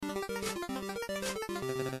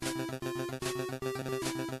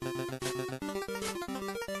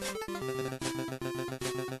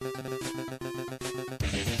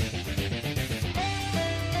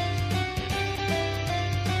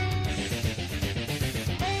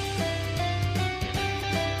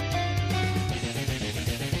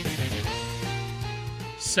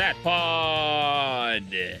Sat Pod.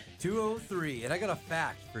 203, and I got a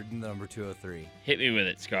fact for number 203. Hit me with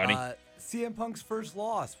it, Scotty. CM Punk's first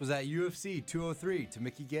loss was at UFC 203 to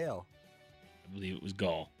Mickey Gale. I believe it was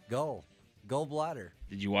Gall. Gull Bladder.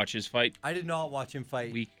 Did you watch his fight? I did not watch him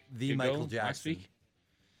fight Ago, Michael Jackson. last week?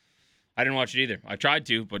 I didn't watch it either. I tried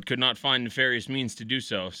to, but could not find nefarious means to do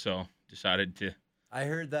so decided to. I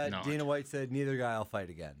heard that not. Dana White said neither guy will fight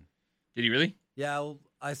again. Did he really? Yeah, well,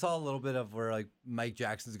 I saw a little bit of where like Mike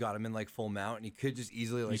Jackson's got him in like full mount, and he could just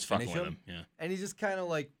easily like He's finish fucking with him. Yeah. And he's just kind of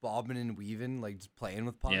like bobbing and weaving, like just playing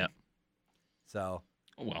with Punk. Yeah. So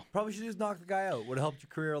Oh, well. probably should just knock the guy out. Would have helped your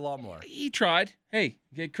career a lot more. He tried. Hey,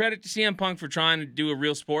 get credit to CM Punk for trying to do a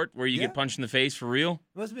real sport where you Yeah. get punched in the face for real.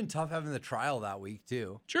 It must have been tough having the trial that week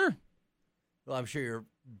too. Sure. Well, I'm sure your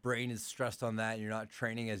brain is stressed on that, and you're not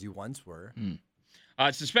training as you once were.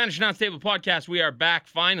 It's the Spanish Announce Table podcast. We are back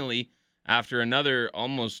finally after another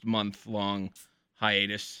almost month-long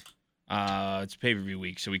hiatus. It's pay-per-view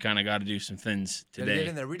week, so we kind of got to do some things Gotta today. get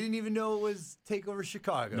in there. We didn't even know it was Takeover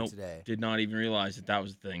Chicago today. Did not even realize that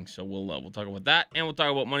was the thing. So we'll talk about that, and we'll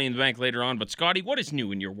talk about Money in the Bank later on. But Scotty, what is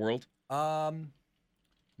new in your world? I'm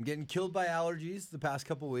getting killed by allergies the past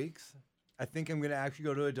couple weeks. I think I'm gonna actually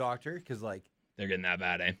go to a doctor because like They're getting that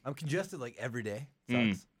bad, eh? I'm congested like every day.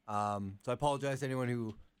 Sucks. So I apologize to anyone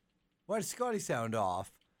who. Why does Scotty sound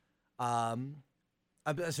off? I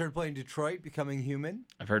started playing Detroit, Becoming Human.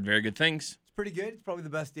 I've heard very good things. It's pretty good. It's probably the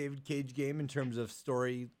best David Cage game in terms of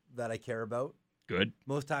story that I care about. Good.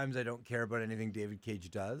 Most times I don't care about anything David Cage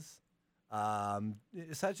does.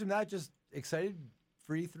 Aside from that, just excited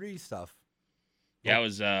for E3 stuff. Yeah, it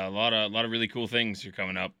was a lot of really cool things are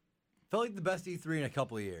coming up. Felt like the best E3 in a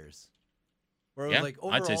couple of years. Where it Yeah, was like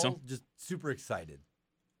overall, I'd say so. just super excited.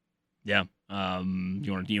 Yeah.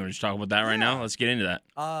 You want to just talk about that right now? Let's get into that.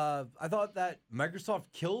 I thought that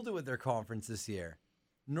Microsoft killed it with their conference this year.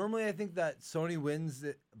 Normally, I think that Sony wins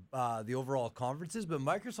the overall conferences, but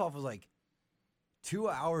Microsoft was like 2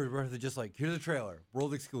 hours worth of just like, here's a trailer,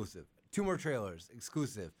 world exclusive. 2 more trailers,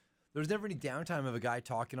 exclusive. There was never any downtime of a guy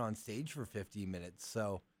talking on stage for 15 minutes.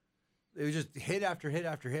 So it was just hit after hit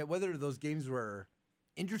after hit. Whether those games were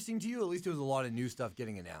interesting to you, at least there was a lot of new stuff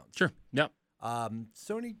getting announced. Sure. Yep.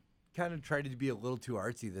 Sony kind of tried to be a little too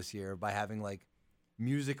artsy this year by having like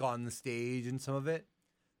music on the stage and some of it.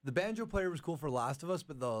 The banjo player was cool for Last of Us,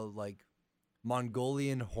 but the like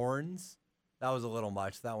Mongolian horns, that was a little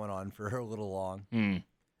much. That went on for a little long.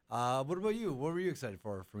 What about you? What were you excited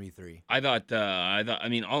for from E3? I thought, I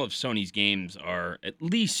mean, all of Sony's games are at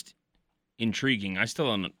least intriguing. I still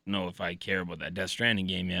don't know if I care about that Death Stranding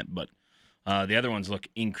game yet, but the other ones look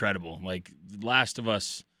incredible. Like Last of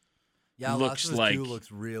Us. Yeah, looks Last of Us like 2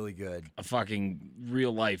 looks really good. A fucking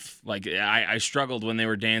real life. Like I struggled when they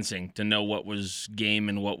were dancing to know what was game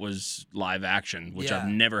and what was live action, which I've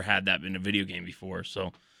never had that in a video game before.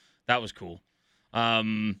 So that was cool.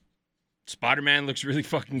 Spider-Man looks really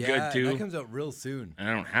fucking good too. That comes out real soon. And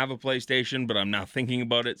I don't have a PlayStation, but I'm now thinking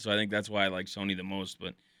about it, so I think that's why I like Sony the most.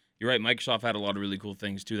 But you're right, Microsoft had a lot of really cool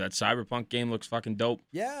things too. That Cyberpunk game looks fucking dope.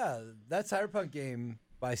 Yeah, that Cyberpunk game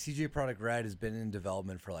by CJ Product Red has been in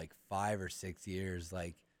development for like 5 or 6 years.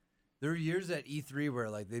 Like there were years at E3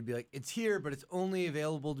 where like they'd be like, it's here, but it's only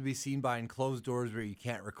available to be seen behind closed doors where you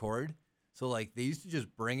can't record. So like they used to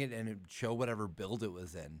just bring it and it would show whatever build it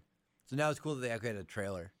was in. So now it's cool that they actually had a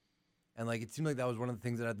trailer. And like it seemed like that was one of the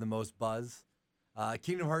things that had the most buzz.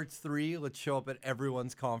 Kingdom Hearts 3, let's show up at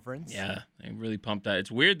everyone's conference. Yeah, they really pumped that.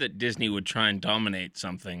 It's weird that Disney would try and dominate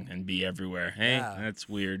something and be everywhere. Hey, that's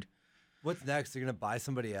weird. What's next? They're going to buy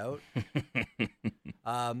somebody out?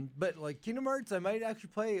 But like Kingdom Hearts, I might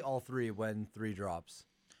actually play all 3 when 3 drops.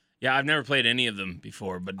 Yeah, I've never played any of them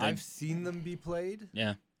before, but I've seen them be played.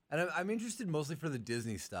 Yeah. And I'm interested mostly for the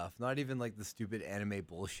Disney stuff, not even like the stupid anime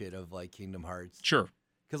bullshit of like Kingdom Hearts. Sure.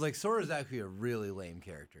 Because like Sora's actually a really lame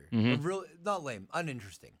character. Not lame,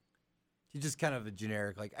 uninteresting. He's just kind of a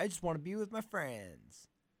generic, like, I just want to be with my friends.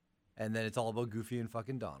 And then it's all about Goofy and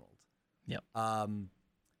fucking Donald. Yep.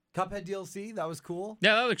 Cuphead DLC, that was cool.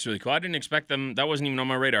 Yeah, that looks really cool. I didn't expect them. That wasn't even on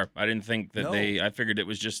my radar. I didn't think that I figured it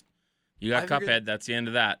was just, you got Cuphead, that's the end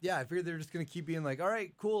of that. Yeah, I figured they were just going to keep being like, all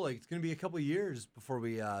right, cool. Like, it's going to be a couple years before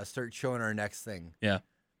we start showing our next thing. Yeah.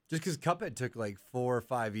 Just because Cuphead took like 4 or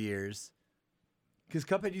 5 years. Because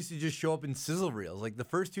Cuphead used to just show up in sizzle reels. Like, the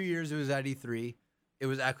first 2 years it was at E3, it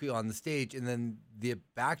was actually on the stage, and then the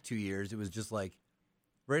back 2 years, it was just like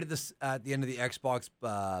right at the end of the Xbox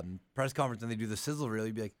press conference, and they do the sizzle reel.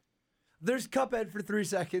 You'd be like, "There's Cuphead for 3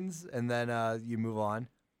 seconds," and then you move on.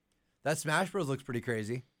 That Smash Bros looks pretty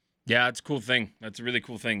crazy. Yeah, it's a cool thing. That's a really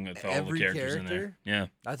cool thing with all Every the characters in there. character? Yeah.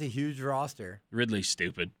 That's a huge roster. Ridley's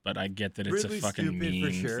stupid, but I get that it's Ridley's a fucking stupid for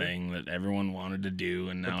meme sure. thing that everyone wanted to do,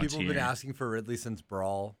 and now But it's people here. have been asking for Ridley since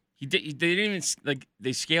Brawl. They didn't even like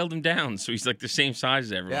they scaled him down, so he's like the same size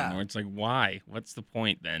as everyone. Yeah. Where it's like, why? What's the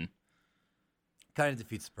point then? Kind of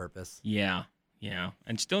defeats the purpose. Yeah,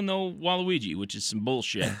 and still no Waluigi, which is some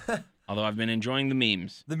bullshit. Although I've been enjoying the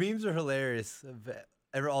memes. The memes are hilarious.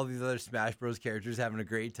 All these other Smash Bros characters having a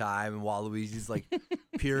great time, and Waluigi's like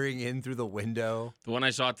peering in through the window. The one I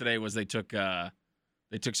saw today was they took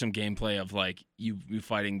some gameplay of like you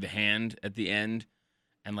fighting the hand at the end,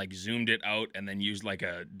 and like zoomed it out, and then used like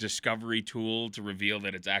a discovery tool to reveal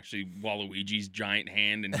that it's actually Waluigi's giant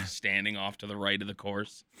hand, and he's standing off to the right of the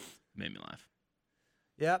course. It made me laugh.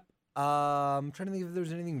 Yep. I'm trying to think if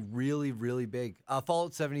there's anything really, really big.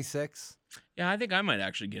 Fallout 76. Yeah, I think I might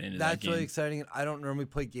actually get into that That's game. really exciting. I don't normally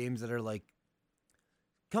play games that are like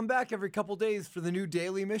come back every couple days for the new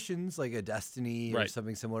daily missions, like a Destiny or Right.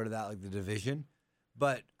 something similar to that, like the Division.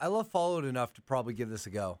 But I love Fallout enough to probably give this a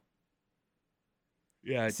go.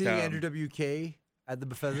 Yeah, Seeing Andrew WK at the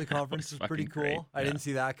Bethesda conference was was pretty fucking cool. great. I Yeah. didn't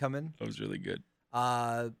see that coming. that was really good.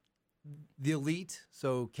 The Elite,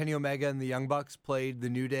 so Kenny Omega and the Young Bucks played the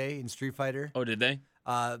New Day in Street Fighter. Oh, did they?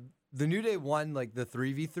 The New Day won like the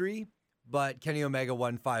 3v3, but Kenny Omega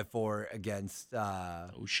won 5-4 against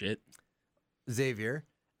Oh shit. Xavier.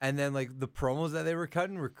 And then like the promos that they were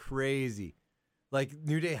cutting were crazy. Like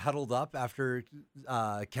New Day huddled up after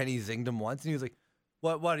Kenny zinged him once, and he was like,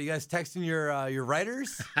 "What? Are you guys texting your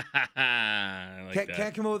writers? I like that.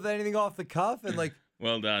 Can't come up with anything off the cuff?" And like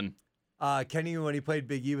Well done. Kenny, when he played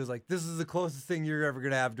Big E, was like, "This is the closest thing you're ever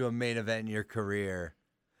gonna have to a main event in your career."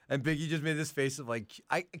 And Big E just made this face of like,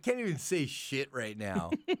 I can't even say shit right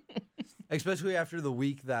now, especially after the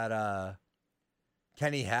week that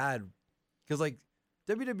Kenny had, because like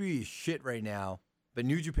WWE is shit right now, but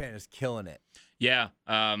New Japan is killing it. Yeah.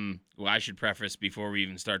 Well, I should preface before we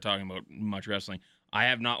even start talking about much wrestling. I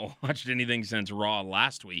have not watched anything since Raw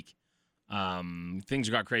last week. Things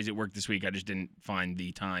got crazy at work this week. I just didn't find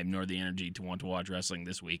the time nor the energy to want to watch wrestling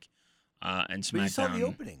this week. And SmackDown. But you saw the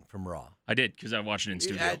opening from Raw. I did because I watched it in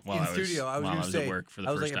studio I was while I gonna was say, at work for the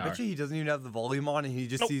I was first like, I hour. bet you he doesn't even have the volume on, and he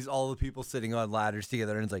just Nope. sees all the people sitting on ladders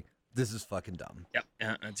together, and it's like, this is fucking dumb. Yep,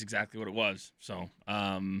 yeah, that's exactly what it was. So,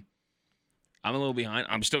 I'm a little behind.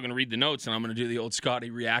 I'm still going to read the notes, and I'm going to do the old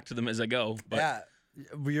Scotty react to them as I go. But, Yeah,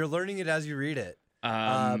 you're learning it as you read it.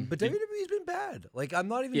 But WWE's been bad. Like, I'm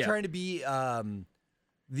not even Yeah. trying to be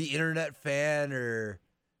the internet fan or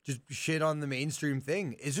just shit on the mainstream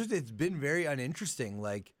thing. It's just it's been very uninteresting.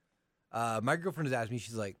 Like, my girlfriend has asked me,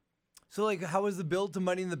 she's like, "So like, how was the build to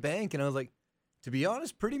Money in the Bank?" And I was like, to be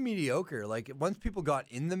honest, pretty mediocre. Like once people got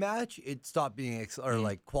in the match, it stopped being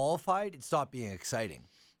like qualified. It stopped being exciting.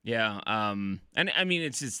 yeah, and I mean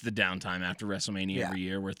it's the downtime after WrestleMania Yeah. every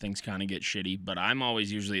year where things kind of get shitty. But I'm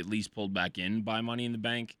always usually at least pulled back in by Money in the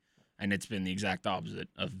Bank, and it's been the exact opposite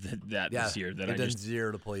of that Yeah, this year. That it I done just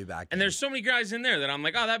zero to pull you back. and there's so many guys in there that I'm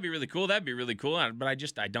like, oh, that'd be really cool. That'd be really cool. But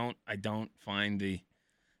I don't find the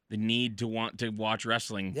need to want to watch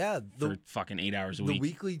wrestling yeah, for fucking 8 hours a the week.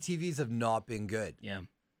 weekly TVs have not been good. Yeah.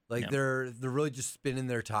 Like Yep. they're really just spinning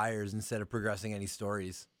their tires instead of progressing any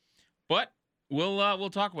stories. But we'll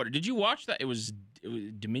talk about it. Did you watch that? It was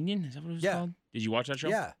Dominion. Is that what it was Yeah. called? Did you watch that show?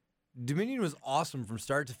 Yeah, Dominion was awesome from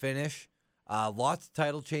start to finish. Lots of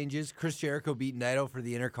title changes. Chris Jericho beat Naito for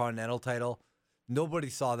the Intercontinental title. Nobody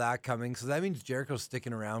saw that coming, so that means Jericho's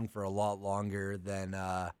sticking around for a lot longer than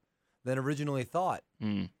originally thought.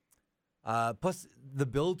 Mm. Plus, the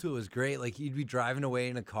build to it was great. Like he'd be driving away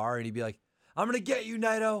in a car and he'd be like, "I'm gonna get you,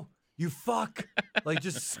 Naito. You fuck!" Like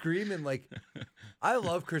just screaming. Like I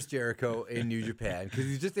love Chris Jericho in New Japan because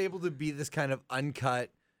he's just able to be this kind of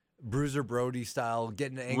uncut Bruiser Brody style,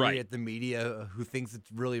 getting angry Right. at the media who thinks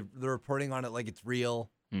it's really they're reporting on it like it's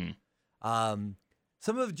real. Hmm.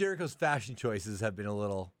 Some of Jericho's fashion choices have been a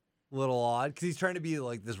little odd because he's trying to be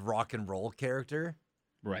like this rock and roll character.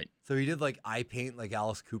 Right. So he did like eye paint like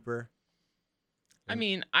Alice Cooper. I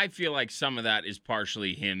mean, I feel like some of that is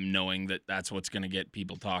partially him knowing that that's what's going to get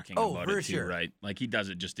people talking Oh, about for it too, sure. right? Like he does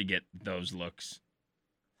it just to get those looks.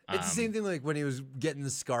 It's the same thing like when he was getting the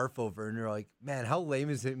scarf over, and you're like, man, how lame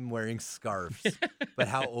is him wearing scarves? But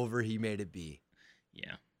how over he made it be.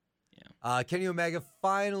 Yeah. Kenny Omega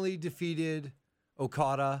finally defeated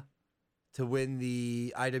Okada to win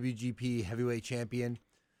the IWGP Heavyweight Championship.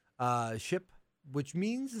 which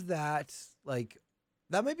means that like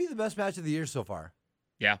that might be the best match of the year so far.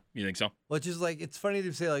 Yeah, you think so? Which is like, it's funny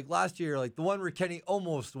to say, like last year, like the one where Kenny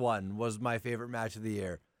almost won was my favorite match of the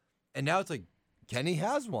year. And now it's like Kenny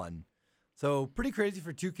has won. So pretty crazy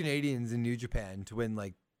for two Canadians in New Japan to win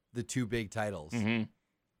like the two big titles. Mm-hmm.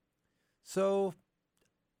 So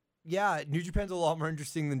yeah, New Japan's a lot more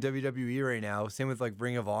interesting than WWE right now. Same with like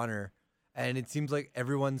Ring of Honor. And it seems like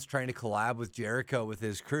everyone's trying to collab with Jericho with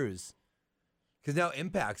his crews. Because now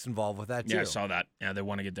Impact's involved with that too. Yeah, I saw that. Yeah, they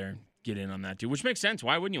want to get in on that too, which makes sense.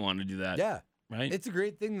 Why wouldn't you want to do that? Yeah. Right? It's a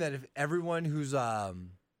great thing that if everyone who's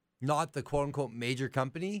not the quote unquote major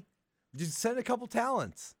company, just send a couple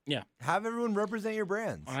talents. Yeah. Have everyone represent your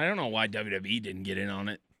brands. I don't know why WWE didn't get in on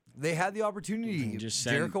it. They had the opportunity. Just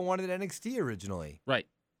Jericho wanted NXT originally. Right.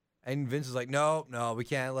 And Vince was like, no, we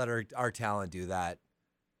can't let our talent do that.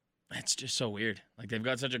 It's just so weird. Like, they've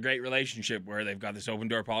got such a great relationship where they've got this open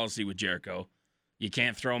door policy with Jericho. You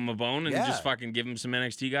can't throw him a bone and just fucking give him some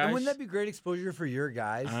NXT guys. And wouldn't that be great exposure for your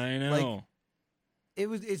guys? I know.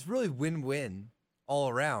 Like, it's really win-win all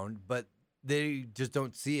around, but they just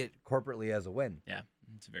don't see it corporately as a win. Yeah,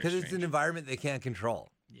 it's very because it's an environment they can't control.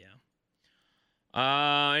 Yeah.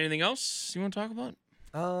 Anything else you want to talk about?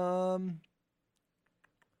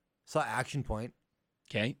 Saw Action Point.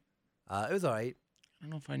 Okay. It was all right. I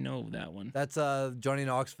don't know if I know that one. That's Johnny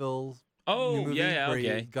Knoxville's Oh, new movie yeah, where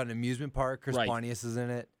okay. he got an amusement park. Chris Pontius is in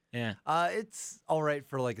it. Yeah. It's all right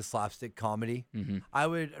for like a slapstick comedy. Mm-hmm. I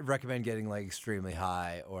would recommend getting like extremely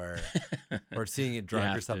high or seeing it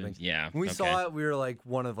drunk or something. Yeah. When we saw it, we were like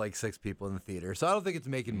one of like 6 people in the theater, so I don't think it's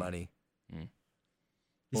making money. Mm.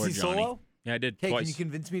 You Or see Johnny. Solo? Yeah, I did. Hey, twice. can you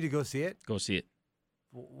convince me to go see it? Go see it.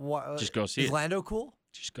 Just go see Is it. Lando cool?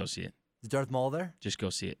 Just go see it. Is Darth Maul there? Just go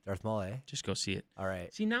see it. Darth Maul, eh? Just go see it. All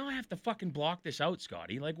right. See, now I have to fucking block this out,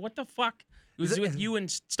 Scotty. Like, what the fuck? It Is was it- with you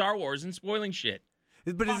and Star Wars and spoiling shit.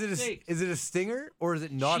 But Fuck's sakes. is it a stinger or is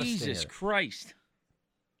it not a Jesus stinger? Christ.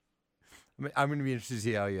 I'm going to be interested to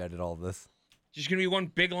see how you edit all of this. Just gonna be one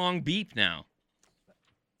big long beep now.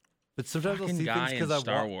 But sometimes I'll Fucking see guy things in because I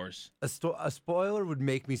Star want Wars. a spoiler would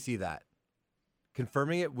make me see that.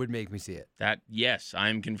 Confirming it would make me see it. That yes,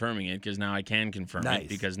 I'm confirming it because now I can confirm Nice. it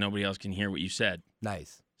because nobody else can hear what you said.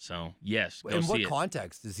 Nice. So yes, go In see what it.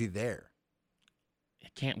 context is he there?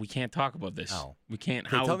 We can't talk about this. Oh. We can't.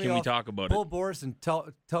 Okay, How tell can me we off- talk about Pull it? Boris and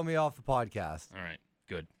tell me off the podcast. All right,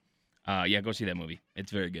 good. Yeah, go see that movie.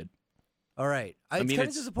 It's very good. All right. I It's mean, kind of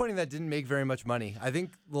it's- disappointing that didn't make very much money. I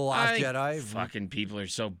think The Last Jedi. Fucking people are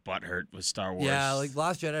so butthurt with Star Wars. Yeah, like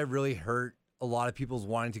Last Jedi really hurt a lot of people's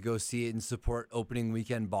wanting to go see it and support opening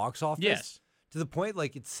weekend box office. Yes. To the point,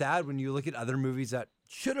 like, it's sad when you look at other movies that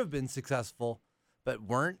should have been successful but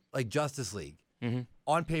weren't, like Justice League. Mhm.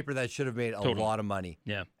 On paper, that should have made a Totally. lot of money.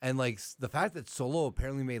 Yeah. And, like, the fact that Solo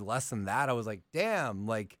apparently made less than that, I was like, damn.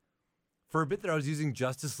 Like, for a bit there, I was using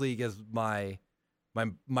Justice League as my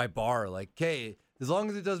bar. Like, okay, as long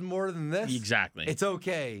as it does more than this, Exactly. it's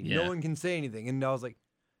okay. Yeah. No one can say anything. And I was like,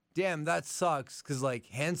 damn, that sucks. Because, like,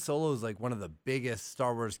 Han Solo is, like, one of the biggest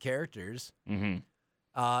Star Wars characters. Mm-hmm.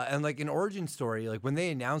 And, like, an origin story, like, when they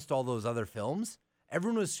announced all those other films,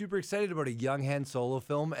 everyone was super excited about a young Han Solo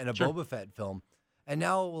film and a Sure. Boba Fett film. And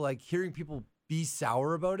now, like, hearing people be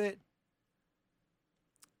sour about it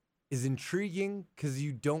is intriguing because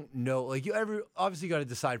you don't know. Like, you obviously got to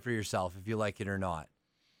decide for yourself if you like it or not.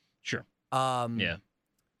 Sure. Yeah.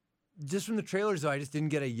 Just from the trailers, though, I just didn't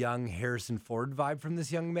get a young Harrison Ford vibe from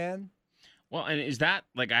this young man. Well, and is that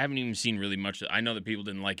like I haven't even seen really much. I know that people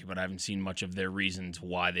didn't like it, but I haven't seen much of their reasons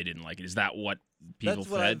why they didn't like it. Is that what people That's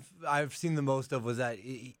what said? I've seen the most of was that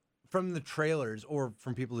from the trailers or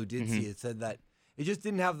from people who did see it, said that it just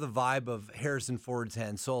didn't have the vibe of Harrison Ford's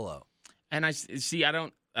Han Solo. And I see. I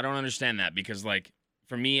don't understand that because like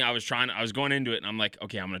for me, I was going into it and I'm like,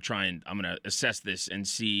 okay, I'm gonna assess this and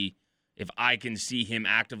see if I can see him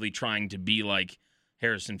actively trying to be like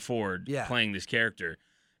Harrison Ford playing this character.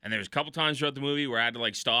 And there was a couple times throughout the movie where I had to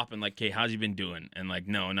like stop and like, okay, how's he been doing? And like,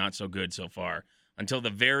 no, not so good so far. Until the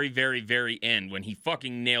very, very, very end when he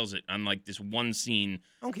fucking nails it on like this one scene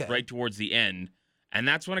right towards the end. And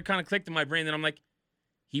that's when it kind of clicked in my brain that I'm like,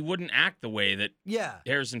 he wouldn't act the way that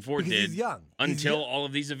Harrison Ford because did he's young. until all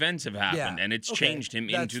of these events have happened. Yeah. And it's Okay, changed him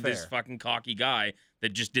that's into this fair. fucking cocky guy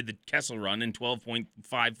that just did the Kessel Run in 12.5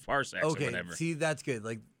 parsecs or Okay, whatever. see, that's good.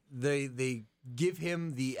 Like they give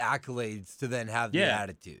him the accolades to then have the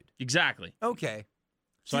attitude. Exactly. Okay.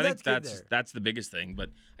 So See, I think good there. that's the biggest thing.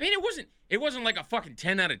 But I mean, it wasn't like a fucking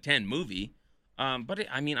 10 out of 10 movie. But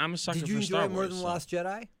I mean, I'm a sucker Did you for enjoy Star it more Wars. than so- Last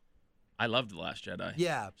Jedi? I loved The Last Jedi.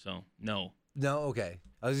 Yeah. So no. No. Okay.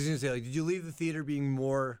 I was just gonna say, like, did you leave the theater being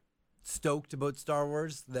more stoked about Star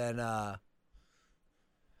Wars than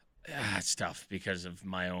It's tough because of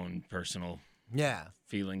my own personal Yeah,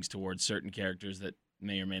 feelings towards certain characters that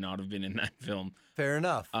may or may not have been in that film. fair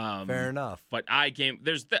enough. Um, Fair enough. But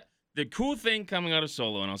there's the cool thing coming out of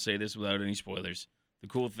Solo, and I'll say this without any spoilers. The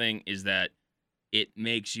cool thing is that it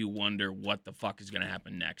makes you wonder what the fuck is going to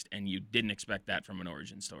happen next, and you didn't expect that from an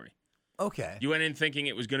origin story. Okay. You went in thinking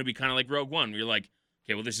it was going to be kind of like Rogue One, where you're like,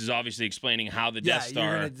 okay, well, this is obviously explaining how the Death you're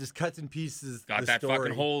Star gonna just cuts and pieces. got the that story.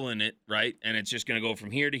 fucking hole in it, right? And it's just going to go from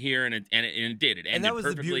here to here, and it did. It ended And that was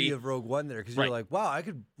perfectly. the beauty of Rogue One there, because Right. you're like, wow, I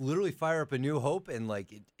could literally fire up A New Hope, and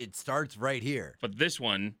like it starts right here. But this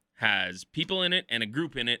one has people in it and a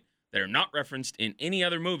group in it that are not referenced in any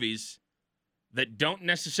other movies that don't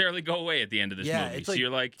necessarily go away at the end of this movie. It's So you're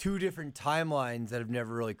like, two different timelines that have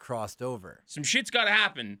never really crossed over. some shit's got to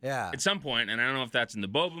happen Yeah. at some point, and I don't know if that's in the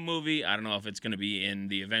Boba movie. I don't know if it's going to be in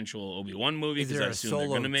the eventual Obi-Wan movie, Is because there I a assume they're Solo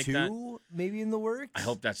going to make that. 2 maybe in the works? I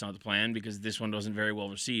hope that's not the plan, because this one wasn't very well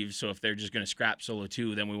received. So if they're just going to scrap Solo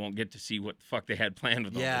 2, then we won't get to see what the fuck they had planned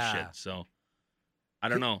with all Yeah. this shit. So I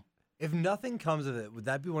don't know. If nothing comes of it, would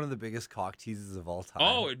that be one of the biggest cock teases of all time?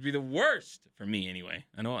 Oh, it'd be the worst for me anyway.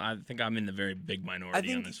 I think I'm in the very big minority on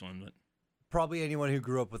think- this one, but Probably anyone who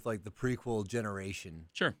grew up with like the prequel generation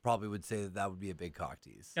sure. probably would say that would be a big cock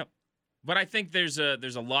tease. Yep. But I think there's a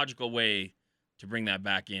logical way to bring that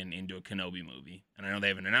back into a Kenobi movie. And I know they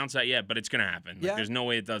haven't announced that yet, but it's going to happen. Like, Yeah. there's no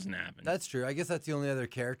way it doesn't happen. That's true. I guess that's the only other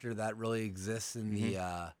character that really exists in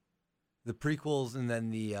the prequels and then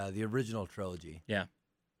the original trilogy.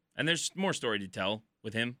 And there's more story to tell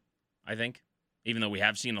with him, I think. Even though we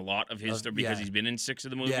have seen a lot of his story because yeah. he's been in 6 of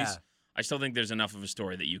the movies. Yeah. I still think there's enough of a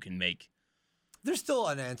story that you can make. There's still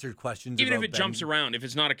unanswered questions. Even if about it jumps Ben. around, if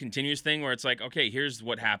it's not a continuous thing where it's like, okay, here's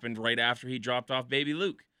what happened right after he dropped off baby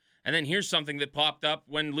Luke. And then here's something that popped up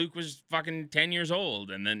when Luke was fucking 10 years old.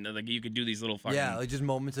 And then like you could do these little fucking... Yeah, like just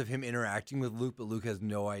moments of him interacting with Luke, but Luke has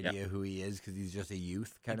no idea who he is because he's just a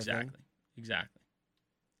youth kind of thing. Exactly.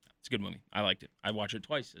 It's a good movie. I liked it. I watched it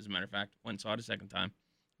twice, as a matter of fact. Went and saw it a second time.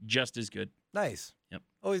 Just as good. Nice. Yep.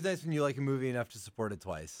 Always nice when you like a movie enough to support it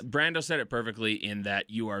twice. Brando said it perfectly in that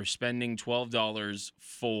you are spending $12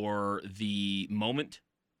 for the moment,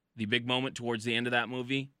 the big moment towards the end of that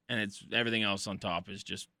movie, and it's everything else on top is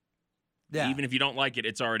just... Yeah. Even if you don't like it,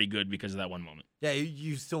 it's already good because of that one moment. Yeah,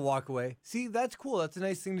 you still walk away. See, that's cool. That's a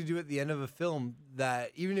nice thing to do at the end of a film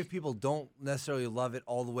that even if people don't necessarily love it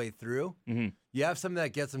all the way through, Mhm. you have something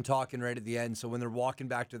that gets them talking right at the end. So when they're walking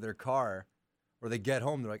back to their car or they get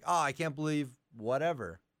home, they're like, oh, I can't believe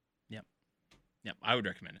whatever. Yep, I would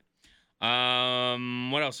recommend it.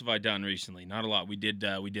 What else have I done recently? Not a lot. We did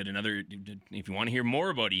another. If you want to hear more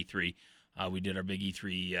about E3, we did our big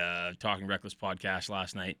E3 Talking Reckless podcast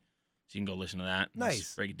last night. So you can go listen to that. Nice.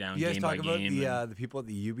 Let's break it down You guys game talk by about game. the people at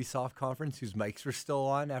the Ubisoft conference whose mics were still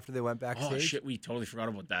on after they went backstage? Oh shit, we totally forgot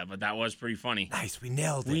about that, but that was pretty funny. Nice, we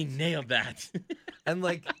nailed it. We nailed that. And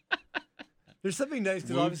like, there's something nice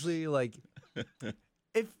because Whoops. obviously, like,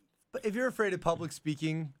 if you're afraid of public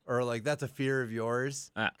speaking or like that's a fear of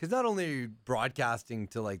yours, because not only are you broadcasting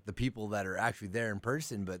to like the people that are actually there in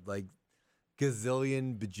person, but like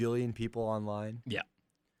bajillion people online. Yeah.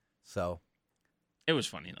 So. It was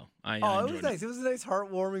funny though. I It enjoyed was nice. It was a nice,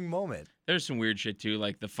 heartwarming moment. There's some weird shit too,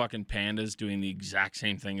 like the fucking pandas doing the exact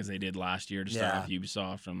same thing as they did last year to start off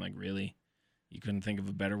Ubisoft. I'm like, really? You couldn't think of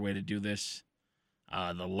a better way to do this?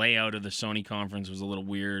 The layout of the Sony conference was a little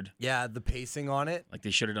weird. Yeah, the pacing on it. Like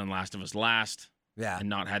they should have done Last of Us last. Yeah. And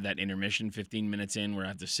not had that intermission 15 minutes in where I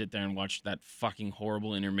have to sit there and watch that fucking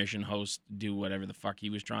horrible intermission host do whatever the fuck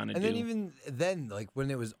he was trying to do. And then even then, like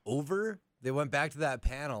when it was over, they went back to that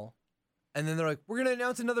panel. And then they're like, we're going to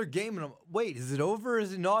announce another game. And I'm, wait, is it over or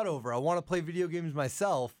is it not over? I want to play video games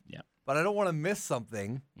myself. Yeah. But I don't want to miss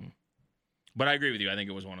something. But I agree with you. I think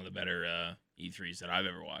it was one of the better E3s that I've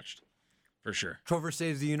ever watched. For sure. Trover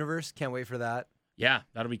Saves the Universe. Can't wait for that. Yeah,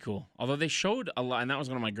 that'll be cool. Although they showed a lot, and that was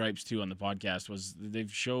one of my gripes too on the podcast, was they've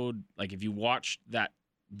showed, like, if you watched that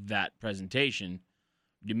presentation,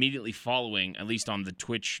 immediately following, at least on the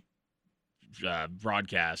Twitch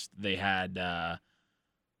broadcast, they had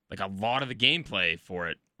like a lot of the gameplay for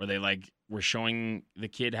it, where they like were showing the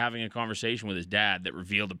kid having a conversation with his dad that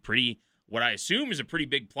revealed what I assume is a pretty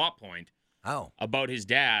big plot point. Oh. About his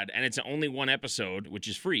dad, and it's only one episode, which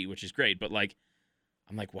is free, which is great, but like,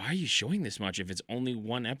 I'm like, why are you showing this much if it's only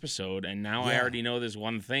one episode, and now I already know this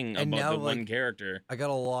one thing And about now, the one character. I got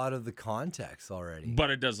a lot of the context already. But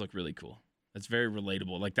it does look really cool. It's very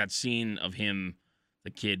relatable. Like that scene of him, the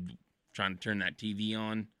kid, trying to turn that TV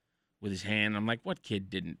on with his hand. I'm like, what kid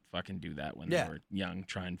didn't fucking do that when they were young,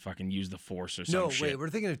 try and fucking use the Force or some shit? No, wait, we're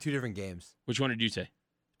thinking of two different games. Which one did you say?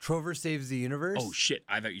 Trover Saves the Universe. Oh shit!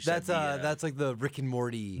 I thought you said That's like the Rick and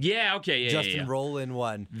Morty. Yeah. Okay. Yeah. Justin yeah. Roiland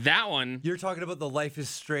one. That one. You're talking about the Life is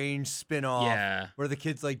Strange spin-off. Yeah. Where the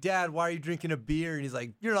kid's like, Dad, why are you drinking a beer? And he's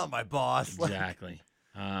like, you're not my boss. Like, Exactly.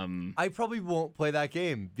 I probably won't play that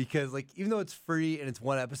game because, like, even though it's free and it's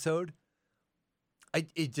one episode,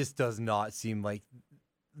 it just does not seem like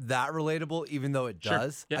that relatable, even though it Sure.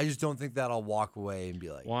 does. Yeah. I just don't think that I'll walk away and be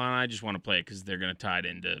like, Well, I just want to play it because they're going to tie it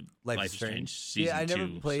into Life is Strange season Yeah, I never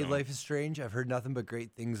 2, played so, Life is Strange. I've heard nothing but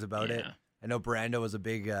great things about it. yeah. I know Brando was a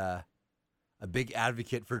big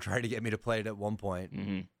advocate for trying to get me to play it at one point.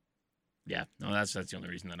 Mm-hmm. Yeah. No, that's the only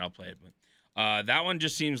reason that I'll play it. But that one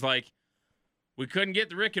just seems like we couldn't get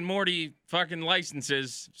the Rick and Morty fucking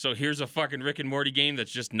licenses, so here's a fucking Rick and Morty game that's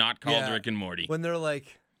just not called Yeah. Rick and Morty. When they're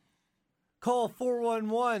like, call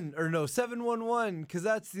 411 or no 711 because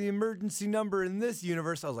that's the emergency number in this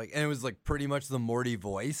universe. I was like, and it was like pretty much the Morty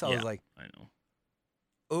voice. I was like, I know.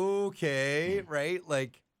 okay, right?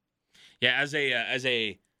 Like, Yeah, as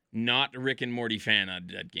a not Rick and Morty fan,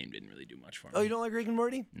 that game didn't really do much for me. oh, you don't like Rick and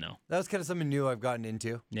Morty? No. That was kind of something new I've gotten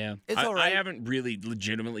into. Yeah. It's I all right. haven't really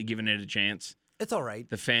legitimately given it a chance. It's all right.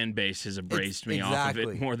 The fan base has embraced me off of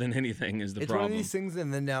exactly. it more than anything is the It's problem. one of these things,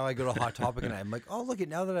 and then now I go to Hot Topic and I'm like, oh, look at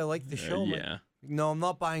now that I like the show. I'm like, yeah. no, I'm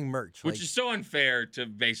not buying merch. Which like, is so unfair to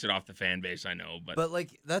base it off the fan base, I know, but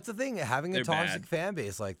like that's the thing, having a They're toxic bad. fan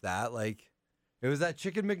base like that, like it was that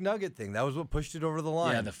chicken McNugget thing. That was what pushed it over the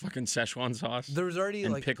line. yeah, the fucking Szechuan sauce There was already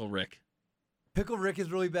and like Pickle Rick. Pickle Rick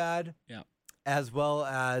is really bad. Yeah. As well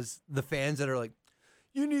as the fans that are like,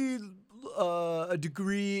 you need a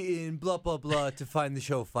degree in blah blah blah to find the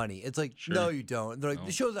show funny. It's like, Sure. no, you don't. They're like, No.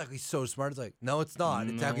 the show's actually so smart. It's like, no, it's not.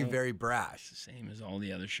 It's actually No. very It's brash. the same as all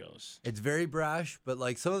the other shows. It's very brash, but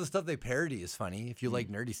like some of the stuff they parody is funny if you Hmm. like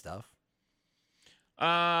nerdy stuff.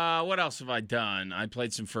 What else have I done? I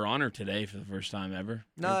played some For Honor today for the first time ever.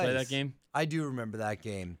 You ever play that Nice. game? I do remember that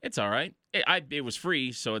game. It's all right. It was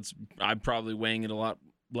free, so I'm probably weighing it a lot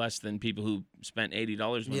less than people who spent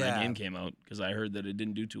 $80 when that Yeah. game came out because I heard that it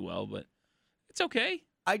didn't do too well, but it's okay.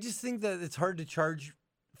 I just think that it's hard to charge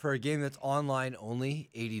for a game that's online only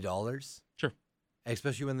 $80. Sure.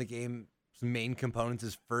 Especially when the game's main components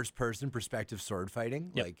is first person perspective sword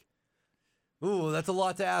fighting. Yep. Like, ooh, that's a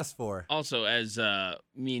lot to ask for. Also, as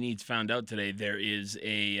me and Eats found out today, there is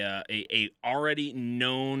a already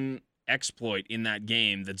known exploit in that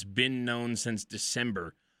game that's been known since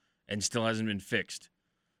December and still hasn't been fixed.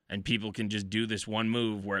 And people can just do this one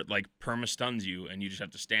move where it like perma stuns you, and you just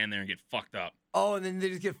have to stand there and get fucked up Oh, and then they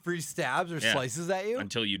just get free stabs or Yeah. slices at you?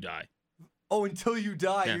 until you die. Oh, until you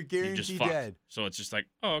die, Yeah, you're you're just guaranteed fucked. dead. So it's just like,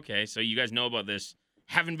 oh, okay. So you guys know about this.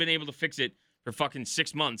 Haven't been able to fix it for fucking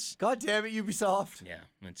 6 months. God damn it, Ubisoft. Yeah,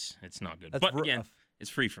 it's not good. That's but rough. again, it's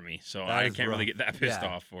free for me, so That I is can't really rough. get that pissed Yeah.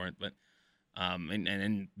 off for it. But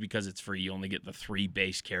and because it's free, you only get the 3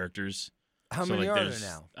 base characters. How So, many like, are there there's,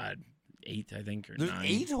 now? 8, I think, or There's 9.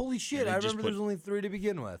 8? Holy shit, they I just remember put- there's only 3 to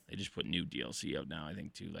begin with. They just put new DLC out now, I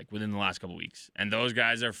think, too, like within the last couple weeks. And those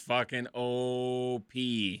guys are fucking OP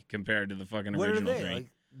compared to the fucking What are original they? 3.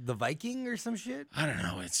 Like the Viking or some shit? I don't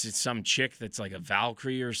know. It's some chick that's like a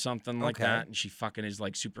Valkyrie or something like Okay. that, and she fucking is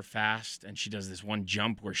like super fast, and she does this one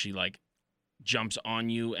jump where she like jumps on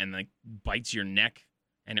you and like bites your neck,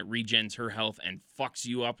 and it regens her health and fucks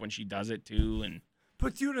you up when she does it too. And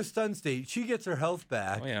Puts you in a stun state. She gets her health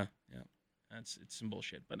back. oh yeah, it's some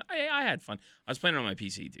bullshit. But I had fun. I was playing it on my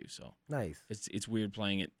PC too, so Nice. it's weird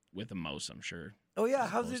playing it with a mouse. I'm sure. Oh yeah, as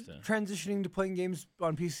how's it opposed transitioning to playing games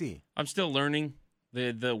on PC? I'm still learning.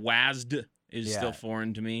 The WASD is Yeah. still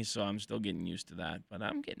foreign to me, so I'm still getting used to that. But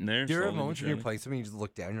I'm getting there. Do you ever have slowly but moments when you're surely. playing something, you just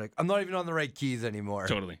look down, and you're like, I'm not even on the right keys anymore.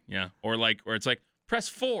 Totally, yeah. Or it's like press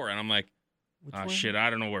 4, and I'm like, Which oh one? shit, I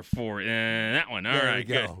don't know where 4. That one. All There right,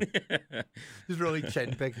 we go. good. Just really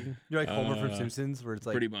chen picking. You're like Homer from Uh, Simpsons, where it's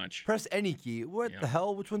like, Pretty much. press any key. What Yeah. the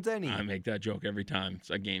hell? Which one's any? I make that joke every time.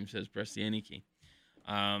 A game says press the any key.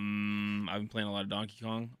 I've been playing a lot of Donkey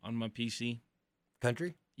Kong on my PC.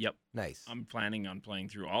 Country? Yep. Nice. I'm planning on playing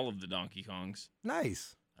through all of the Donkey Kongs,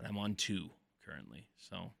 Nice. and I'm on 2 currently.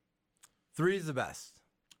 So 3 is the best.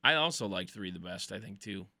 I also like 3 the best, I think,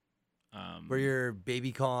 too. Where you're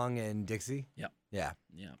Baby Kong and Dixie? Yep. Yeah.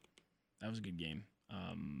 Yeah, that was a good game.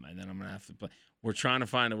 And then I'm gonna have to play. We're trying to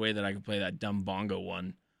find a way that I can play that dumb bongo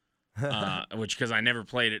one, which because I never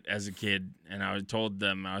played it as a kid, and I was told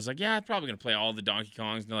them I was like, yeah, I'm probably gonna play all the Donkey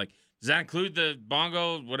Kongs. And they're like, does that include the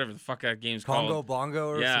bongo, whatever the fuck that game's Congo called? Bongo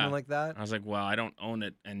or Yeah. something like that? And I was like, well, I don't own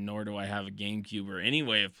it, and nor do I have a GameCube or any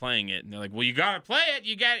way of playing it. And they're like, well, you gotta play it,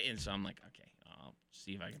 you got it. And so I'm like, okay, I'll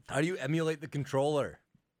see if I can. How do you emulate the controller?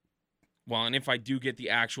 Well, and if I do get the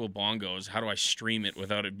actual bongos, how do I stream it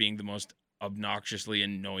without it being the most obnoxiously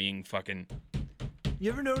annoying fucking. You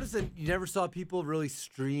ever notice that you never saw people really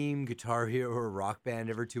stream Guitar Hero or Rock Band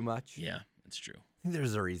ever too much? Yeah, it's true. I think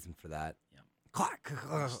there's a reason for that. Yeah. Clack.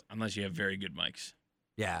 Unless you have very good mics.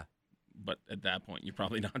 Yeah. But at that point, you're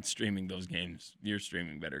probably not streaming those games. You're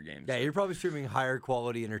streaming better games. Yeah, you're probably streaming higher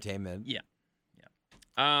quality entertainment. Yeah.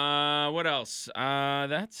 What else?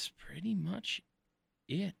 That's pretty much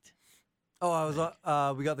it.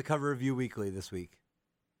 Oh, we got the cover of You Weekly this week.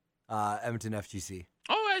 Edmonton FGC.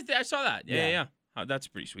 Oh, I saw that. Yeah. That's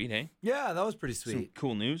pretty sweet, hey? Yeah, that was pretty Some sweet.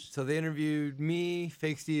 cool news. So they interviewed me,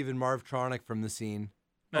 Fake Steve, and Marv Tronic from the scene.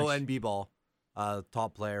 Nice. Oh, and B-Ball,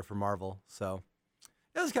 top player for Marvel. So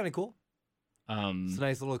it was kind of cool. It's a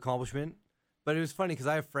nice little accomplishment. But it was funny because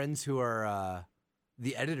I have friends who are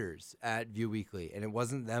the editors at View Weekly, and it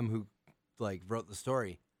wasn't them who wrote the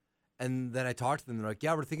story. And then I talked to them. They're like,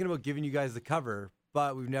 "Yeah, we're thinking about giving you guys the cover,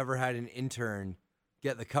 but we've never had an intern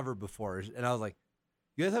get the cover before." And I was like,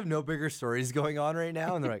 "You guys have no bigger stories going on right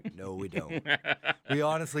now?" And they're like, "No, we don't. We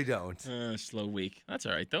honestly don't." Slow week. That's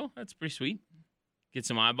all right though. That's pretty sweet. Get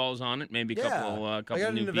some eyeballs on it. Maybe a Yeah, couple I got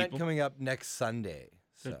an new event people. coming up next Sunday,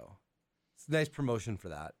 Good. so it's a nice promotion for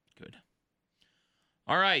that. Good.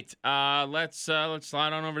 All right. Let's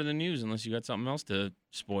slide on over to the news. Unless you got something else to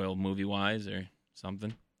spoil movie wise or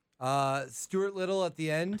something. Stuart Little at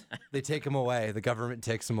the end, they take him away. The government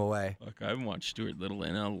takes him away. Look, I haven't watched Stuart Little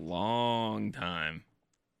in a long time.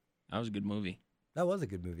 That was a good movie. That was a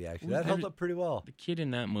good movie, actually. Ooh, That held up pretty well. The kid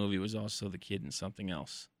in that movie was also the kid in something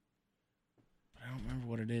else. But I don't remember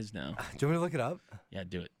what it is now. Do you want me to look it up? Yeah,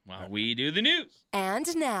 do it. While we do the news.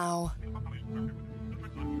 And now,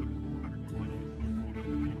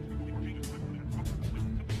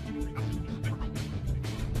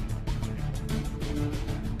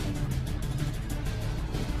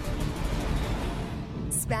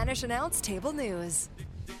 Spanish Announce Table News.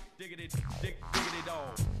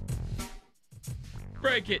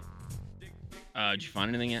 Break it. Did you find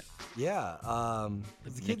anything yet? Yeah.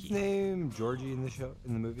 Is the kid's Nicky. name Georgie in the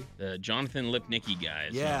movie? The Jonathan Lipnicki guy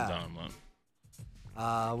is Yeah. what I'm talking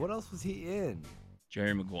about. What else was he in?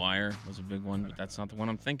 Jerry Maguire was a big one, but that's not the one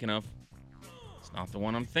I'm thinking of. It's not the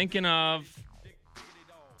one I'm thinking of.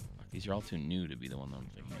 Fuck, these are all too new to be the one that I'm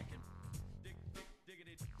thinking of.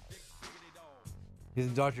 He's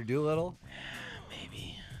in Dr. Dolittle.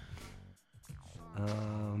 Maybe.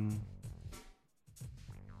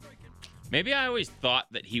 Maybe I always thought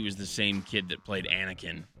that he was the same kid that played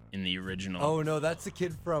Anakin in the original. Oh no, that's the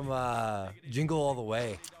kid from Jingle All the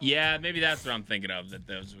Way. Yeah, maybe that's what I'm thinking of, that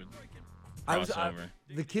those would cross over.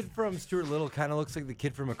 The kid from Stuart Little kind of looks like the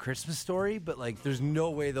kid from A Christmas Story, but there's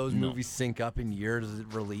no way those movies sync up in years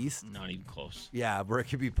released. Not even close. Yeah, where it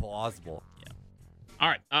could be plausible. All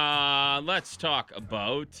right, let's talk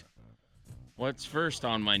about what's first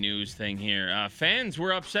on my news thing here. Fans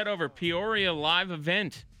were upset over Peoria live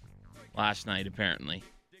event last night, apparently.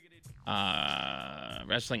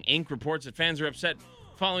 Wrestling Inc. reports that fans were upset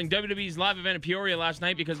following WWE's live event in Peoria last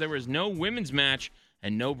night because there was no women's match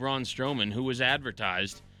and no Braun Strowman, who was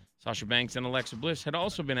advertised. Sasha Banks and Alexa Bliss had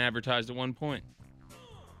also been advertised at one point.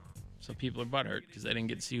 So people are butthurt because they didn't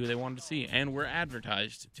get to see who they wanted to see and were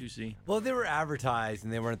advertised to see. Well, if they were advertised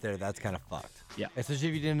and they weren't there, that's kind of fucked. Yeah. Especially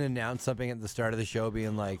if you didn't announce something at the start of the show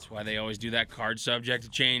being like, That's why they always do that card subject to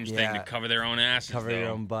change thing Yeah. to cover their own asses. cover your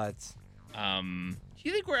though. own butts. Do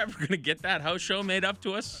you think we're ever going to get that house show made up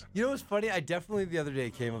to us? You know what's funny? I definitely the other day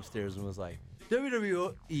came upstairs and was like,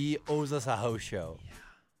 WWE owes us a house show.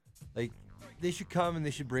 Like, they should come and they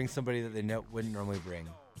should bring somebody that they wouldn't normally bring.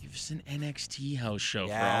 Give us an NXT house show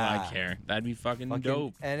for all Yeah. I care. That'd be fucking Fucking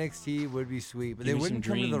dope. NXT would be sweet, but Give they me some wouldn't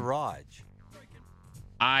come to the dream. Raj.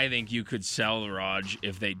 I think you could sell the Raj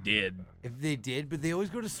if they did. If they did, but they always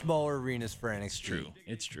go to smaller arenas for NXT. It's true.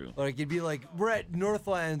 It's true. Like, it'd be like, we're at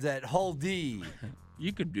Northlands at Hull D.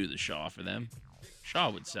 You could do the Shaw for them. Shaw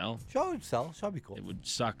would sell. Shaw would sell. Shaw would be cool. It would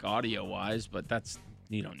suck audio-wise, but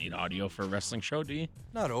you don't need audio for a wrestling show, do you?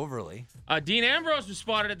 Not overly. Dean Ambrose was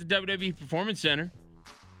spotted at the WWE Performance Center,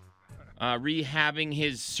 rehabbing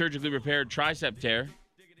his surgically repaired tricep tear.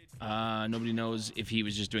 Nobody knows if he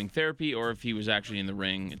was just doing therapy or if he was actually in the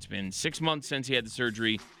ring. It's been 6 months since he had the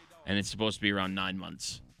surgery, and it's supposed to be around 9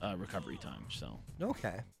 months recovery time. So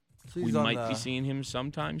Okay. So we he's on might be seeing him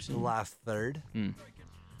sometime the soon. last third.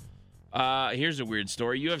 Here's a weird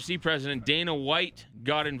story. UFC President Dana White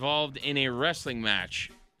got involved in a wrestling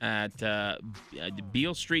match at the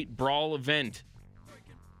Beale Street Brawl event,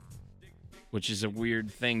 which is a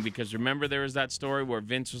weird thing because remember there was that story where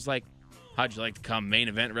Vince was like, how'd you like to come main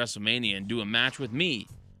event WrestleMania and do a match with me?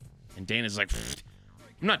 And Dana's like,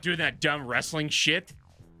 I'm not doing that dumb wrestling shit.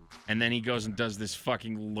 And then he goes and does this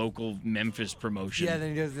fucking local Memphis promotion Yeah,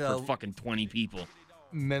 then he does for fucking 20 people.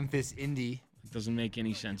 Memphis Indie. It doesn't make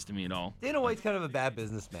any sense to me at all. Dana White's kind of a bad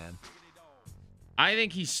businessman. I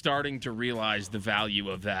think he's starting to realize the value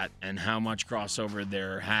of that and how much crossover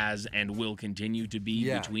there has and will continue to be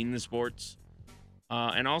between the sports.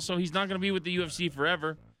 And also, he's not going to be with the UFC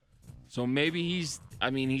forever. So maybe he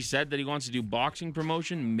said that he wants to do boxing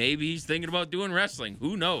promotion. Maybe he's thinking about doing wrestling.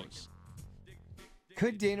 Who knows?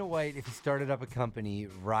 Could Dana White, if he started up a company,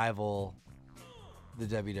 rival the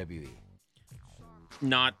WWE?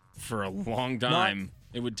 Not for a long time.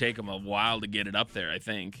 It would take him a while to get it up there, I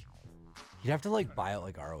think. You'd have to buy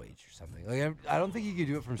out ROH or something. I don't think you could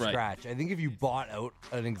do it from scratch. I think if you bought out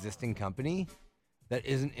an existing company that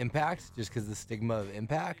isn't Impact, just because the stigma of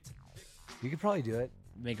Impact, you could probably do it.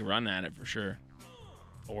 Make a run at it for sure.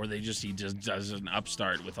 Or he just does an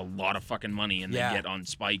upstart with a lot of fucking money and they get on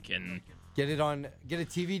Spike and get a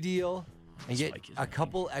TV deal and get a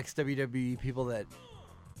couple ex-WWE people that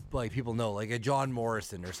people know, like a John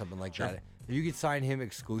Morrison or something like that. If you could sign him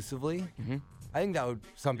exclusively, I think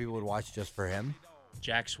some people would watch just for him.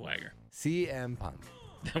 Jack Swagger. CM Punk.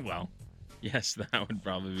 Well, yes, that would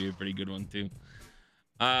probably be a pretty good one too.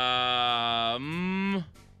 WWE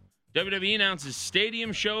announces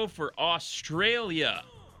stadium show for Australia.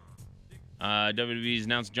 WWE's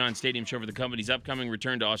announced a giant stadium show for the company's upcoming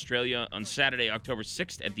return to Australia on Saturday, October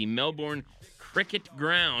 6th at the Melbourne Cricket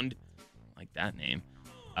Ground. I like that name.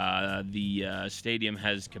 The stadium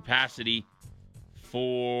has capacity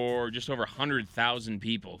for just over 100,000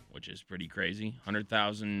 people, which is pretty crazy.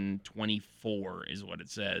 100,024 is what it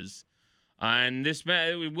says. And this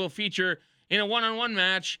will feature in a one-on-one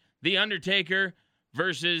match, The Undertaker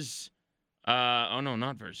versus...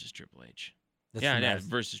 not versus Triple H.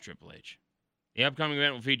 Versus Triple H. The upcoming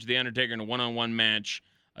event will feature The Undertaker in a one-on-one match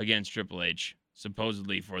against Triple H,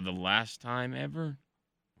 supposedly for the last time ever.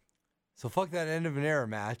 So fuck that end of an era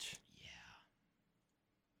match.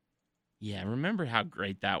 Yeah, remember how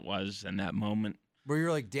great that was and that moment? Where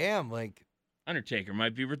you're like, damn, Undertaker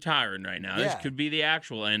might be retiring right now. Yeah. This could be the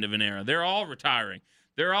actual end of an era. They're all retiring.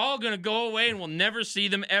 They're all going to go away and we'll never see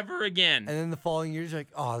them ever again. And then the following years, you're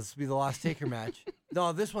like, oh, this will be the last Taker match.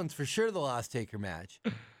 No, this one's for sure the last Taker match.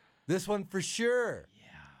 This one for sure.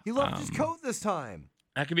 Yeah. He loved his coat this time.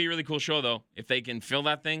 That could be a really cool show, though. If they can fill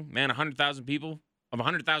that thing, man, 100,000 people, of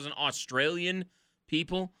 100,000 Australian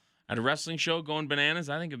people at a wrestling show going bananas,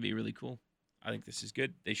 I think it'd be really cool. I think this is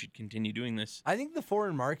good. They should continue doing this. I think the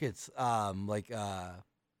foreign markets, the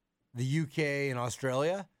UK and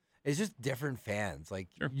Australia, it's just different fans.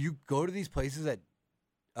 You go to these places that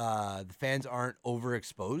the fans aren't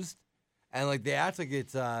overexposed, and they act like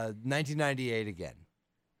it's 1998 again.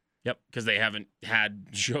 Yep, because they haven't had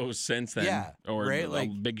shows since then. Yeah, or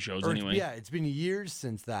right? Big shows anyway. It's been years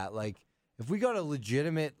since that. If we got a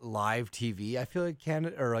legitimate live TV, I feel like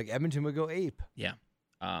Canada or Edmonton would go ape. Yeah.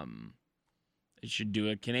 It should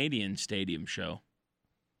do a Canadian stadium show.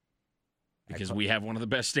 Because we have one of the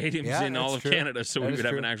best stadiums in all of Canada, so we would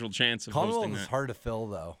have an actual chance of hosting that. Commonwealth is hard to fill,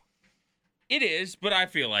 though. It is, but I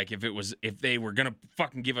feel like if they were gonna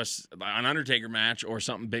fucking give us an Undertaker match or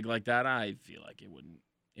something big like that, I feel like it would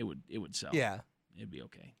sell. Yeah, it'd be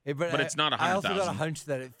okay. But it's not 100,000. I also got a hunch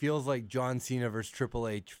that it feels like John Cena versus Triple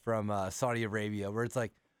H from Saudi Arabia, where it's a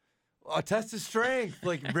test of strength,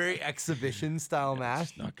 very exhibition style match.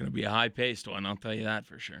 It's not gonna be a high paced one, I'll tell you that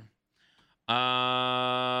for sure. That's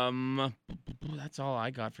all I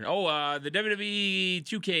got for. The WWE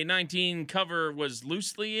 2K19 cover was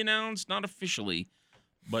loosely announced, not officially,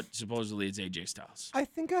 but supposedly it's AJ Styles. I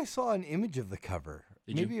think I saw an image of the cover.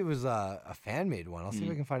 Maybe it was a fan made one. I'll see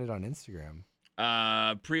if I can find it on Instagram.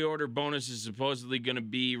 Pre-order bonus is supposedly going to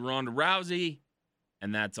be Ronda Rousey,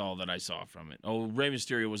 and that's all that I saw from it. Rey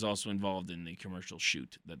Mysterio was also involved in the commercial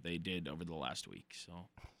shoot that they did over the last week. So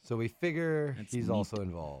we figure he's also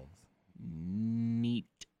involved. Neat.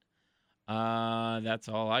 That's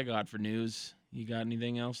all I got for news. You got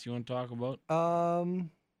anything else you want to talk about?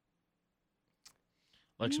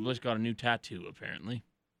 Alexa Bliss got a new tattoo, apparently.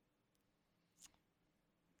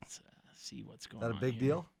 Let's see what's going on. Is that a big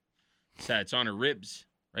deal? It's on her ribs,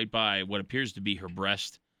 right by what appears to be her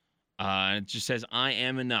breast. It just says, "I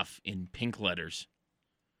am enough" in pink letters.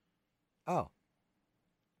 Oh.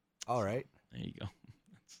 All right. There you go.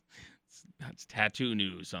 That's tattoo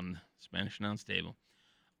news on the Spanish Announce Table.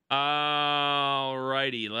 All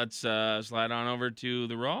righty, let's slide on over to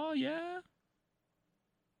the Raw. Yeah.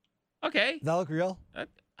 Okay. Does that look real?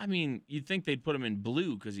 You'd think they'd put him in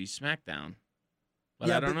blue because he's SmackDown. But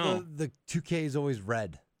I don't know. The 2K is always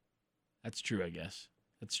red. That's true, I guess.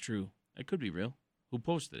 That's true. It could be real. Who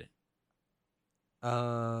posted it?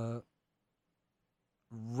 Wrestle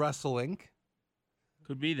Inc.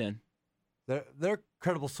 Could be then. They're a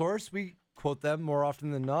credible source. We quote them more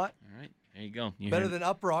often than not. All right, there you go. Better than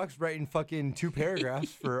Uproxx writing fucking 2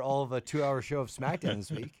 paragraphs for all of a 2-hour show of SmackDown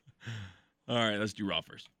this week. All right, let's do Raw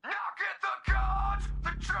first. Now get the guns,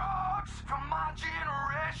 the drugs from my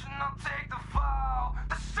generation. I'll take the fall,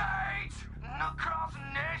 the state, and across the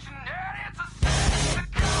nation. And it's a sin,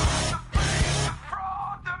 the guns, the fake, the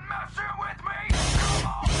fraud, they're messing with me. Come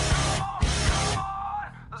on, come on, come on,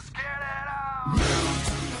 let's get it out.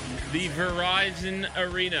 The Verizon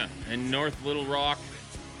Arena in North Little Rock,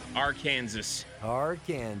 Arkansas.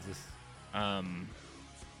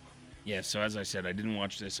 Yeah, so as I said, I didn't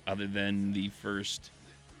watch this other than the first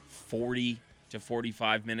 40 to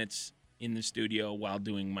 45 minutes in the studio while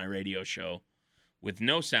doing my radio show with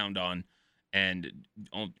no sound on and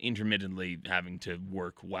intermittently having to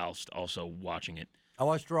work whilst also watching it. I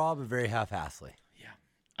watched Raw, but very half-assly.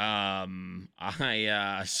 I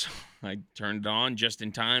turned it on just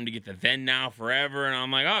in time to get the Then Now Forever, and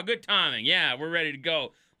I'm like, oh, good timing. Yeah, we're ready to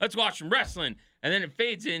go. Let's watch some wrestling. And then it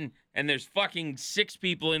fades in, and there's fucking 6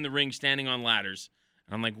 people in the ring standing on ladders.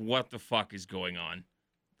 And I'm like, what the fuck is going on?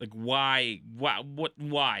 Like, why?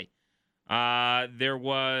 Why? There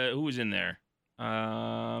was, who was in there?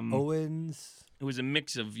 Owens. It was a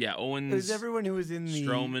mix of, Owens. It was everyone who was in the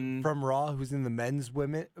Strowman. from Raw, who's in the men's and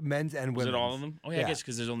women's. Was it all of them? Oh, yeah. I guess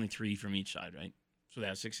because there's only 3 from each side, right? So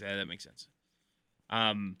that's 6. That makes sense.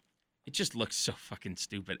 It just looks so fucking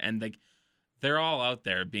stupid. And, like, they're all out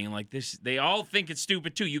there being like this. They all think it's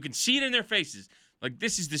stupid, too. You can see it in their faces. Like,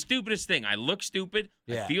 this is the stupidest thing. I look stupid.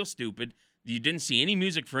 Yeah. I feel stupid. You didn't see any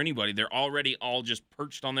music for anybody. They're already all just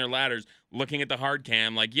perched on their ladders looking at the hard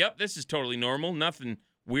cam like, yep, this is totally normal. Nothing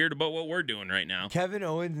weird about what we're doing right now. Kevin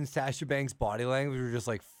Owens and Sasha Banks' body language were just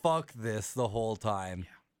like, fuck this the whole time.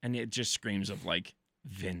 Yeah. And it just screams of, like,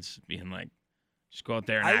 Vince being like, just go out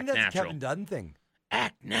there and I act think that's natural. a Kevin Dunn thing.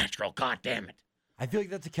 Act natural, God damn it. I feel like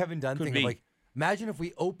that's a Kevin Dunn Could thing. be. Of like, imagine if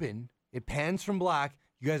we open, it pans from black,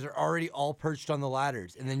 you guys are already all perched on the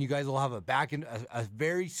ladders, and then you guys will have a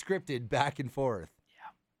very scripted back and forth.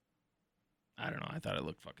 I don't know. I thought it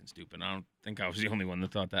looked fucking stupid. I don't think I was the only one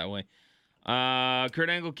that thought that way. Kurt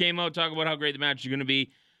Angle came out, talking about how great the match is going to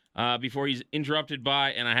be before he's interrupted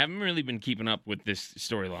by, and I haven't really been keeping up with this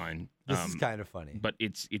storyline. This is kind of funny. But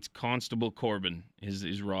it's Constable Corbin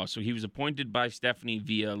is Raw. So he was appointed by Stephanie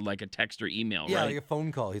via like a text or email, Yeah, right? like a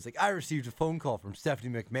phone call. He's like, I received a phone call from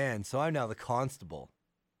Stephanie McMahon, so I'm now the constable.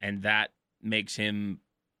 And that makes him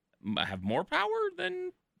have more power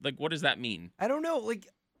than, like, what does that mean? I don't know. Like,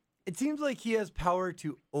 it seems like he has power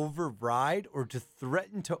to override or to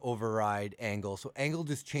threaten to override Angle. So Angle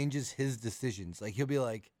just changes his decisions. Like, he'll be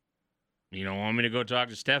like, You don't want me to go talk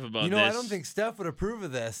to Steph about this? I don't think Steph would approve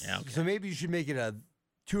of this. Yeah, okay. So maybe you should make it a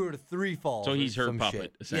 2 or 3 falls. So or he's her some puppet,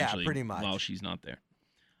 shit. essentially. Yeah, pretty much. While she's not there.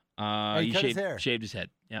 He cut his hair. Shaved his head.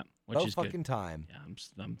 Yeah, which About is fucking good. time.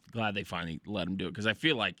 Yeah, I'm glad they finally let him do it because I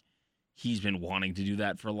feel like he's been wanting to do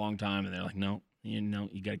that for a long time, and they're like, no,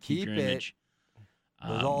 you got to keep your it. image.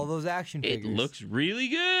 All those action It figures. looks really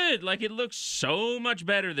good. Like, it looks so much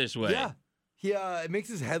better this way. Yeah. He it makes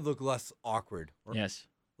his head look less awkward. Yes.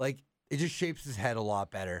 Like, it just shapes his head a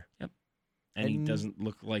lot better. And he And- doesn't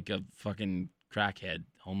look like a fucking crackhead,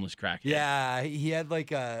 homeless crackhead. Yeah, he had like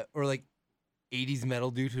 80s metal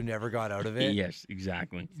dude who never got out of it. Yes,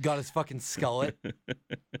 exactly. Got his fucking skullet.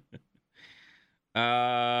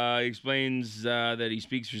 He explains that he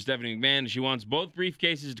speaks for Stephanie McMahon. She wants both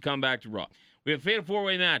briefcases to come back to Raw. We have a fatal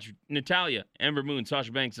 4-way match. Natalya, Ember Moon,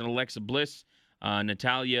 Sasha Banks, and Alexa Bliss.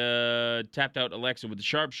 Natalya tapped out Alexa with the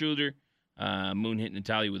sharpshooter. Moon hit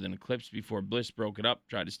Natalya with an eclipse before Bliss broke it up,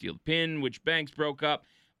 tried to steal the pin, which Banks broke up.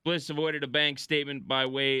 Bliss avoided a Banks statement by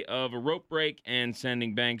way of a rope break and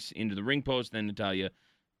sending Banks into the ring post. Then Natalya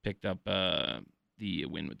picked up the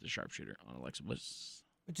win with the sharpshooter on Alexa Bliss.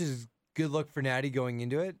 Which is good luck for Natty going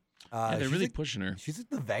into it. Yeah, they're she's really like, pushing her. She's like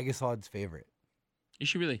the Vegas odds favorite. Is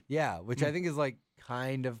she really? Yeah, which I think is like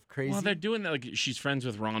kind of crazy. Well, they're doing that. Like, she's friends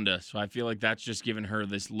with Rhonda, so I feel like that's just giving her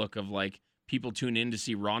this look of like people tune in to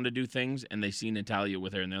see Rhonda do things, and they see Natalya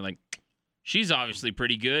with her, and they're like, she's obviously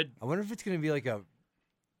pretty good. I wonder if it's going to be like a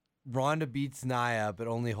Ronda beats Nia, but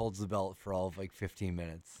only holds the belt for all of like 15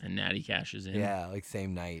 minutes. And Natty cashes in. Yeah, like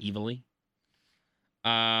same night. Evilly.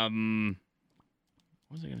 What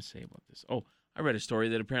was I going to say about this? Oh, I read a story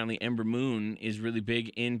that apparently Ember Moon is really big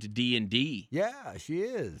into D&D, Yeah, she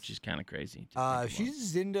is. which is kind of crazy. to think about.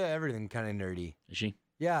 She's into everything kind of nerdy. Is she?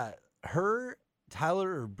 Yeah, her,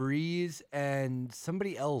 Tyler Breeze, and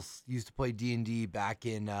somebody else used to play D&D back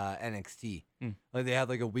in NXT. Hmm. Like they had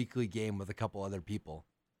like a weekly game with a couple other people.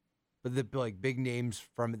 but the like big names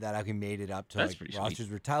from it that actually made it up to That's like pretty rosters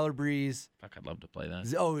sweet. were Tyler Breeze. Fuck, I'd love to play that.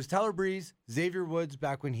 It was Tyler Breeze, Xavier Woods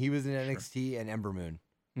back when he was in NXT, and Ember Moon.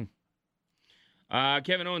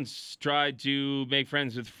 Kevin Owens tried to make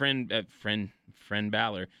friends with Finn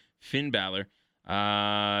Balor,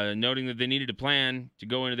 noting that they needed a plan to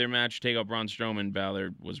go into their match, take out Braun Strowman.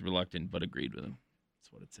 Balor was reluctant, but agreed with him.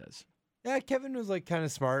 That's what it says. Yeah, Kevin was like kind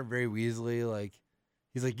of smart, very Weasley. Like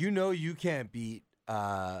he's like, you can't beat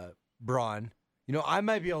Braun. I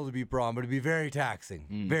might be able to beat Braun, but it'd be very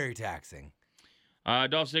taxing. Very taxing.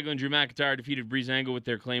 Dolph Ziggler and Drew McIntyre defeated Breezango with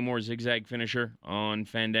their Claymore zigzag finisher on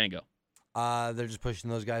Fandango. They're just pushing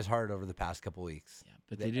those guys hard over the past couple weeks. Yeah,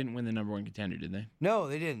 but they didn't win the number one contender, did they? No,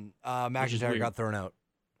 they didn't. McIntyre weird. got thrown out.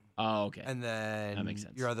 Oh, okay. And then That makes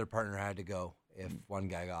sense. your other partner had to go if one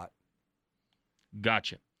guy got.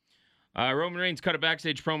 Gotcha. Roman Reigns cut a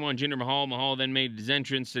backstage promo on Jinder Mahal. Mahal then made his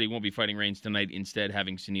entrance, said he won't be fighting Reigns tonight, instead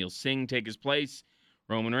having Sunil Singh take his place.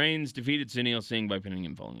 Roman Reigns defeated Sunil Singh by pinning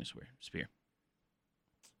him following a spear.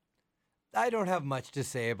 I don't have much to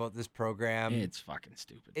say about this program. It's fucking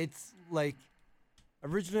stupid. It's like,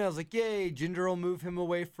 originally I was like, yay, Jinder will move him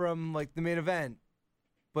away from like the main event.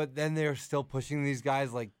 But then they're still pushing these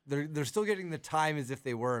guys like they're still getting the time as if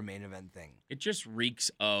they were a main event thing. It just reeks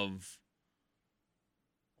of,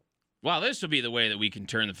 wow, this will be the way that we can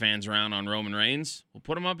turn the fans around on Roman Reigns. We'll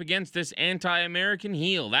put him up against this anti-American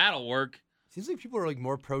heel. That'll work. Seems like people are like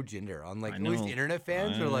more pro Jinder on like I at least know. internet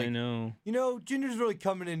fans are I like, know. Jinder's really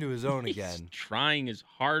coming into his own He's again. trying his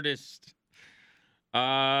hardest.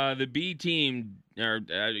 The B team, or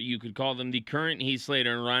you could call them the current Heath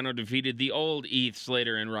Slater and Rhino, defeated the old Heath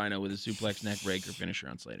Slater and Rhino with a suplex neck breaker finisher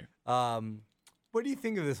on Slater. What do you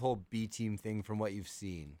think of this whole B team thing from what you've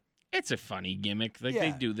seen? It's a funny gimmick. Like they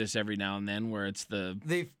Yeah. do this every now and then, where it's the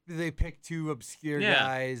They pick two obscure Yeah.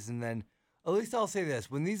 guys, and then at least I'll say this: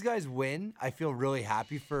 when these guys win, I feel really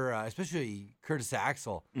happy for, especially Curtis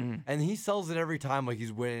Axel, and he sells it every time like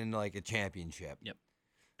he's winning like a championship. Yep.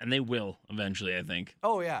 And they will eventually, I think.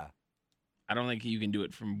 Oh yeah, I don't think you can do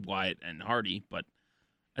it from Wyatt and Hardy, but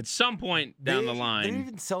at some point down the they're line,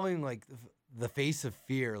 even selling like the face of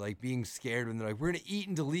fear, like being scared when they're like, "We're gonna eat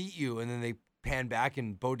and delete you," and then they pan back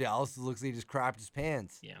and Bo Dallas looks like he just crapped his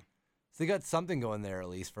pants. yeah. So they got something going there at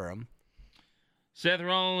least for him. Seth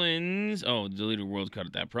Rollins, Deleted World cut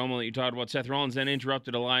at that promo that you talked about. Seth Rollins then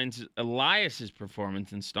interrupted Elias's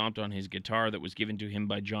performance and stomped on his guitar that was given to him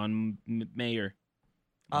by John Mayer.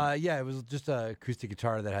 Yeah, it was just a acoustic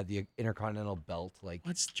guitar that had the Intercontinental belt. Like,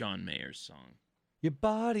 What's John Mayer's song? your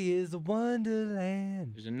body is a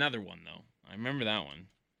wonderland. There's another one, though. I remember that one.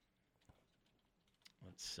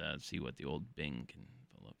 Let's see what the old Bing can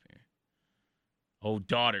pull up here. Oh,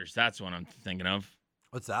 Daughters. That's what I'm thinking of.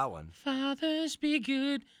 What's that one? Fathers, be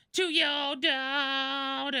good to your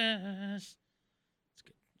daughters. It's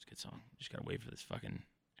good. It's a good song. Just gotta wait for this fucking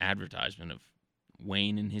advertisement of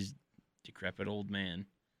Wayne and his decrepit old man.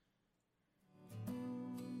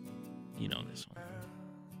 You know this one.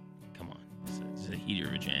 Come on. It's a heater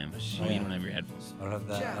of a jam. Oh, you don't have your headphones. I don't have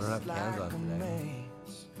that. I don't have hands on today.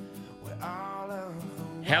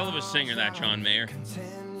 Hell of a singer, that John Mayer.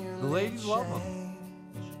 The ladies love him.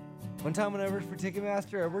 One time when I worked for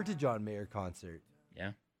Ticketmaster, I worked a John Mayer concert,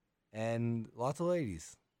 Yeah, and lots of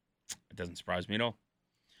ladies. it doesn't surprise me at all.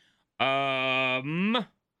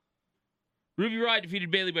 Ruby Riott defeated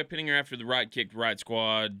Bayley by pinning her after the Riott kicked Riott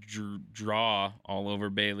Squad draw all over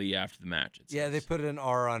Bayley after the match. it Yeah, they says. put an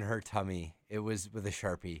R on her tummy. It was with a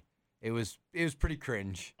Sharpie. It was pretty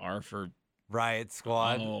cringe. R for Riot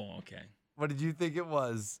Squad. Oh, okay. What did you think it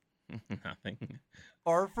was? Nothing.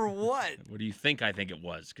 R for what? What do you think I think it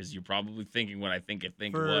was? Because you're probably thinking what I think it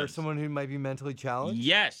For was. someone who might be mentally challenged?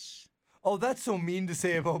 Yes. Oh, that's so mean to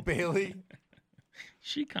say about Bailey.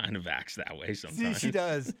 She kind of acts that way See, sometimes. she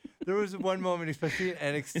does. There was one moment, especially in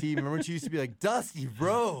NXT, remember when she used to be like, Dusty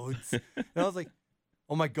Rhodes? And I was like,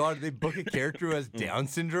 oh my God, did they book a character who has Down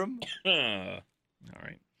syndrome? All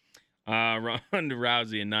right. Ronda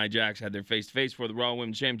Rousey and Nia Jax had their face-to-face for the Raw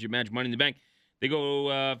Women's Championship match, Money in the Bank. They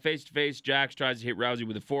go face-to-face. Jax tries to hit Rousey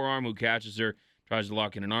with a forearm, who catches her, tries to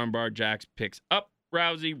lock in an armbar. Jax picks up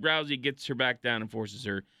Rousey. Rousey gets her back down and forces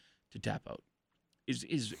her to tap out.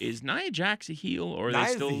 Is Nia Jax a heel, or are they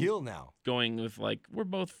Nia's still the heel now. going with, like, we're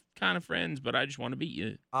both kind of friends, but I just want to beat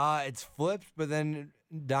you? It's flipped, but then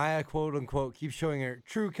Nia, quote unquote, keeps showing her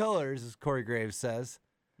true colors, as Corey Graves says,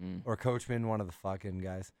 or Coachman, one of the fucking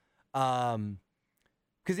guys.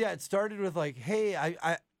 Because yeah, it started with like, hey,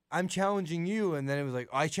 I'm challenging you, and then it was like,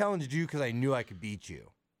 I challenged you because I knew I could beat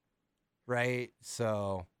you, right?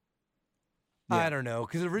 So I don't know,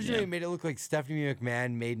 because originally it made it look like Stephanie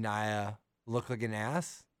McMahon made Nia look like an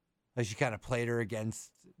ass. Like she kind of played her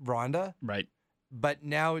against Ronda. Right. But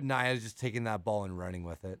now Nia's just taking that ball and running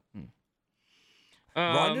with it.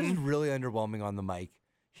 Ronda's really underwhelming on the mic.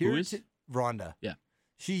 Who is? Ronda. Yeah.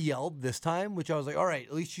 She yelled this time, which I was like, all right,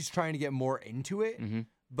 at least she's trying to get more into it. Mm-hmm.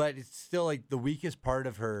 But it's still like the weakest part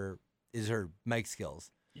of her is her mic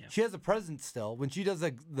skills. Yeah. She has a presence still. When she does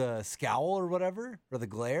the scowl or whatever, or the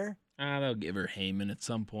glare, They'll give her Heyman at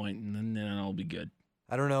some point, and then it'll be good.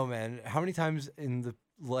 I don't know, man. How many times in the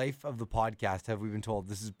life of the podcast have we been told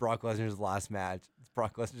this is Brock Lesnar's last match? It's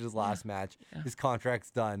Brock Lesnar's last match. Yeah. His contract's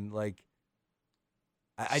done. Like,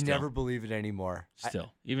 I Still. never believe it anymore.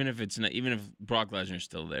 Still, even if Brock Lesnar's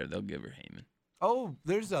still there, they'll give her Heyman. Oh,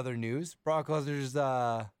 there's other news. Brock Lesnar's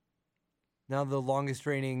now the longest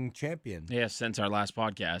reigning champion. Yes, since our last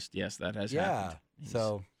podcast, yes, that has happened. He's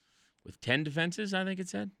So with 10 defenses, I think it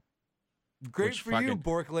said. great Which for you, fucking-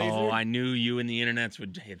 Bork Laser. Oh, I knew you and the internets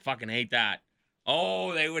would fucking hate that.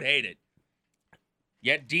 Oh, they would hate it.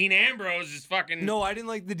 Yet Dean Ambrose is fucking. No, I didn't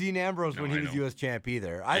like the Dean Ambrose No, when I he was know. U.S. champ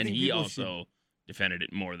either. I and think he people also should- defended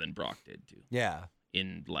it more than Brock did too, yeah.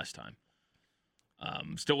 in less time.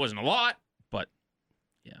 Still wasn't a lot, but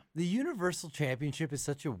The Universal Championship is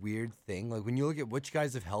such a weird thing. Like when you look at which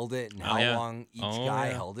guys have held it and Oh, how yeah. long each Oh, guy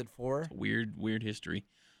yeah. held it for. weird history.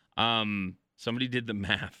 Somebody did the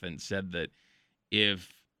math and said that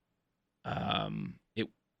if it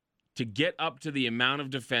to get up to the amount of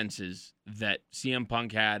defenses that CM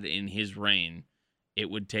Punk had in his reign, it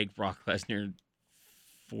would take Brock Lesnar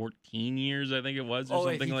 14 years, I think it was, or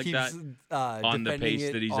if something he like keeps, that. On the defending pace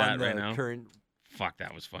it that he's on at the right now. Current, Fuck,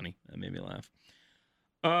 that was funny. That made me laugh.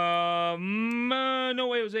 No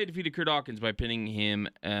Way Jose defeated Kurt Hawkins by pinning him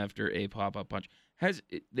after a pop-up punch.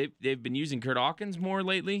 They've been using Kurt Hawkins more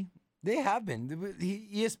lately? they have been.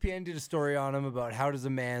 ESPN did a story on him about how does a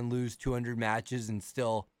man lose 200 matches and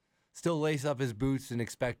still lace up his boots and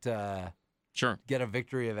expect to Sure. get a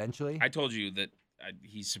victory eventually. I told you that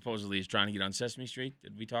he supposedly is trying to get on Sesame Street.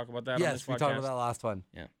 Did we talk about that on this Yes, we podcast? talked about that last one.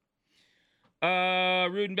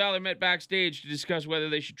 Rude and Balor met backstage to discuss whether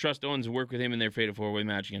they should trust Owens and work with him in their Fatal 4-Way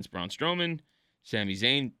match against Braun Strowman. Sami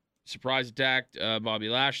Zayn surprise attacked Bobby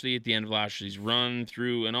Lashley at the end of Lashley's run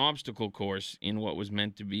through an obstacle course in what was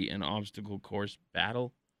meant to be an obstacle course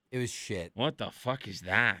battle. It was shit. What the fuck is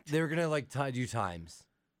that? They were gonna like do times,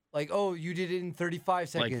 like oh you did it in 35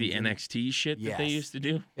 seconds. Like the and NXT shit that they Yes. used to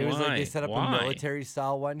do? It was like they Why? set up Why? a military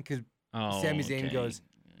style one because Oh, Sami Zayn okay. goes,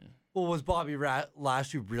 well, was Bobby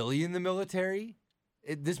Lashley really in the military?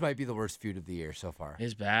 This might be the worst feud of the year so far.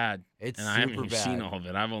 It's bad. It's And I haven't super even bad. seen all of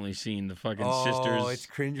it. I've only seen the fucking Oh, sisters. it's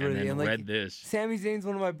cringeworthy. And then And, like, read this. Sami Zayn's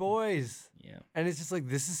one of my boys. Yeah. And it's just like,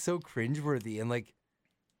 this is so cringeworthy. And like,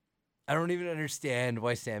 I don't even understand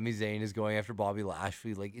why Sami Zayn is going after Bobby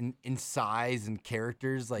Lashley, like in size and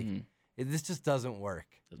characters. Like, Mhm. this just doesn't work.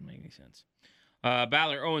 Doesn't make any sense.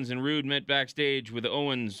 Balor, Owens, and Rude met backstage with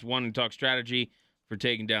Owens wanting to talk strategy for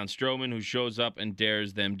taking down Strowman, who shows up and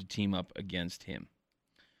dares them to team up against him.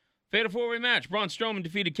 Fatal 4-Way match. Braun Strowman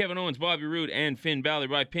defeated Kevin Owens, Bobby Roode, and Finn Balor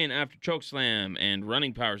by pin after chokeslam and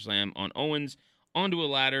running power slam on Owens onto a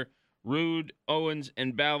ladder. Roode, Owens,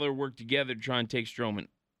 and Balor worked together to try and take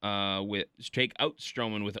take out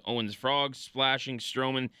Strowman with Owens' frog, splashing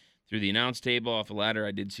Strowman through the announce table off the ladder.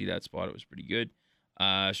 I did see that spot. It was pretty good.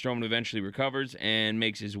 Strowman eventually recovers and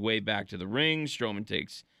makes his way back to the ring. Strowman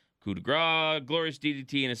takes coup de grace, glorious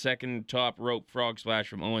DDT, and a second top rope frog splash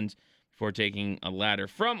from Owens before taking a ladder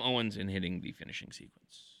from Owens and hitting the finishing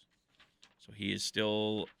sequence. So he is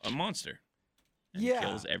still a monster and Yeah.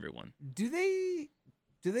 kills everyone. Do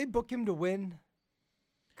they book him to win?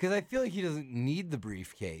 Because I feel like he doesn't need the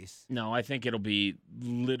briefcase. No, I think it'll be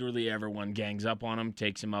literally everyone gangs up on him,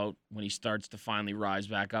 takes him out. When he starts to finally rise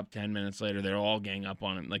back up 10 minutes later, they'll all gang up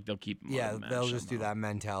on him. Like, they'll keep him out Yeah, of the match they'll just do somehow. that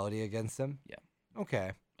mentality against him. Yeah.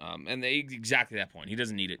 Okay. And exactly that point. He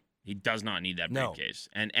doesn't need it. He does not need that No. briefcase.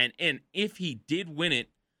 And if he did win it,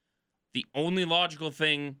 the only logical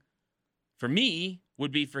thing for me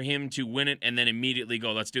would be for him to win it and then immediately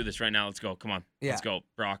go, let's do this right now. Let's go. Come on. Yeah. Let's go.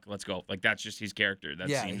 Brock, let's go. Like, that's just his character. That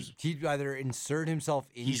yeah, seems... he'd either insert himself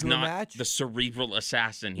into He's a not match. the cerebral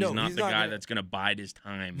assassin. He's No, not he's the not guy gonna- that's going to bide his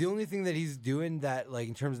time. The only thing that he's doing that, like,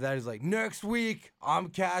 in terms of that is, like, next week, I'm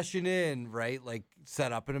cashing in, right? Like,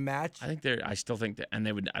 set up in a match. I still think that, and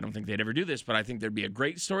I don't think they'd ever do this, but I think there'd be a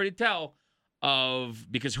great story to tell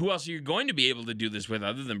because who else are you going to be able to do this with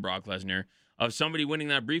other than Brock Lesnar, of somebody winning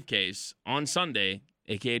that briefcase on Sunday,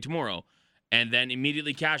 aka tomorrow, and then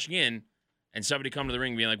immediately cashing in, and somebody come to the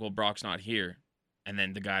ring and being like, well, Brock's not here. And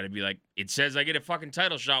then the guy to be like, it says I get a fucking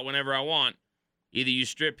title shot whenever I want. Either you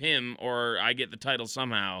strip him or I get the title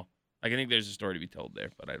somehow. Like, I think there's a story to be told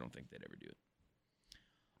there, but I don't think they'd ever do it.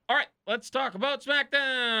 All right, let's talk about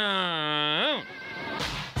SmackDown.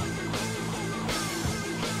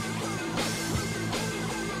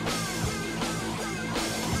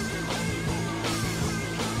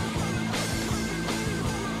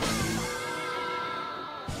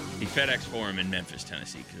 The FedEx Forum in Memphis,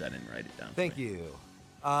 Tennessee, because I didn't write it down. Thank you.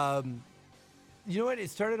 You know what? It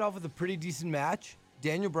started off with a pretty decent match.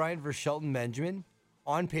 Daniel Bryan versus Shelton Benjamin.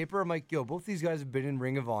 On paper, I'm like, yo, both these guys have been in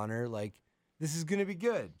Ring of Honor. Like, this is going to be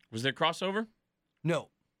good. Was there crossover? No.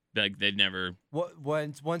 Like, they'd never...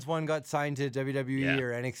 Once one got signed to WWE Yeah.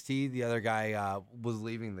 or NXT, the other guy was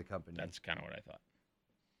leaving the company. That's kind of what I thought.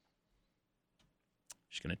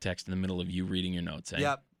 Just going to text in the middle of you reading your notes, eh?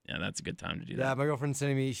 Yep. Yeah, that's a good time to do Yeah, that. my girlfriend's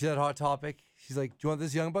sending me. She's at Hot Topic. She's like, "Do you want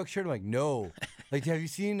this Young Bucks shirt?" I'm like, "No." Like, have you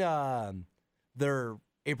seen their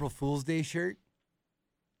April Fool's Day shirt?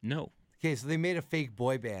 No. Okay, so they made a fake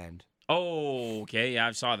boy band. Oh, okay. Yeah,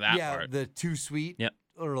 I saw that yeah, part. the Too Sweet. Yep.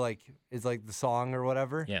 Or like it's like the song or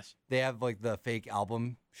whatever. Yes. They have like the fake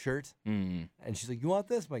album shirt, Mm. and she's like, "You want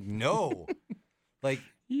this?" I'm like, "No." Like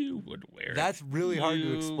You would wear it. that's really hard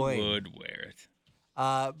to explain. You would wear it.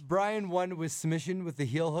 Brian won with submission with the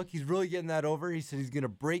heel hook. He's really getting that over. He said he's gonna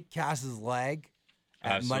break Cass's leg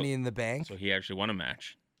at So- Money in the Bank. So he actually won a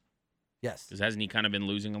match. Yes. Because hasn't he kind of been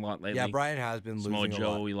losing a lot lately? Yeah, Brian has been Samoa losing a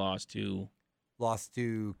Joe, lot. he lost to. Lost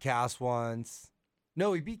to Cass once.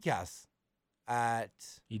 No, he beat Cass at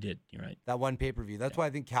He did. You're right. that one pay-per-view. That's why I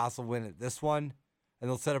think Cass will win at this one, and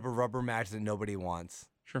they'll set up a rubber match that nobody wants.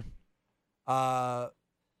 Sure.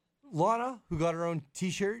 Lana, who got her own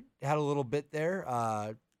T-shirt, had a little bit there.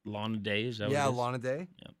 Lana Day, is that Yeah, what it is? Lana Day.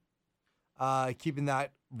 Yep. Keeping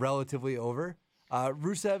that relatively over.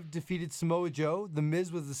 Rusev defeated Samoa Joe. The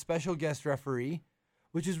Miz was the special guest referee,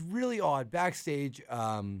 which is really odd. Backstage,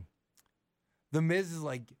 The Miz is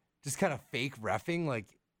like just kind of fake reffing.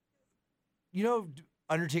 Like, you know,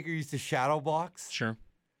 Undertaker used to shadow box. Sure.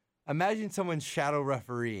 Imagine someone shadow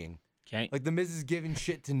refereeing. Okay. Like the Miz is giving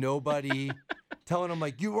shit to nobody, telling him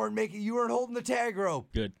like you weren't holding the tag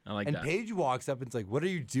rope. Good. I like And that. Paige walks up and's like, "What are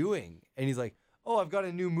you doing?" And he's like, "Oh, I've got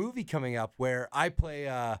a new movie coming up where I play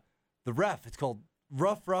the ref. It's called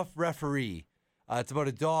Rough Referee. It's about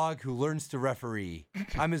a dog who learns to referee.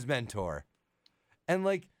 I'm his mentor." And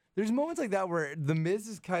like, there's moments like that where the Miz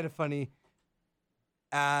is kind of funny.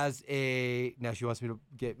 Now she wants me to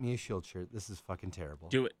get me a Shield shirt. This is fucking terrible.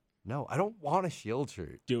 Do it. No, I don't want a Shield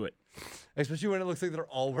shirt. Do it. Especially when it looks like they're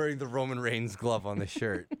all wearing the Roman Reigns glove on the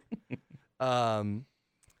shirt.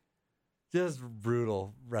 Just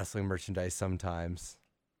brutal wrestling merchandise sometimes.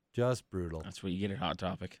 Just brutal. That's what you get at Hot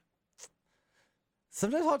Topic.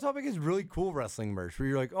 Sometimes Hot Topic is really cool wrestling merch where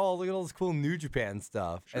you're like, oh, look at all this cool New Japan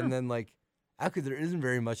stuff. Sure. And then, like, actually, there isn't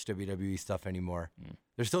very much WWE stuff anymore.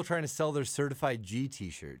 They're still trying to sell their Certified G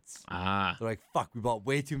t-shirts. Ah. They're like, fuck, we bought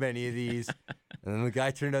way too many of these. And then the guy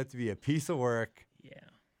turned out to be a piece of work. Yeah.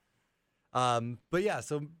 But yeah,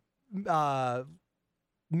 so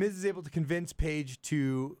Miz is able to convince Paige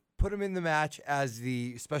to put him in the match as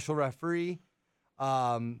the special referee.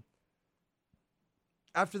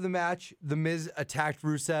 After the match, the Miz attacked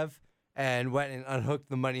Rusev and went and unhooked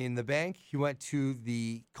the Money in the Bank. He went to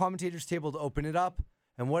the commentator's table to open it up.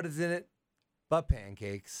 And what is in it? But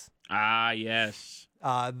pancakes. Ah, yes.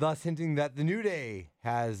 Thus hinting that the New Day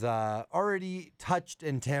has already touched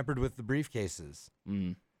and tampered with the briefcases.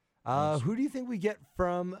 Mm. Who do you think we get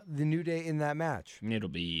from the New Day in that match? It'll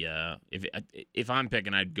be if I'm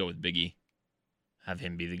picking, I'd go with Biggie. Have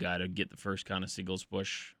him be the guy to get the first kind of singles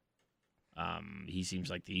push. He seems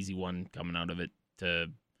like the easy one coming out of it to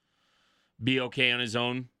be okay on his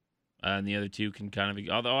own. And the other two can kind of be,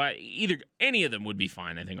 although any of them would be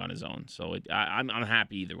fine, I think, on his own. So I'm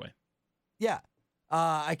happy either way. Yeah.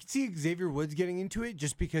 I could see Xavier Woods getting into it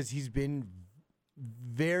just because he's been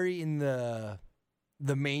very in the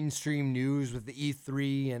mainstream news with the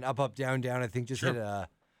E3 and Up, Down, Down. I think just Sure. hit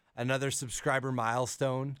another subscriber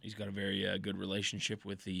milestone. He's got a very good relationship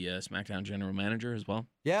with the SmackDown general manager as well,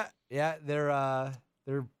 Yeah,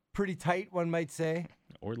 they're pretty tight, one might say.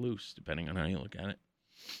 or loose, depending on how you look at it.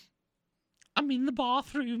 I'm in the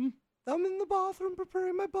bathroom. I'm in the bathroom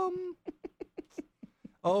preparing my bum.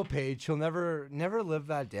 Oh, Paige, she'll never live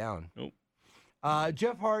that down. Nope.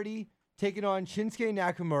 Jeff Hardy taking on Shinsuke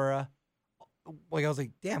Nakamura. Like, I was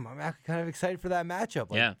like, damn, I'm actually kind of excited for that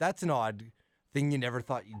matchup. Like, Yeah. That's an odd thing you never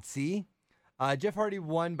thought you'd see. Jeff Hardy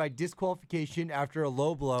won by disqualification after a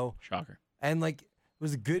low blow. Shocker. And, like, it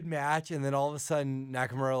was a good match. And then all of a sudden,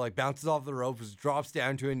 Nakamura, like, bounces off the ropes, drops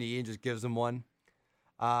down to a knee, and just gives him one.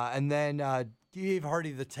 And then gave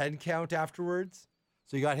Hardy the 10 count afterwards.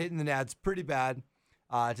 So he got hit in the nads pretty bad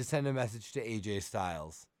to send a message to AJ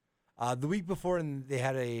Styles. The week before, and they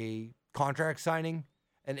had a contract signing,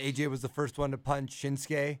 and AJ was the first one to punch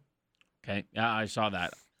Shinsuke. Okay, yeah, I saw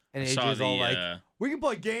that. And I saw AJ's all like, the, "We can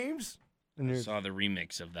play games." And I there's- saw the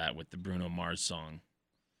remix of that with the Bruno Mars song,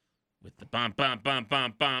 with the bump bump bump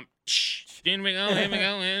bump bump. Shh, here we go, here we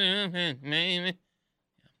go. Yeah. Anyways,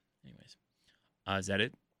 is that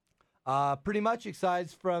it? Pretty much, aside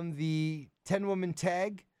from the 10-woman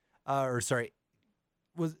tag, I'm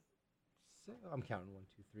counting 1,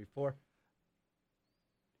 2, 3, 4. Is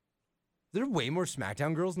there way more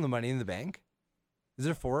SmackDown girls in the Money in the Bank? Is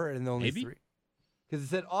there 4 and only Maybe. 3? Because it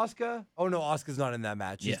said Asuka. Oh no, Asuka's not in that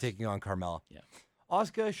match. She's Yes. taking on Carmella. Yeah.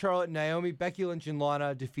 Asuka, Charlotte, Naomi, Becky Lynch, and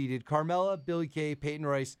Lana defeated Carmella, Billie Kay, Peyton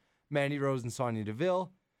Royce, Mandy Rose, and Sonya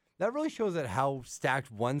Deville. That really shows that how stacked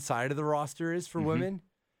one side of the roster is for women,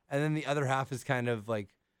 and then the other half is kind of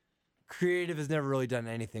like creative. Has never really done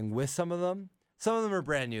anything with some of them. Some of them are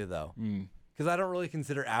brand new though, because I don't really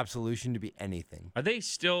consider Absolution to be anything. Are they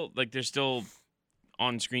still like they're still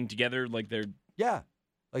on screen together? Like they're Yeah.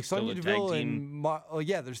 Like Still Sonya a tag Deville team? and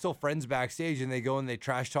yeah, they're still friends backstage, and they go and they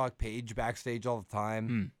trash talk Paige backstage all the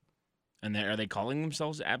time. and are they calling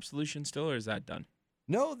themselves Absolution still, or is that done?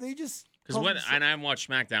 No, they just Because call when themselves- and I haven't watched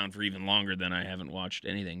SmackDown for even longer than I haven't watched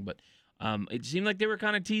anything, but it seemed like they were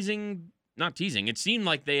kind of teasing. Not teasing. It seemed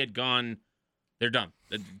like they had gone. They're done.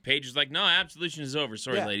 The Paige was like, "No, Absolution is over.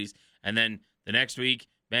 Sorry, Yeah. ladies." And then the next week,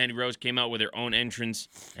 Mandy Rose came out with her own entrance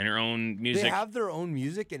and her own music. they have their own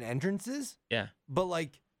music and entrances, yeah. but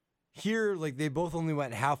like here, like they both only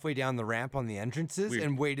went halfway down the ramp on the entrances Weird.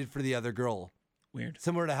 and waited for the other girl. Weird.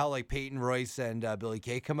 Similar to how like Peyton Royce and Billie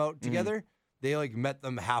Kay come out together, they like met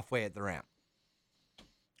them halfway at the ramp.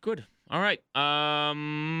 Good. All right.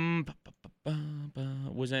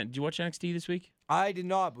 Was that? Did you watch NXT this week? I did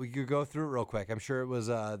not, but we could go through it real quick. I'm sure it was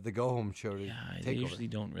the go home show to Yeah, they take over. usually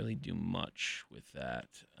don't really do much with that.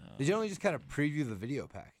 They generally just kind of preview the video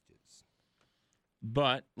packages.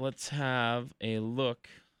 But let's have a look.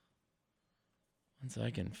 Once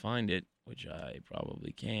I can find it, which I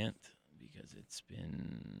probably can't because it's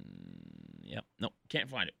been. Yep. Nope. Can't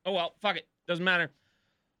find it. Oh, well. Fuck it. Doesn't matter.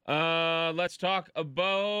 Let's talk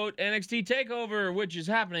about NXT TakeOver, which is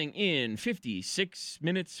happening in 56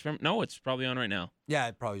 minutes from. No, it's probably on right now. Yeah,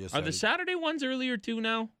 it probably just Are the started. Saturday ones earlier too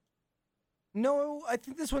now? No, I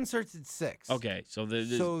think this one starts at 6. Okay, so the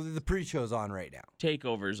So the pre-show's on right now.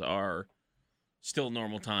 takeovers are still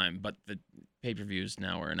normal time, but the pay-per-views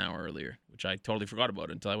now are an hour earlier, which I totally forgot about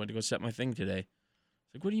until I went to go set my thing today.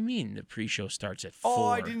 It's like, what do you mean the pre-show starts at 4? Oh,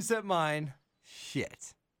 I didn't set mine.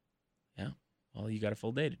 Shit. Yeah. Well, you got a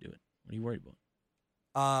full day to do it. What are you worried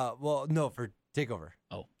about? Well, no, for Takeover.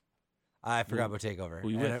 Oh. I forgot Who- about Takeover. who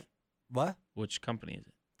you And with? what? Which company is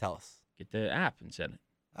it? Tell us. Get the app and set it.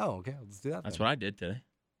 Oh, okay. Let's do that. That's then. what I did today.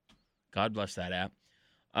 God bless that app.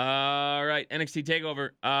 All right, NXT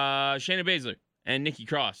TakeOver. Shayna Baszler and Nikki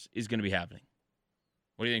Cross is going to be happening.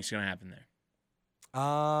 What do you think is going to happen there?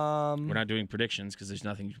 We're not doing predictions because there's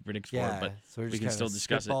nothing to predict yeah, for, but so we're we just can kinda still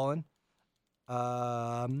discuss it. spitballing.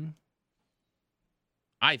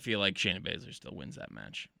 I feel like Shayna Baszler still wins that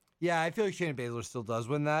match. Yeah, I feel like Shayna Baszler still does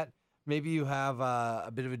win that. Maybe you have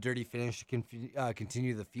a bit of a dirty finish to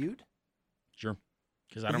continue the feud. Sure.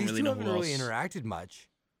 Because I But don't these really two know haven't who really else. interacted much.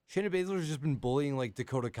 Shayna Baszler's just been bullying like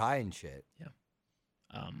Dakota Kai and shit.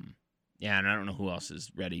 Yeah, and I don't know who else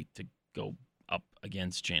is ready to go up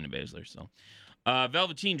against Shayna Baszler. So,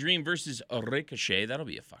 Velveteen Dream versus Ricochet. That'll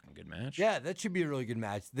be a fucking good match. Yeah, that should be a really good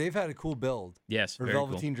match. They've had a cool build. Yes, For very cool.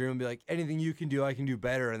 Velveteen Dream, be like, anything you can do, I can do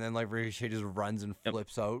better. And then like Ricochet just runs and Yep.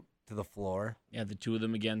 flips out to the floor. Yeah, the two of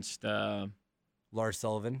them against. Lars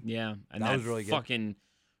Sullivan. Yeah, and That was really good. fucking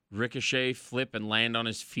Ricochet flip and land on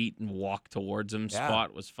his feet and walk towards him Yeah.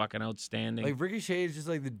 spot was fucking outstanding. Like Ricochet is just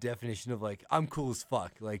like the definition of like, I'm cool as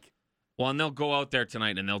fuck. Like, Well, and they'll go out there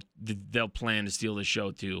tonight and they'll plan to steal the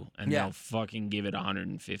show too, and Yeah. they'll fucking give it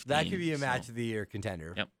 115. that could be a so- match of the year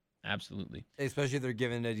contender. Yep, absolutely. Especially if they're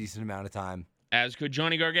given a decent amount of time. As could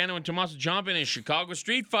Johnny Gargano and Tommaso Ciampa in a Chicago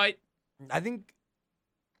street fight. I think.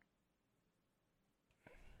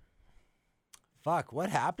 Fuck, what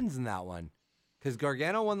happens in that one? Because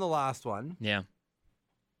Gargano won the last one. Yeah.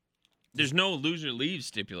 There's no loser leaves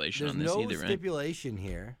stipulation There's on this no either, right? stipulation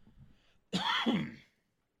here.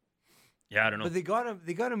 Yeah, I don't know. But they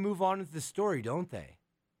gotta move on with the story, don't they?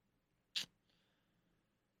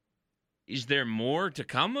 Is there more to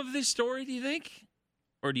come of this story, do you think?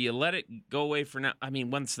 Or do you let it go away for now? I mean,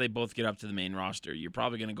 once they both get up to the main roster, you're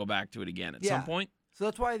probably going to go back to it again at some Yeah. point. So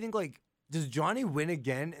that's why I think like, does Johnny win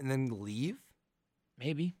again and then leave?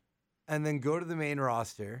 Maybe. And then go to the main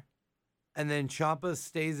roster, and then Ciampa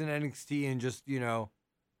stays in NXT and just, you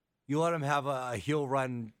let him have a heel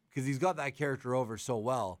run because he's got that character over so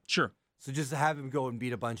well. Sure. So just to have him go and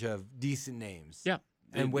beat a bunch of decent names. Yeah.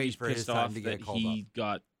 And wait He's for his pissed time off to get that called he up.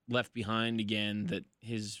 got left behind again, that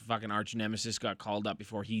his fucking arch nemesis got called up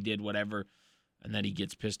before he did, whatever, and that he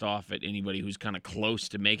gets pissed off at anybody who's kind of close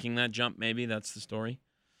to making that jump, maybe. That's the story.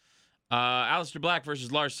 Aleister Black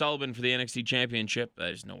versus Lars Sullivan for the NXT Championship.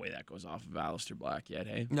 There's no way that goes off of Aleister Black yet,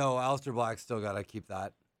 hey? No, Aleister Black still got to keep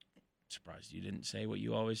that. Surprised you didn't say what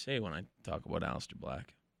you always say when I talk about Aleister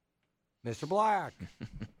Black. Mr. Black.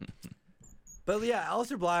 But yeah,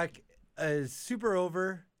 Aleister Black is super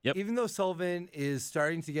over. Yep. Even though Sullivan is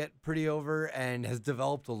starting to get pretty over and has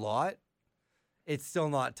developed a lot, it's still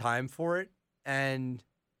not time for it. And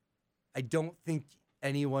I don't think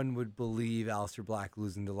anyone would believe Aleister Black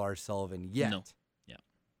losing to Lars Sullivan yet. No. Yeah.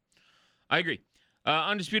 I agree.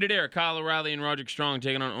 Undisputed Era, Kyle O'Reilly and Roderick Strong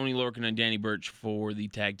taking on Oney Lorcan and Danny Burch for the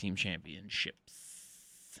Tag Team Championships.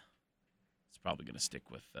 It's probably going to stick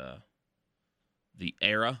with the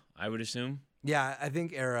Era, I would assume. Yeah, I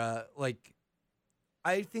think Era,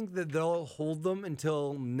 I think that they'll hold them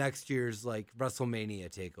until next year's,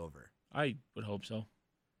 WrestleMania takeover. I would hope so.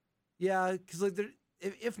 Yeah, because,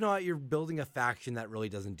 if not, you're building a faction that really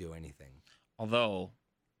doesn't do anything. Although,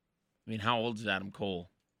 I mean, how old is Adam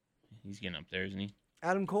Cole? He's getting up there, isn't he?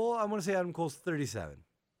 Adam Cole, I want to say Adam Cole's 37.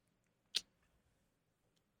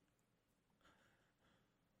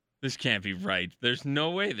 This can't be right. There's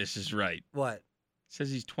no way this is right. What? It says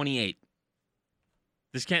he's 28.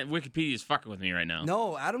 This can't. Wikipedia is fucking with me right now.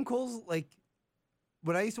 No, Adam Cole's,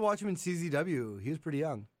 when I used to watch him in CZW, he was pretty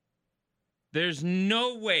young. There's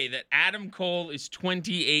no way that Adam Cole is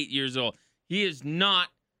 28 years old. He is not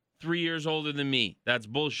 3 years older than me. That's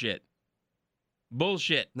bullshit.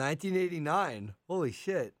 Bullshit. 1989. Holy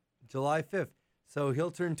shit. July 5th. So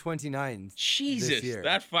he'll turn 29 Jesus. this year.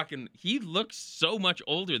 That fucking. He looks so much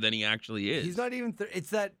older than he actually is. He's not even. It's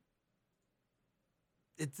that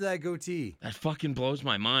goatee. That fucking blows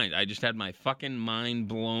my mind. I just had my fucking mind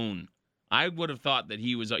blown. I would have thought that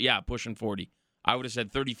he was, pushing 40. I would have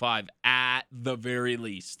said 35 at the very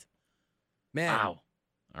least. Man. Wow.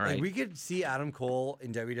 All right. We could see Adam Cole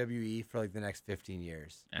in WWE for the next 15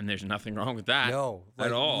 years. And there's nothing wrong with that. No.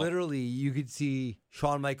 At all. Literally, you could see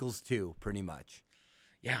Shawn Michaels too, pretty much.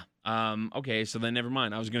 Yeah. Okay, so then never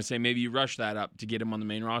mind. I was going to say maybe you rush that up to get him on the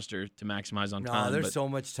main roster to maximize on time. No, there's but so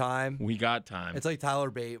much time. we got time. It's like Tyler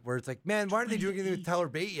Bate, where it's like, man, why aren't they doing anything with Tyler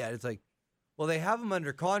Bate yet? It's like, well, they have him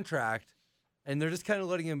under contract, and they're just kind of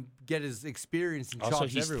letting him get his experience and also,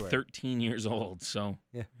 chops he's everywhere. 13 years old, so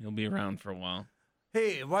Yeah. he'll be around for a while.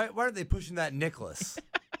 Hey, why aren't they pushing that Nicholas?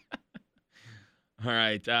 All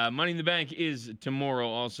right. Money in the Bank is tomorrow,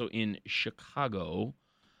 also in Chicago.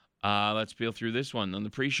 Let's peel through this one. On the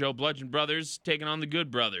pre-show, Bludgeon Brothers taking on the Good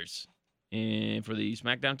Brothers for the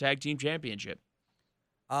SmackDown Tag Team Championship.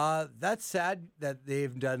 That's sad that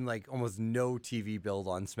they've done almost no TV build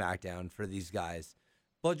on SmackDown for these guys.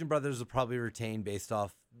 Bludgeon Brothers will probably retain based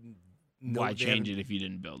off. Why change it if you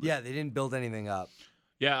didn't build it? Yeah, they didn't build anything up.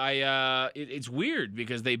 Yeah, it's weird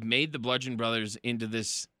because they've made the Bludgeon Brothers into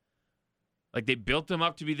this, they built them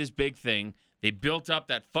up to be this big thing. They built up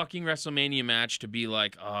that fucking WrestleMania match to be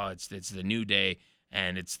it's the New Day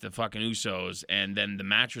and it's the fucking Usos, and then the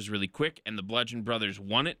match was really quick and the Bludgeon Brothers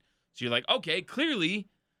won it. So you're like, okay, clearly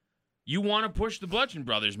you want to push the Bludgeon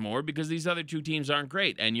Brothers more because these other two teams aren't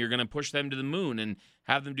great, and you're going to push them to the moon and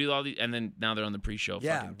have them do all these, and then now they're on the pre-show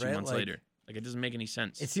fucking 2 months later. It doesn't make any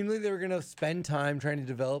sense. It seemed like they were going to spend time trying to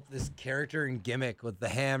develop this character and gimmick with the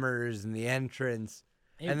hammers and the entrance,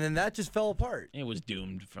 and then that just fell apart. It was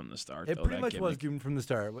doomed from the start. It pretty much was doomed from the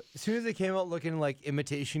start. As soon as they came out looking like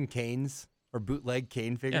imitation Kanes or bootleg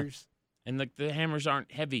Kane figures. Yeah. And the hammers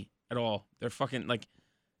aren't heavy at all. They're fucking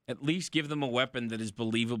at least give them a weapon that is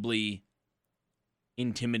believably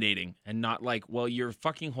intimidating and not you're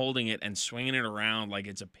fucking holding it and swinging it around like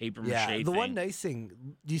it's a paper mache thing. The one nice thing,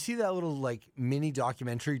 do you see that little mini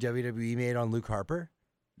documentary WWE made on Luke Harper?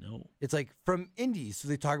 No. It's from indies, so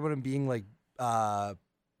they talk about him being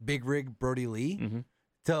Big Rig Brody Lee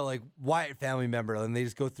to Wyatt family member, and they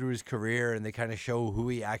just go through his career and they kind of show who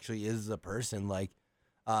he actually is as a person.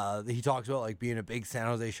 He talks about being a big San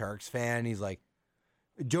Jose Sharks fan. He's like,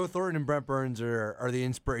 Joe Thornton and Brent Burns are the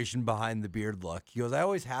inspiration behind the beard look. He goes, I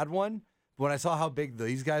always had one, but when I saw how big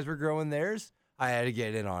these guys were growing theirs, I had to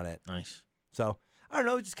get in on it. Nice. So, I don't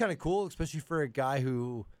know, it's just kind of cool, especially for a guy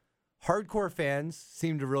who hardcore fans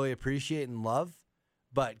seem to really appreciate and love,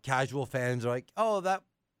 but casual fans are like, oh,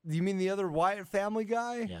 you mean the other Wyatt family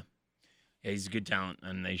guy? Yeah. Yeah, he's a good talent,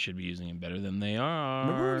 and they should be using him better than they are.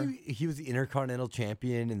 Remember when he was the Intercontinental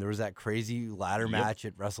Champion, and there was that crazy ladder match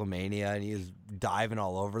at WrestleMania, and he was diving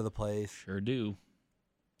all over the place? Sure do.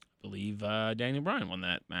 believe Daniel Bryan won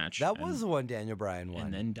that match. That was the one Daniel Bryan won.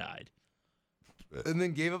 and then died. And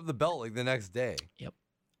then gave up the belt like the next day. Yep.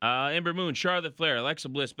 Ember Moon, Charlotte Flair, Alexa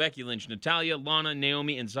Bliss, Becky Lynch, Natalya, Lana,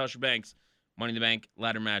 Naomi, and Sasha Banks. Money in the Bank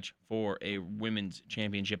ladder match for a women's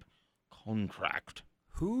championship contract.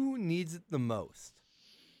 Who needs it the most?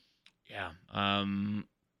 Yeah.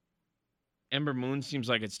 Ember Moon seems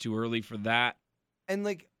like it's too early for that. And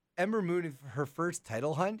like Ember Moon, if her first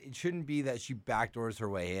title hunt, it shouldn't be that she backdoors her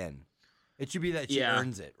way in. It should be that she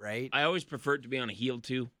earns it, right? I always prefer it to be on a heel,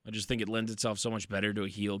 too. I just think it lends itself so much better to a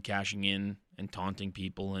heel cashing in and taunting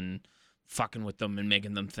people and fucking with them and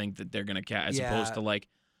making them think that they're going to as opposed to like,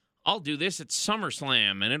 I'll do this at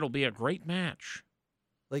SummerSlam and it'll be a great match.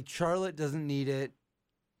 Like Charlotte doesn't need it.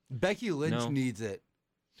 Becky Lynch needs it.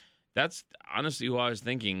 That's honestly who I was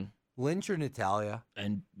thinking. Lynch or Natalya.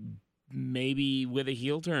 And maybe with a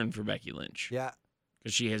heel turn for Becky Lynch. Yeah.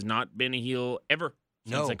 Because she has not been a heel ever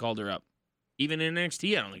since I called her up. Even in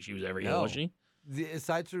NXT, I don't think she was ever heel, was she?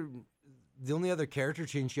 Aside from the only other character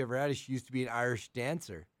change she ever had is she used to be an Irish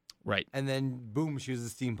dancer. Right. And then, boom, she was a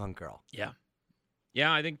steampunk girl. Yeah.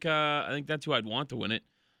 Yeah, I think that's who I'd want to win it.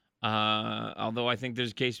 Although I think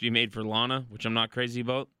there's a case to be made for Lana, which I'm not crazy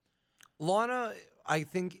about. Lana, I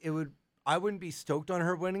think I wouldn't be stoked on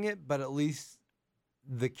her winning it, but at least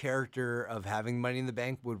the character of having Money in the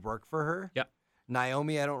Bank would work for her. Yeah.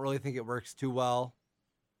 Naomi, I don't really think it works too well.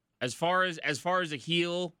 As far as a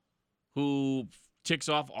heel who ticks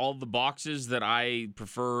off all the boxes that I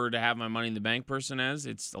prefer to have my Money in the Bank person as,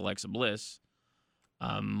 it's Alexa Bliss.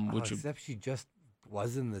 Except she just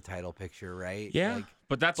was in the title picture, right? Yeah,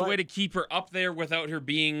 but that's a way to keep her up there without her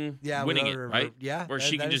being winning it, right? Yeah, where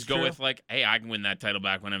she can just go with like, hey, I can win that title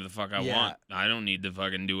back whenever the fuck I want. I don't need to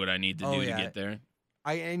fucking do what I need to do to get there.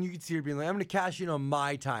 And you can see her being like, I'm going to cash in on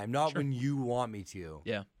my time, not when you want me to.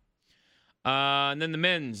 Yeah. And then the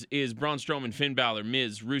men's is Braun Strowman, Finn Balor,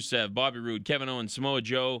 Miz, Rusev, Bobby Roode, Kevin Owens, Samoa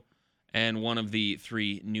Joe, and one of the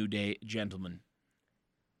 3 New Day gentlemen.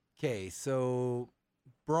 Okay, so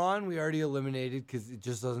Braun we already eliminated because it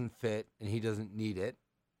just doesn't fit and he doesn't need it.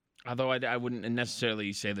 Although I wouldn't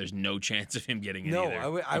necessarily say there's no chance of him getting it either.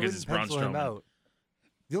 I wouldn't pencil him out.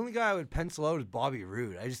 The only guy I would pencil out is Bobby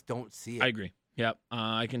Roode. I just don't see it. I agree. Yep,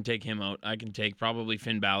 I can take him out. I can take probably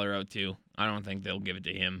Finn Balor out too. I don't think they'll give it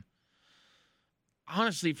to him.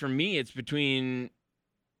 Honestly, for me, it's between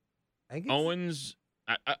Owens,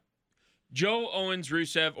 Joe, Owens,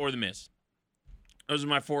 Rusev, or The Miz. Those are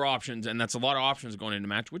my 4 options, and that's a lot of options going into a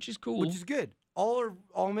match, which is cool. Which is good.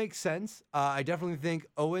 All makes sense. I definitely think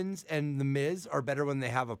Owens and The Miz are better when they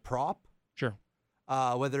have a prop. Sure.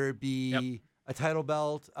 Whether it be a title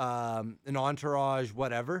belt, an entourage,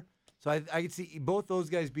 whatever. So I could see both those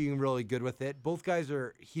guys being really good with it. Both guys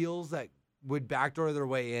are heels that would backdoor their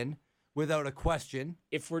way in without a question.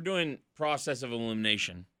 If we're doing process of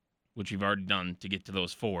elimination, which we've already done to get to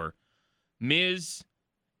those 4, Miz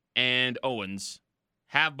and Owens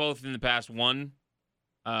have both in the past won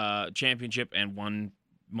championship and won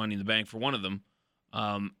Money in the Bank for one of them,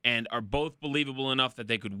 and are both believable enough that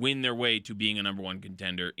they could win their way to being a number 1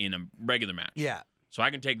 contender in a regular match. Yeah. So I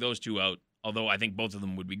can take those 2 out, although I think both of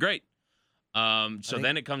them would be great.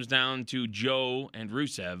 Then it comes down to Joe and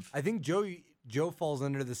Rusev. I think Joe falls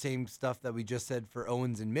under the same stuff that we just said for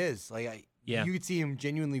Owens and Miz. You could see him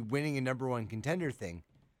genuinely winning a number 1 contender thing.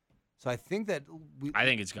 So I think that I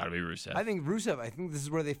think it's got to be Rusev. I think this is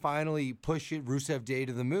where they finally push it Rusev Day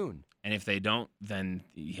to the moon. And if they don't, then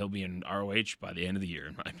he'll be in ROH by the end of the year,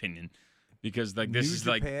 in my opinion, because this is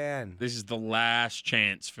the last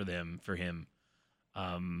chance for him.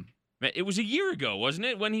 It was a year ago, wasn't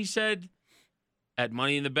it, when he said at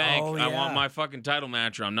Money in the Bank, I want my fucking title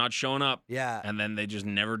match or I'm not showing up. Yeah. And then they just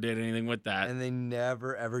never did anything with that. And they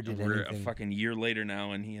never, ever did anything. We're a fucking year later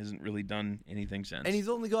now, and he hasn't really done anything since. And he's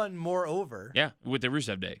only gotten more over. Yeah, with the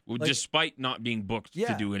Rusev Day, despite not being booked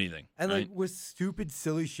to do anything. And with stupid,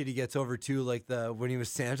 silly shit he gets over too, like when he was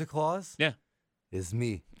Santa Claus. Yeah. It's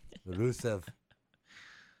me, Rusev.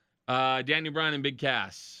 Daniel Bryan and Big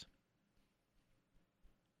Cass.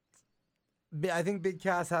 I think Big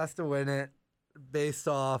Cass has to win it based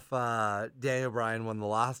off Daniel Bryan won the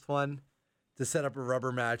last one to set up a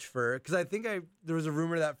rubber match because I think there was a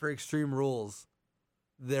rumor that for Extreme Rules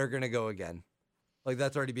they're going to go again. Like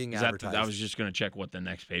that's already being advertised. I was just going to check what the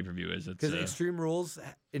next pay-per-view is. Because Extreme Rules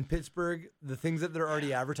in Pittsburgh, the things that they're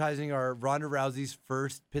already advertising are Ronda Rousey's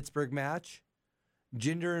first Pittsburgh match.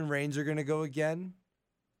 Jinder and Reigns are going to go again.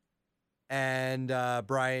 And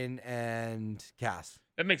Bryan and Cass.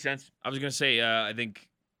 That makes sense. I was going to say, I think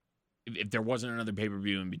if there wasn't another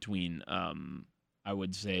pay-per-view in between, I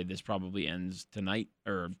would say this probably ends tonight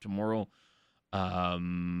or tomorrow.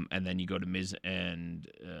 And then you go to Miz and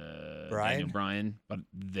Daniel Bryan, but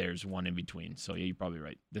there's one in between. So yeah, you're probably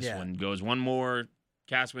right. This one goes one more.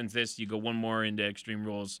 Cass wins this. You go one more into Extreme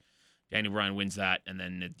Rules. Daniel Bryan wins that, and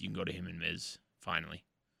then you can go to him and Miz finally.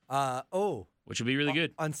 Which will be really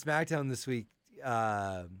good. On SmackDown this week,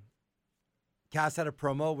 Cass had a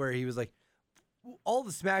promo where he was like, all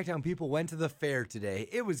the SmackDown people went to the fair today.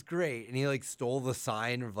 It was great. And he like stole the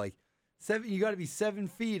sign of like, you got to be 7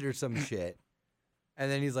 feet or some shit. And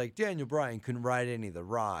then he's like, Daniel Bryan couldn't ride any of the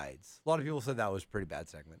rides. A lot of people said that was a pretty bad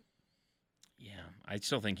segment. Yeah, I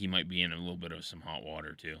still think he might be in a little bit of some hot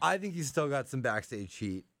water too. I think he's still got some backstage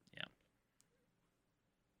heat. Yeah.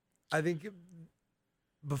 I think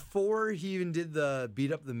before he even did the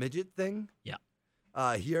beat up the midget thing,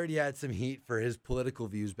 he already had some heat for his political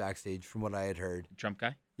views backstage from what I had heard. Trump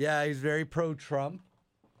guy? Yeah, he's very pro-Trump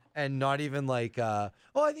and not even like, I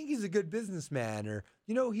think he's a good businessman or,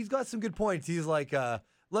 he's got some good points. He's like,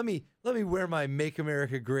 let me wear my Make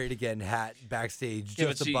America Great Again hat backstage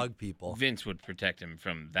just to bug people. Vince would protect him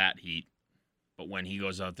from that heat. But when he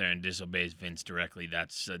goes out there and disobeys Vince directly,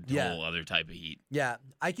 that's a whole other type of heat. Yeah,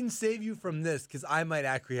 I can save you from this because I might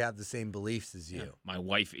actually have the same beliefs as you. Yeah, my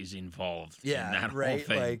wife is involved in that whole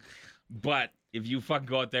thing. Like, but if you fucking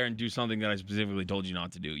go out there and do something that I specifically told you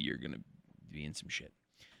not to do, you're going to be in some shit.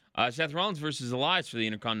 Seth Rollins versus Elias for the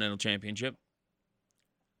Intercontinental Championship.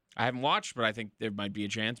 I haven't watched, but I think there might be a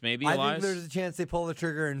chance, maybe, Elias. I think there's a chance they pull the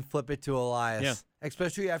trigger and flip it to Elias. Yeah.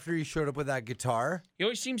 Especially after he showed up with that guitar. He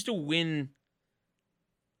always seems to win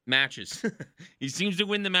matches. He seems to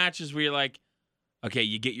win the matches where you're like, okay,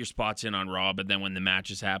 you get your spots in on Raw, but then when the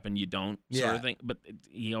matches happen, you don't, sort of thing. But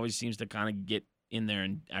he always seems to kind of get in there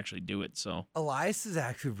and actually do it. So Elias is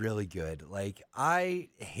actually really good. Like, I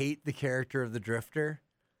hate the character of the Drifter,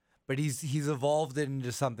 but he's evolved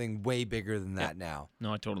into something way bigger than that now.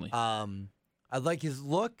 No, totally. I like his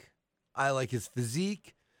look. I like his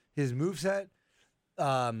physique, his moveset.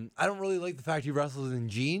 I don't really like the fact he wrestles in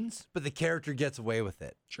jeans, but the character gets away with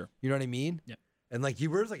it. Sure. You know what I mean? Yeah. And like he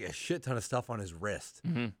wears like a shit ton of stuff on his wrist,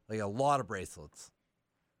 like a lot of bracelets.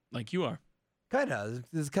 Like you are. Kind of.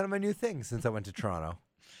 This is kind of my new thing since I went to Toronto.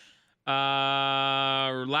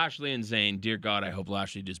 Lashley and Zayn. Dear God, I hope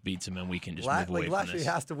Lashley just beats him and we can just move away from Lashley this.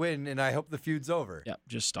 has to win, and I hope the feud's over. Yep,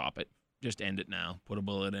 just stop it. Just end it now. Put a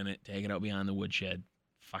bullet in it. Take it out behind the woodshed.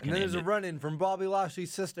 Fucking and then end there's a run-in from Bobby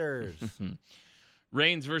Lashley's sisters.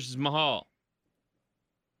 Reigns versus Mahal.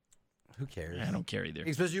 Who cares? I don't care either.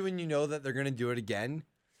 Especially when you know that they're going to do it again.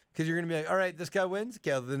 Because you're going to be like, all right, this guy wins.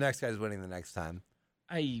 Okay, the next guy's winning the next time.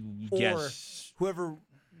 I or guess. Whoever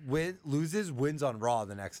loses wins on Raw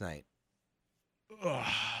the next night.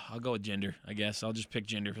 I'll go with Jinder, I guess. I'll just pick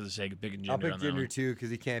Jinder for the sake of picking Jinder. I'll pick on that Jinder one. too because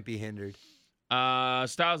he can't be hindered.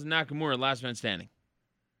 Styles and Nakamura, last man standing.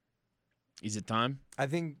 Is it time? I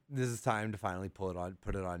think this is time to finally put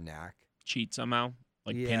it on Nak. Cheat somehow?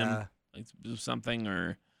 Like pin him? Like do something?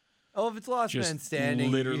 Or if it's last man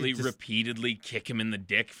standing. Literally repeatedly kick him in the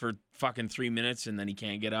dick for fucking 3 minutes and then he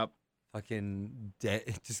can't get up? Fucking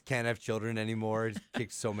just can't have children anymore. He's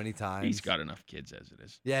kicked so many times. He's got enough kids as it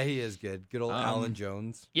is. Yeah, he is good. Good old Alan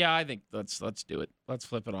Jones. Yeah, I think let's do it. Let's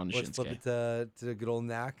flip it on to Shinsuke. Let's flip it to good old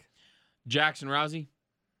Nak. Jackson Rousey?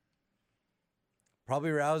 Probably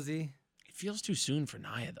Rousey. It feels too soon for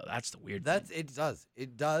Nia, though. That's the weird thing.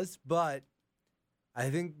 It does, but I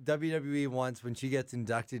think WWE wants, when she gets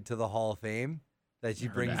inducted to the Hall of Fame, that she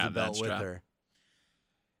brings the belt with her.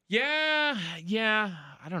 Yeah,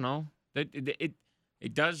 I don't know.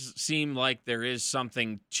 It does seem like there is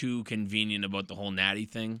something too convenient about the whole Natty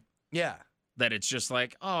thing. Yeah. That it's just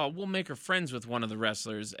like, oh, we'll make her friends with one of the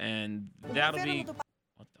wrestlers, and that'll be... What the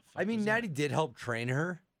fuck I mean, Natty did help train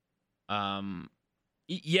her.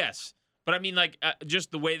 Yes. But I mean, like,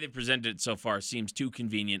 just the way they presented it so far seems too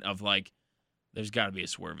convenient of, like, there's got to be a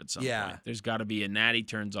swerve at some point. There's got to be a Natty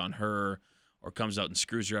turns on her or comes out and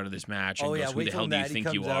screws her out of this match and goes, who the hell do you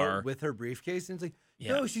think you are? With her briefcase, and it's like,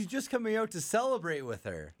 no, she's just coming out to celebrate with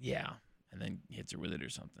her. Yeah, and then hits her with it or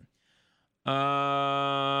something.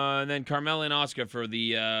 And then Carmella and Asuka for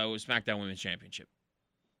the SmackDown Women's Championship.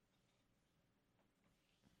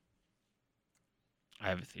 I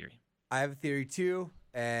have a theory. Too,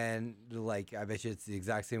 and like I bet you it's the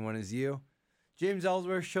exact same one as you. James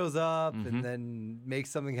Ellsworth shows up and then makes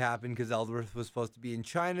something happen because Ellsworth was supposed to be in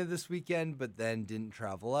China this weekend, but then didn't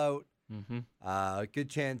travel out. Good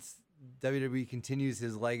chance WWE continues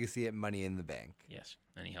his legacy at Money in the Bank. Yes,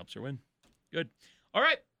 and he helps her win. Good. All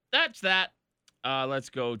right, that's that. Let's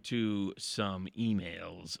go to some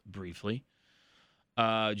emails briefly.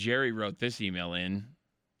 Jerry wrote this email in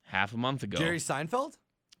half a month ago. Jerry Seinfeld?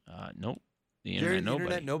 Nope. The Jerry, Internet Nobody.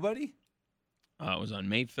 Internet Nobody? It was on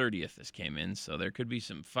May 30th this came in, so there could be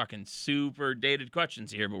some fucking super dated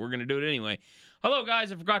questions here, but we're going to do it anyway. Hello,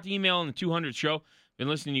 guys. I forgot to email on the 200 show. Been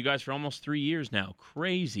listening to you guys for almost 3 years now.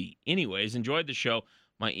 Crazy. Anyways, enjoyed the show.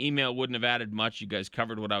 My email wouldn't have added much. You guys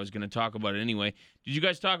covered what I was going to talk about anyway. Did you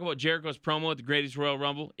guys talk about Jericho's promo at the Greatest Royal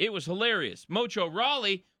Rumble? It was hilarious. Mojo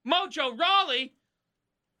Rawley.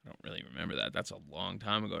 I don't really remember that. That's a long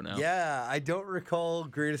time ago now. Yeah, I don't recall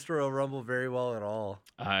Greatest Royal Rumble very well at all.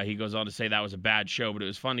 He goes on to say that was a bad show, but it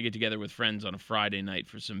was fun to get together with friends on a Friday night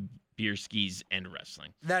for some beer, skis, and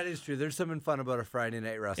wrestling. That is true. There's something fun about a Friday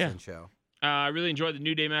night wrestling show. I really enjoyed the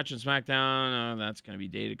New Day match on SmackDown. That's going to be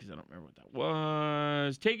dated because I don't remember what that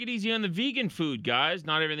was. Take it easy on the vegan food, guys.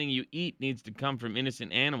 Not everything you eat needs to come from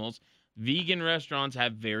innocent animals. Vegan restaurants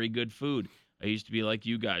have very good food. I used to be like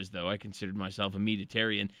you guys, though. I considered myself a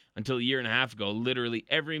meatitarian until a year and a half ago. Literally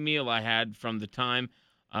every meal I had from the time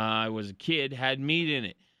I was a kid had meat in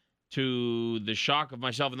it. To the shock of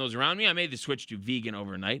myself and those around me, I made the switch to vegan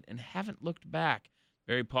overnight and haven't looked back.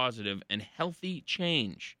 Very positive and healthy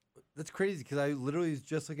change. That's crazy because I literally was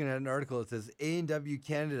just looking at an article that says A&W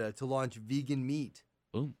Canada to launch vegan meat.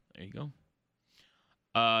 Boom. There you go.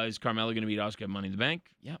 Is Carmella going to beat Asuka at Money in the Bank?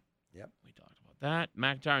 Yep. We talked about that.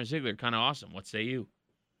 McIntyre and Ziggler, kind of awesome. What say you?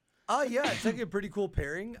 Yeah, it's like a pretty cool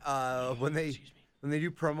pairing. When they do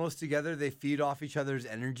promos together, they feed off each other's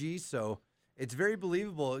energy, so it's very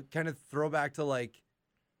believable. It kind of throwback to like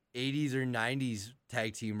 80s or 90s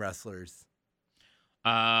tag team wrestlers.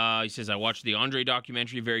 He says, I watched the Andre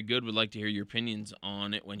documentary. Very good. Would like to hear your opinions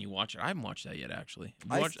on it when you watch it. I haven't watched that yet, actually.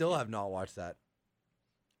 I still have not watched that.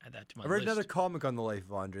 Add that to my I read list. another comic on the life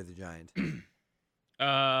of Andre the Giant.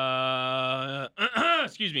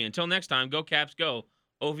 Excuse me. Until next time, go Caps, go.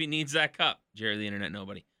 Ovi needs that cup. Jerry the Internet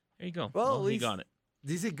Nobody. There you go. Well, at he least, got it.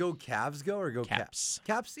 Did you say go Cavs go or go Caps?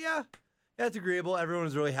 Caps, yeah. Yeah, it's agreeable. Everyone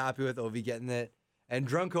was really happy with Ovi getting it. And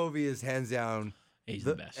Drunk Ovi is hands down He's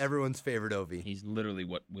the best. Everyone's favorite Ovi. He's literally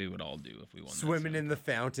what we would all do if we won. Swimming in the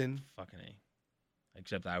fountain. Fucking A.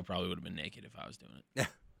 Except I probably would have been naked if I was doing it.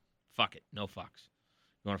 Fuck it. No fucks.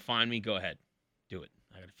 You want to find me? Go ahead. Do it.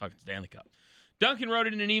 I got a fucking Stanley Cup. Duncan wrote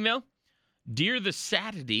it in an email. Dear the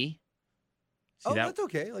Saturday. That's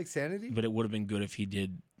okay. Like Sanity. But it would have been good if he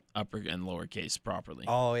did upper and lowercase properly.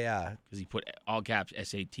 Oh, yeah. Because he put all caps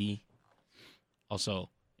SAT. Also,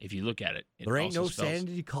 if you look at it, there ain't no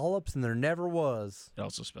Sanity call-ups, and there never was. It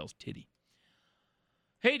also spells titty.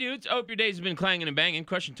 Hey, dudes. I hope your days have been clanging and banging.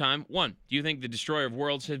 Question time. 1. Do you think the Destroyer of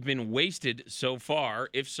Worlds has been wasted so far?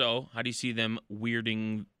 If so, how do you see them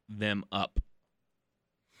weirding them up?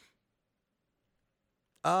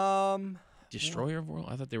 Destroyer of Worlds?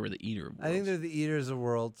 I thought they were the Eater of Worlds. I think they're the Eaters of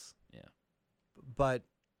Worlds. Yeah. But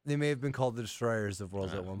they may have been called the Destroyers of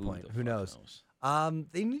Worlds at one point. Who knows?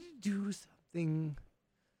 They need to do something.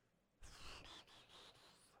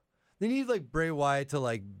 They need like Bray Wyatt to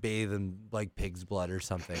like bathe in like pig's blood or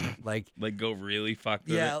something. Like go really fucked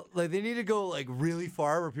up. Yeah, like they need to go like really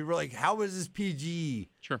far where people are like, how is this PG?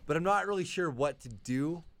 Sure. But I'm not really sure what to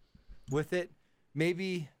do with it.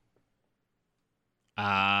 Maybe.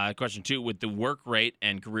 Question 2. With the work rate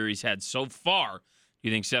and career he's had so far, do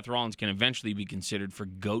you think Seth Rollins can eventually be considered for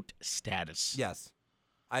GOAT status? Yes.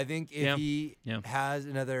 I think if he has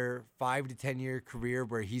another 5 to 10 year career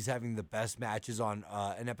where he's having the best matches on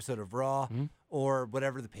an episode of Raw or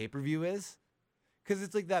whatever the pay-per-view is, because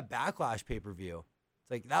it's like that Backlash pay-per-view.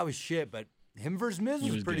 It's like, that was shit, but him versus Miz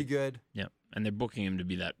was pretty good. Yeah, and they're booking him to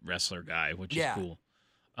be that wrestler guy, which is cool.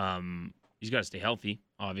 He's got to stay healthy,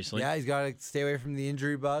 obviously. Yeah, he's got to stay away from the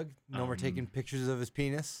injury bug. No more taking pictures of his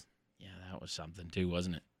penis. Yeah, that was something too,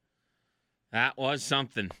 wasn't it? That was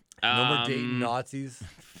something. No more dating Nazis.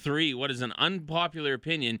 3. What is an unpopular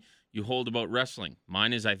opinion you hold about wrestling?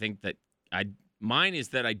 Mine is that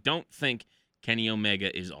I don't think Kenny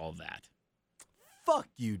Omega is all that. Fuck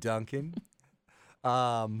you, Duncan.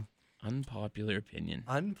 Unpopular opinion.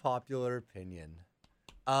 Unpopular opinion.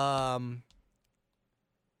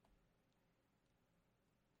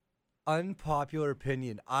 Unpopular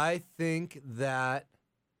opinion. I think that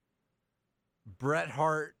Bret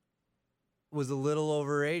Hart was a little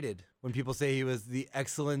overrated. When people say he was the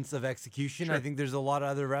excellence of execution, I think there's a lot of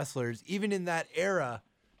other wrestlers, even in that era,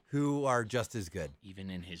 who are just as good. Even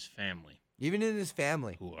in his family.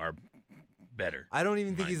 Who are better. I don't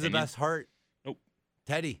even think he's the best Hart. Nope.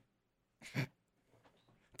 Teddy.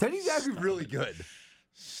 Teddy's actually really good.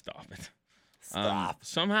 Stop it. Stop.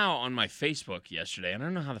 Somehow on my Facebook yesterday, I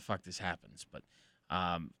don't know how the fuck this happens, but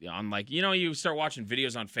I'm like, you start watching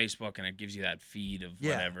videos on Facebook and it gives you that feed of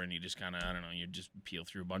whatever, and you just kind of, I don't know, you just peel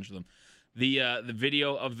through a bunch of them. The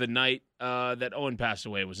video of the night that Owen passed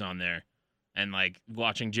away was on there, and like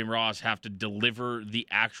watching Jim Ross have to deliver the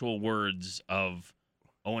actual words of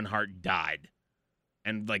Owen Hart died.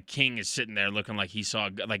 And like King is sitting there looking like he saw,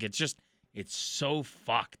 like it's so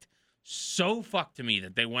fucked. So fucked to me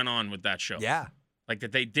that they went on with that show. Yeah. Like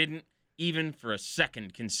that they didn't even for a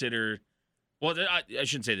second consider, well, I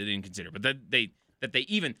shouldn't say they didn't consider, but that they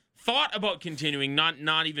even thought about continuing,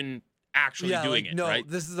 not even actually doing it, no, right?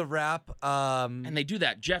 this is a wrap. And they do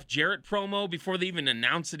that Jeff Jarrett promo before they even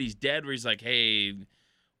announce that he's dead, where he's like, hey,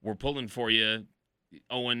 we're pulling for you,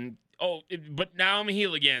 Owen. Oh, but now I'm a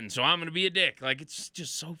heel again, so I'm going to be a dick. Like, it's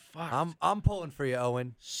just so fucked. I'm pulling for you,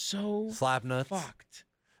 Owen. So Slap nuts. fucked.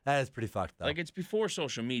 That is pretty fucked, though. Like, it's before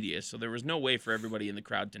social media, so there was no way for everybody in the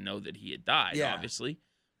crowd to know that he had died, Yeah. obviously.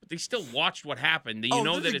 But they still watched what happened. You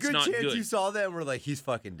know that it's not good. good. You saw that and were like, he's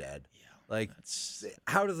fucking dead. Yeah, Like, that's,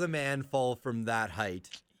 how does a man fall from that height?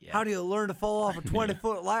 yeah. How do you learn to fall off a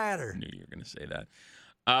 20-foot ladder? I knew you were going to say that.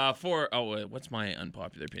 What's my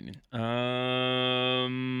unpopular opinion?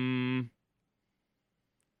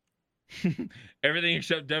 Everything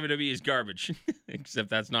except WWE is garbage. Except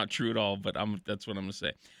that's not true at all, but that's what I'm going to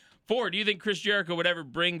say. 4, do you think Chris Jericho would ever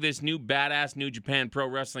bring this new badass New Japan Pro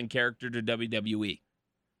Wrestling character to WWE?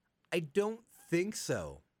 I don't think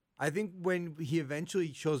so. I think when he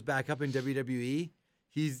eventually shows back up in WWE,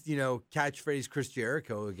 he's, catchphrase Chris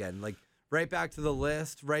Jericho again. Like, right back to the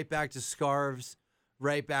list, right back to scarves,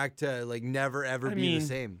 right back to, like, never, ever be the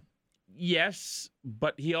same. Yes,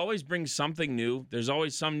 but he always brings something new. There's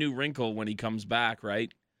always some new wrinkle when he comes back,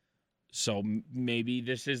 right? So maybe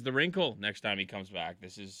this is the wrinkle next time he comes back.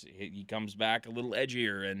 He comes back a little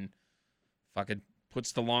edgier and fucking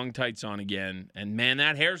puts the long tights on again. And man,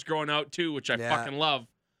 that hair's growing out too, which I fucking love.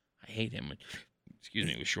 I hate him. Excuse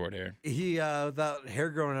me, with short hair. He that hair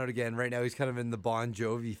growing out again. Right now, he's kind of in the Bon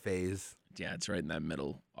Jovi phase. Yeah, it's right in that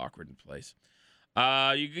middle awkward place.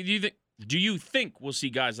 Do you think we'll see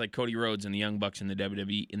guys like Cody Rhodes and the Young Bucks in the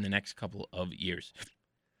WWE in the next couple of years?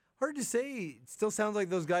 Hard to say. It still sounds like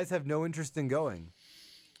those guys have no interest in going.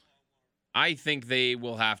 I think they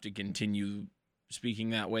will have to continue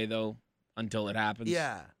speaking that way, though, until it happens.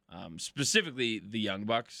 Yeah. Specifically, the Young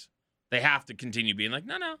Bucks. They have to continue being like,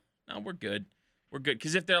 no, we're good. We're good.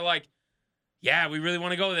 Because if they're like, yeah, we really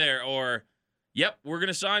want to go there, or, yep, we're going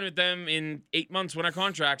to sign with them in 8 months when our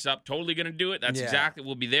contract's up, totally going to do it. That's exactly,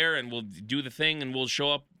 we'll be there, and we'll do the thing, and we'll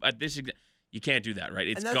show up at this. You can't do that, right?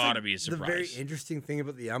 It's got to be a surprise. The very interesting thing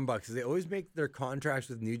about the Young Bucks is they always make their contracts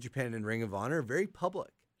with New Japan and Ring of Honor very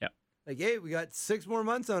public. Yeah. Like, hey, we got 6 more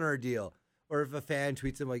months on our deal. Or if a fan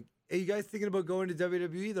tweets them like, hey, you guys thinking about going to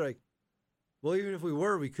WWE? They're like, well, even if we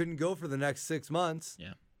were, we couldn't go for the next 6 months.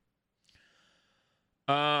 Yeah.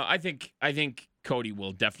 I think Cody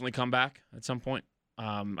will definitely come back at some point.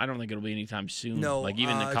 I don't think it'll be anytime soon. No, like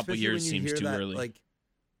even a couple years when you seems hear too that, early. Like,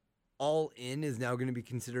 All In is now going to be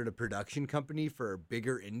considered a production company for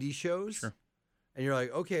bigger indie shows. Sure. And you're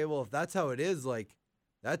like, okay, well, if that's how it is, like,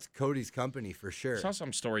 that's Cody's company for sure. I saw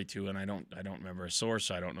some story too, and I don't remember a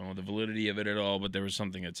source. I don't know the validity of it at all. But there was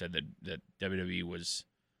something that said that WWE was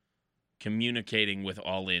communicating with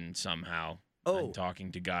All In somehow. And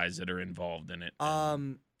talking to guys that are involved in it.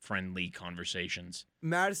 Friendly conversations.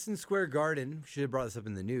 Madison Square Garden, should have brought this up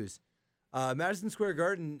in the news. Madison Square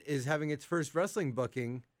Garden is having its first wrestling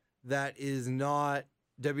booking that is not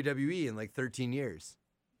WWE in like 13 years.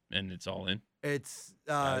 And it's All In? It's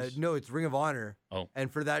no, it's Ring of Honor. Oh.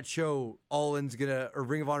 And for that show,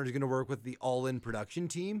 Ring of Honor is gonna work with the All In production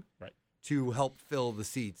team, right, to help fill the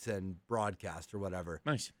seats and broadcast or whatever.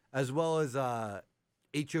 Nice. As well as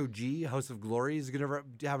HOG, House of Glory, is gonna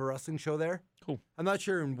have a wrestling show there. Cool. I'm not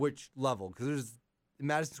sure in which level, because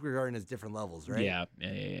Madison Square Garden has different levels, right? Yeah.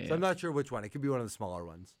 So I'm not sure which one. It could be one of the smaller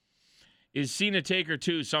ones. Is Cena Taker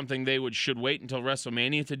 2 something they should wait until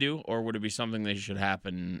WrestleMania to do, or would it be something that should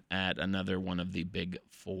happen at another one of the big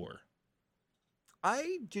 4?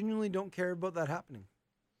 I genuinely don't care about that happening.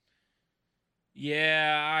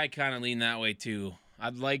 Yeah, I kind of lean that way too. I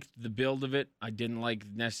liked the build of it. I didn't like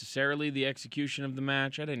necessarily the execution of the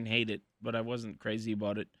match. I didn't hate it, but I wasn't crazy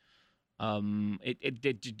about it.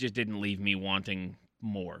 It just didn't leave me wanting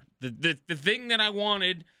more. The thing that I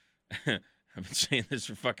wanted, I've been saying this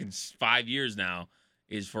for fucking 5 years now,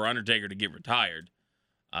 is for Undertaker to get retired.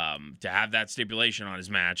 To have that stipulation on his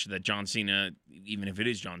match that John Cena, even if it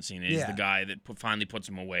is John Cena, is the guy that finally puts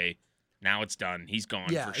him away. Now it's done. He's gone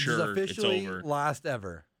for sure. It's officially it's over. Last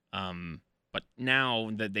ever. But now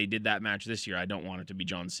that they did that match this year, I don't want it to be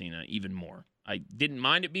John Cena even more. I didn't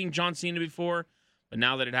mind it being John Cena before, but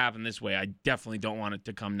now that it happened this way, I definitely don't want it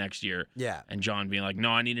to come next year. Yeah. And John being like, no,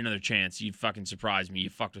 I need another chance. You fucking surprised me. You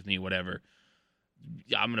fucked with me, whatever.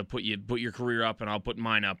 I'm gonna put your career up, and I'll put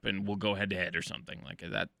mine up, and we'll go head to head or something like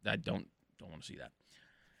that. I don't want to see that.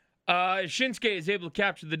 If Shinsuke is able to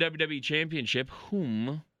capture the WWE Championship,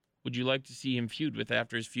 whom would you like to see him feud with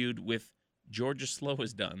after his feud with Georgia Slow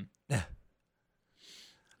is done? Who's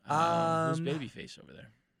babyface over there?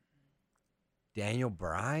 Daniel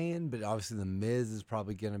Bryan, but obviously the Miz is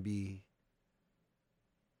probably going to be.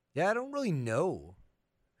 Yeah, I don't really know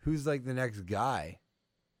who's like the next guy.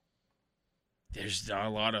 There's a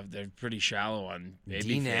lot of. They're pretty shallow on babyface.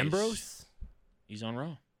 Dean Ambrose? He's on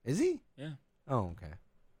Raw. Is he? Yeah. Oh, okay.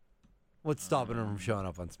 What's stopping him from showing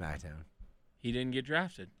up on SmackDown? He didn't get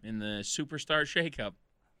drafted in the Superstar Shakeup.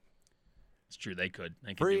 It's true. They could.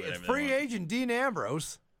 They could do Free, whatever it's they free want. agent Dean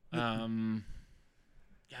Ambrose. Yeah,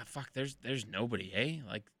 fuck. There's nobody, eh?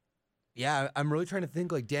 Like, Yeah, I'm really trying to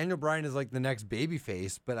think. Like Daniel Bryan is like the next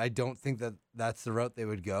babyface, but I don't think that that's the route they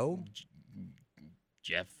would go.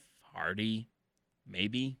 Jeff Hardy,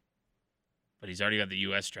 maybe. But he's already got the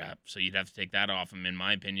U.S. strap, so you'd have to take that off him, in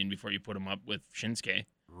my opinion, before you put him up with Shinsuke.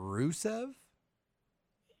 Rusev?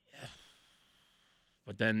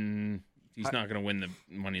 But then he's not going to win the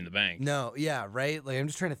Money in the Bank. No, yeah, right. Like I'm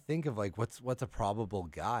just trying to think of like what's a probable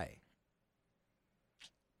guy.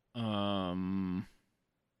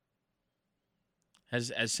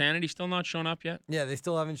 Has Sanity still not shown up yet? Yeah, they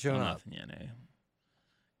still haven't shown up. Nothing yet, eh?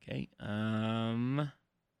 Okay.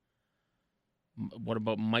 What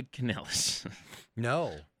about Mike Kanellis?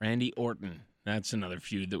 No. Randy Orton. That's another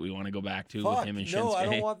feud that we want to go back to Fuck, with him and Shinsuke. no, I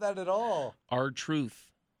don't want that at all.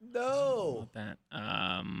 R-Truth. No. About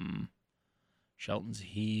that. Shelton's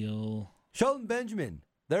heel. Shelton Benjamin.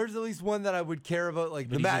 There's at least one that I would care about. Like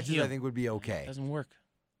But the he's a matches, heel. I think would be okay. It doesn't work.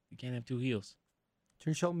 You can't have two heels.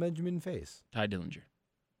 Turn Shelton Benjamin face. Ty Dillinger.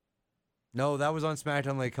 No, that was on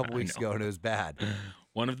SmackDown like a couple I weeks know. ago, and it was bad.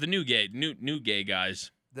 One of the new gay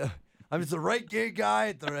guys. I'm just the right gay guy.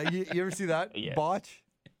 At the right, you ever see that Yeah. botch?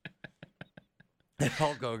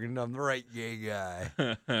 Hulk Hogan. I'm the right gay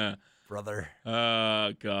guy, brother.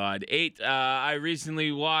 Oh, God. 8, I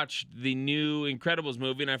recently watched the new Incredibles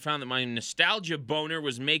movie, and I found that my nostalgia boner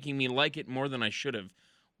was making me like it more than I should have.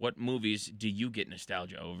 What movies do you get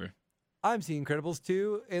nostalgia over? I'm seeing Incredibles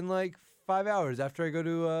 2 in like 5 hours after I go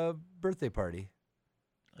to a birthday party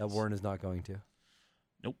that Nice. Warren is not going to.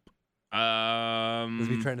 Nope. Because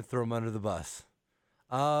we trying to throw him under the bus.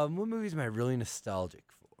 What movies am I really nostalgic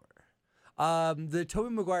for? The Tobey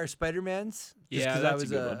Maguire Spider-Mans. Just Yeah, because I that's a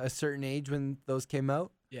was good one. a certain age when those came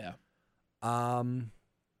out. Yeah.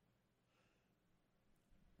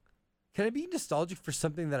 Can I be nostalgic for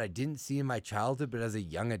something that I didn't see in my childhood, but as a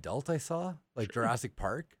young adult I saw? Like Sure. Jurassic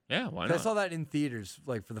Park? Yeah, why 'Cause not? I saw that in theaters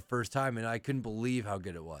like for the first time, and I couldn't believe how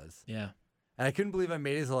good it was. Yeah. And I couldn't believe I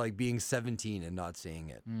made it to like being 17 and not seeing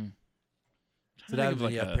it. So that Think was of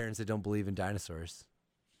when you have parents that don't believe in dinosaurs.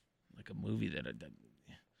 like a movie that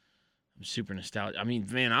I'm super nostalgic. I mean,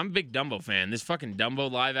 man, I'm a big Dumbo fan. This fucking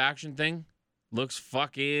Dumbo live action thing looks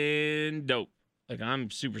fucking dope. Like, I'm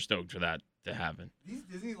super stoked for that to happen. These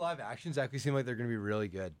Disney live actions actually seem like they're going to be really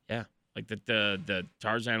good. Yeah. Like the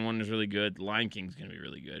Tarzan one is really good. Lion King's gonna be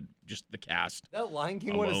really good. Just the cast. That Lion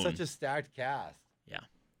King one is Alone. such a stacked cast. Yeah.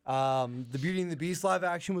 The Beauty and the Beast live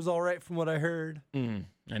action was all right from what I heard. I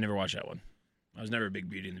never watched that one. I was never a big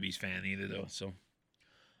Beauty and the Beast fan either, though. So,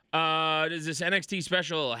 is this NXT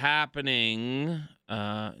special happening?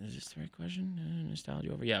 Is this the right question?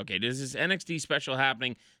 Nostalgia over? Yeah, okay. Does this NXT special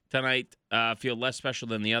happening tonight feel less special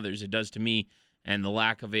than the others? It does to me, and the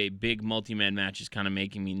lack of a big multi-man match is kind of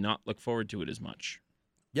making me not look forward to it as much.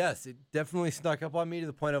 Yes, it definitely snuck up on me to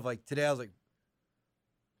the point of like today I was like,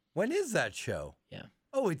 when is that show? Yeah.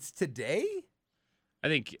 Oh, it's today? I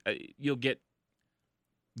think you'll get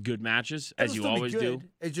good matches, as It'll you still be always do. good.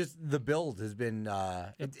 It's just the build has been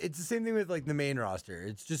it's the same thing with like the main roster.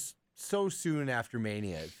 It's just so soon after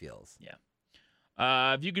Mania it feels.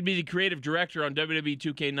 If you could be the creative director on WWE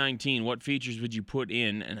 2K19, what features would you put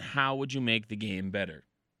in, and how would you make the game better?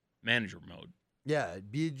 Manager mode. Yeah,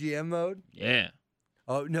 be a GM mode. Yeah.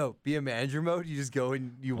 Oh no, be a manager mode. You just go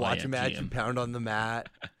and you watch yeah, a match, GM. you pound on the mat,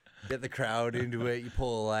 get the crowd into it, you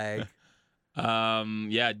pull a leg.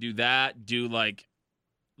 Yeah, do that. Do like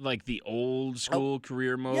the old school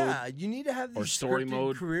career mode. Yeah, you need to have these Or story scripted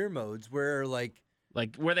mode. career modes where like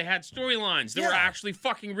Like where they had storylines. They were Yeah. actually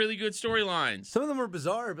fucking really good storylines. some of them are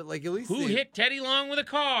bizarre, but like at least Who they- hit Teddy Long with a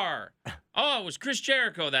car? Oh, it was Chris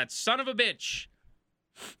Jericho, that son of a bitch.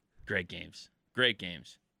 Great games. Great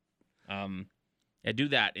games. Yeah, do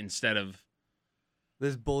that instead of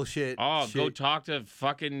this bullshit. go shit. talk to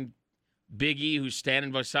fucking Big E who's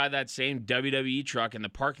standing beside that same WWE truck in the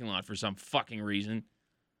parking lot for some fucking reason.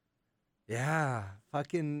 Yeah,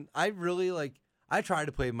 fucking. I really like. I tried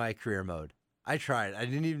to play my career mode. I tried. I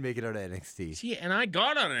didn't even make it out of NXT. See, and I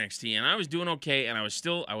got on NXT, and I was doing okay, and I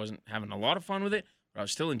wasn't having a lot of fun with it, but I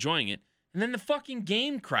was still enjoying it. And then the fucking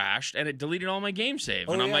game crashed, and it deleted all my game save.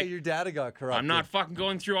 Oh, And I'm yeah, like, your data got corrupted. I'm not fucking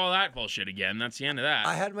going through all that bullshit again. That's the end of that.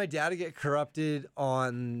 I had my data get corrupted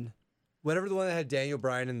on whatever the one that had Daniel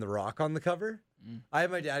Bryan and The Rock on the cover. I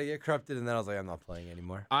had my data get corrupted, and then I was like, I'm not playing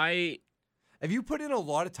anymore. If you put in a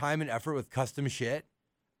lot of time and effort with custom shit,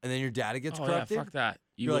 and then your data gets corrupted, fuck that.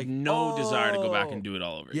 You you're have like, no desire to go back oh. and do it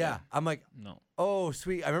all over yeah, again. I'm like, No. oh,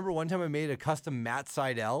 sweet. I remember one time I made a custom Matt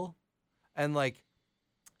Seidel, and like,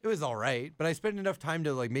 it was all right, but I spent enough time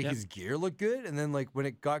to like make his gear look good, and then like when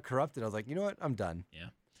it got corrupted, I was like, you know what, I'm done. Yeah.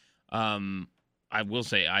 I will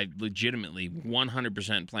say I legitimately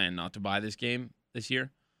 100% plan not to buy this game this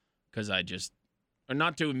year because or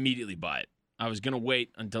not to immediately buy it. I was gonna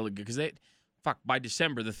wait until because by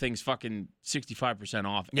December the thing's fucking 65%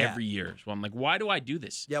 off every year. So I'm like, why do I do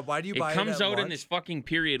this? Yeah, why do you buy it? It comes at out in launch? this fucking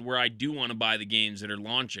period where I do want to buy the games that are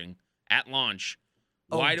launching at launch.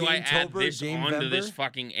 Why do I add Gametober, this onto this Gamevember?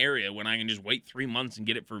 fucking area when I can just wait 3 months and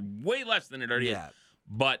get it for way less than it already is? Yeah.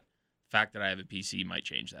 But the fact that I have a PC might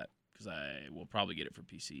change that because I will probably get it for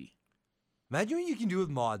PC. Imagine what you can do with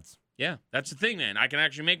mods. Yeah, that's the thing, man. I can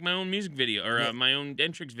actually make my own music video or my own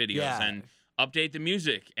Dentrix videos Yeah. and update the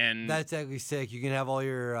music. And That's actually sick. You can have all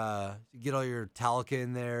your get all your Metallica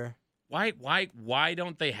in there. why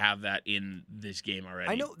don't they have that in this game already?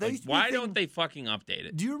 I know, that Like, used to be a why thing- don't they fucking update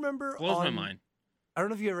it? Do you remember? Blows my on- mind. I don't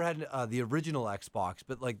know if you ever had the original Xbox,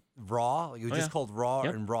 but like Raw, like it was Oh, just yeah. called Raw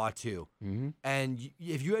Yep. and Raw 2. Mm-hmm. And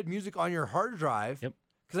if you had music on your hard drive, Yep.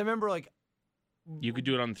 because I remember like, You could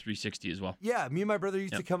do it on the 360 as well. yeah, me and my brother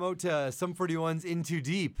used to Yep. come out to Sum 41's In Too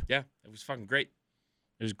Deep. Yeah, it was fucking great.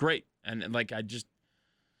 It was great, and like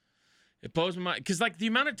it blows my mind because like the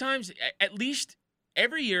amount of times, at least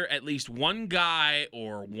every year, at least one guy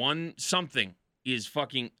or one something is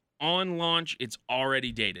fucking on launch. It's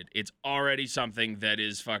already dated. It's already something that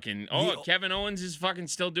is fucking. Oh, The- Kevin Owens is fucking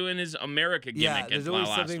still doing his America gimmick. Yeah, at there's the always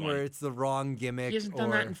last something one. where it's the wrong gimmick. He hasn't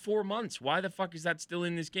done that in 4 months. Why the fuck is that still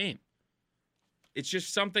in this game? It's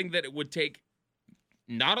just something that it would take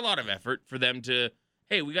not a lot of effort for them to,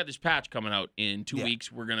 hey, we got this patch coming out in 2 Yeah.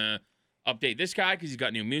 weeks. We're going to update this guy because he's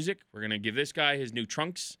got new music. We're going to give this guy his new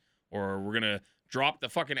trunks, or we're going to drop the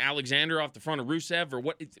fucking Alexander off the front of Rusev, or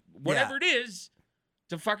whatever it is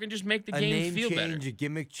to fucking just make the a game name feel change, better. a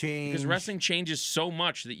gimmick change. Because wrestling changes so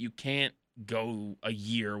much that you can't go a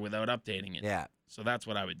year without updating it. Yeah. So that's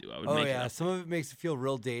what I would do. I would Oh make yeah, it up. some of it makes it feel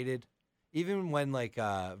real dated. Even when like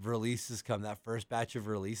releases come, that first batch of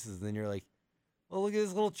releases, then you're like, well, look at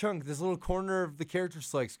this little chunk, this little corner of the character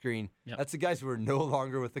select screen. Yep. That's the guys who are no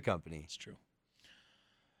longer with the company. It's true.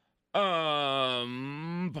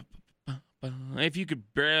 If you could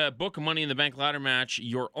book a Money in the Bank ladder match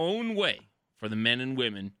your own way for the men and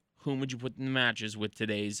women, whom would you put in the matches with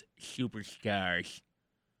today's superstars?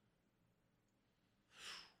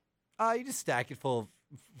 You just stack it full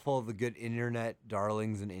of the good internet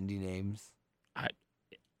darlings and indie names,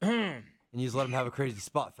 and you just let them have a crazy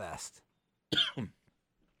spot fest.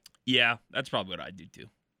 Yeah, that's probably what I'd do too.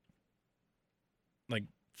 Like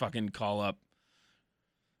fucking call up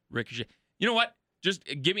Ricochet. You know what? Just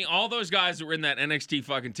give me all those guys that were in that NXT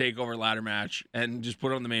fucking takeover ladder match and just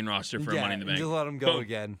put it on the main roster for Money in the and Bank. just let them go Boom.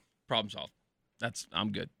 again. Problem solved.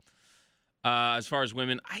 I'm good. As far as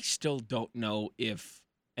women, I still don't know if,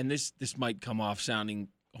 and this might come off sounding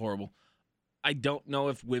horrible, I don't know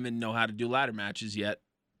if women know how to do ladder matches yet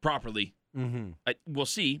properly. Mm-hmm. We'll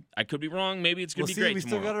see. I could be wrong. Maybe it's going We'll to be see. great We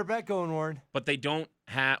tomorrow. still got our bet going, Warren. But they don't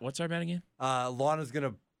have. What's our bet again? Lana's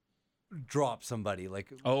gonna drop somebody. Like,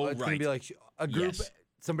 Oh, it's gonna be right. like a group. Yes.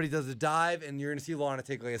 Somebody does a dive, and you're gonna see Lana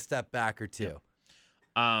take like a step back or two.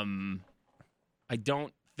 I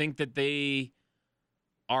don't think that they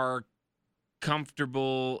are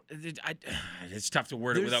comfortable. It's tough to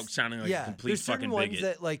word it There's- without sounding like a complete there's certain fucking ones bigot.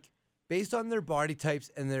 that like based on their body types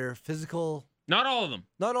and their physical. Not all of them.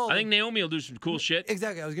 Not all. I of think them. Naomi will do some cool shit.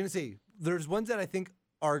 Exactly. I was gonna say there's ones that I think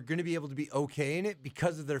are gonna be able to be okay in it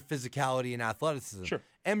because of their physicality and athleticism. Sure.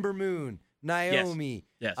 Ember Moon, Naomi,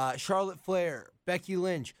 Yes. Charlotte Flair, Becky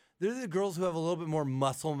Lynch. They're the girls who have a little bit more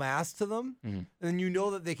muscle mass to them, and you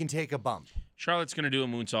know that they can take a bump. Charlotte's going to do a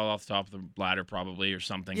moonsault off the top of the ladder probably or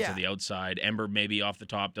something Yeah. to the outside. Ember maybe off the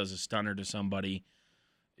top does a stunner to somebody.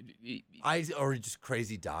 Or just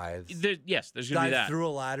crazy dives. Yes, there's going to be Dive that. through a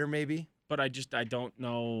ladder, maybe. But I don't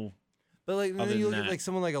know. But like Other then you than look at that. like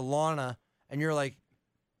someone like Alana, and you're like,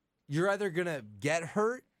 you're either gonna get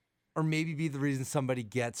hurt or maybe be the reason somebody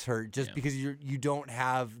gets hurt just Yeah. because you don't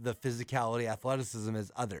have the physicality, athleticism as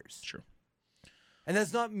others. Sure. And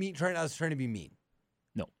that's not me trying to be mean.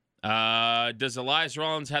 Does Elias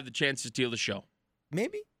Rollins have the chance to steal the show?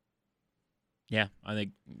 Maybe. Yeah, I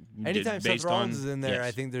think. Anytime Seth based Rollins on- is in there, yes.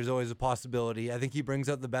 I think there's always a possibility. I think he brings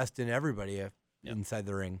out the best in everybody inside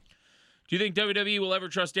the ring. Do you think WWE will ever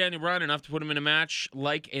trust Daniel Bryan enough to put him in a match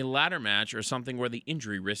like a ladder match or something where the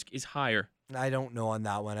injury risk is higher? I don't know on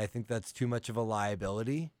that one. I think that's too much of a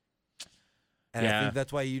liability. And I Yeah. think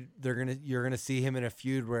that's why you're gonna see him in a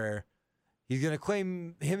feud where he's gonna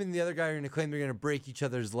claim him and the other guy are gonna claim they're gonna break each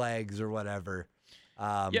other's legs or whatever.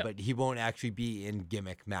 Yeah. But he won't actually be in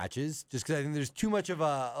gimmick matches just because I think there's too much of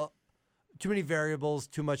too many variables,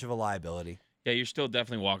 too much of a liability. Yeah, you're still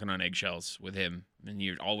definitely walking on eggshells with him, and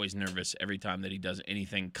you're always nervous every time that he does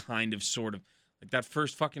anything kind of sort of like that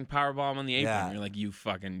first fucking powerbomb on the apron. Yeah. You're like, you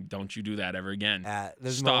fucking don't you do that ever again.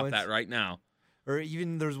 There's Stop moments- that right now. Or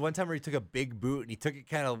even there was one time where he took a big boot and he took it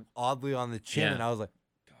kind of oddly on the chin, Yeah. and I was like,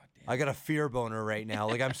 God damn. I got a fear boner right now.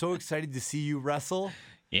 Like I'm so excited to see you wrestle,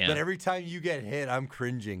 Yeah. but every time you get hit, I'm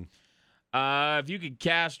cringing. If you could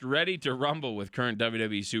cast Ready to Rumble with current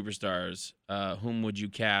WWE superstars, whom would you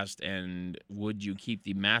cast, and would you keep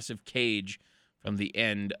the massive cage from the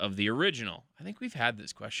end of the original? I think we've had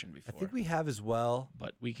this question I before, think we have as well.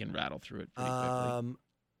 but we can rattle through it pretty quickly.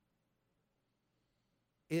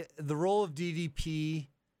 The role of DDP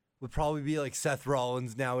would probably be like Seth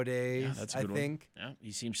Rollins nowadays. Yeah, that's a I good one. think. Yeah,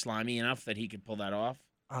 he seems slimy enough that he could pull that off.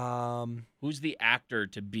 Um, Who's the actor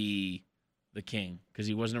to be the king? Because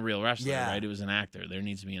he wasn't a real wrestler, Yeah. right? It was an actor. There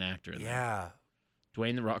needs to be an actor. There. yeah,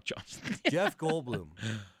 Dwayne the Rock Johnson. Jeff Goldblum.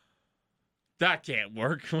 That can't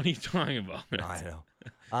work. What are you talking about? I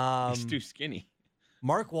know. He's too skinny.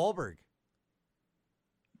 Mark Wahlberg,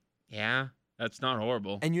 Yeah, that's not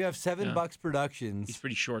horrible. and you have $7 Yeah. Productions. He's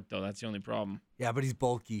pretty short though. That's the only problem. Yeah, but he's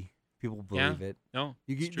bulky. People Yeah. believe it. No,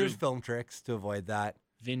 You it's get, there's true. film tricks to avoid that.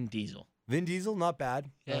 Vin Diesel. Vin Diesel, not bad.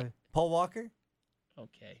 Yeah. Paul Walker?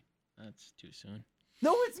 Okay, that's too soon.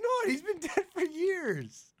 No, it's not. He's been dead for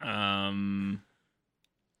years.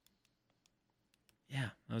 Yeah,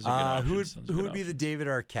 those are good Who options. Those are who good would be the options. David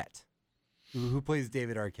Arquette? Who plays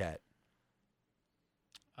David Arquette?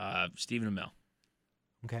 Stephen Amell.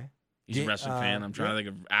 Okay. He's a Ja- wrestling fan. I'm trying yeah. to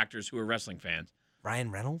think of actors who are wrestling fans. Ryan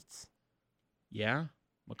Reynolds? Yeah,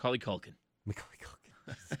 Macaulay Culkin. Macaulay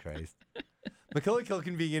Culkin. Jesus Christ. Macaulay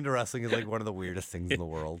Culkin being into wrestling is like one of the weirdest things in the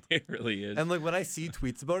world. It really is. And like when I see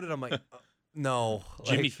tweets about it, I'm like, no.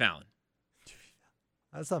 Jimmy Like, Fallon.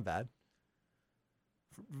 that's not bad.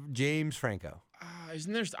 James Franco.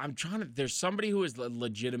 Isn't there? I'm trying to. There's somebody who is a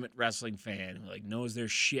legitimate wrestling fan who like knows their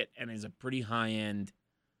shit and is a pretty high end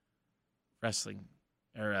wrestling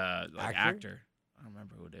or like actor. I don't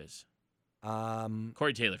remember who it is.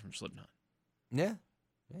 Corey Taylor from Slipknot. Yeah.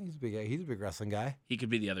 He's a big wrestling guy. He could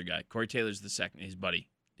be the other guy. Corey Taylor's the second. His buddy,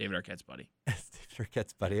 David Arquette's buddy. Steve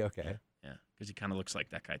Arquette's buddy. Okay. Yeah, because he kind of looks like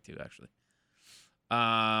that guy too, actually.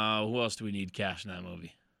 Who else do we need cast in that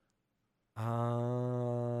movie?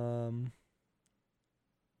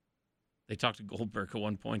 They talked to Goldberg at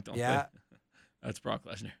one point, don't Yeah. they? That's Brock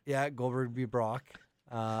Lesnar. Yeah, Goldberg would be Brock.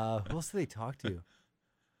 Who else do they talk to?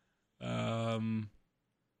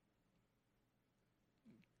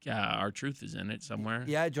 Yeah, R-Truth is in it somewhere.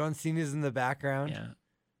 Yeah, John Cena's in the background. Yeah.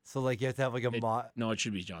 So like you have to have like a No, it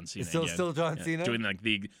should be John Cena. It's still- again. still John Cena? doing like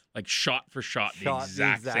the shot for shot, the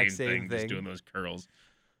exact same thing, just doing those curls.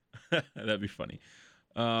 That'd be funny.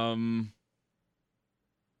 Who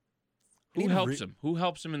need to helps him? Who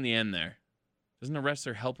helps him in the end? There doesn't a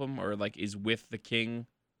wrestler help him, or like is with the king,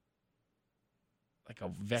 like a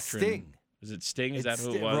veteran? Sting. Is it Sting? Is It's that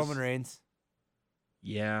who it was? Roman Reigns.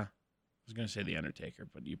 Yeah, I was gonna say the Undertaker,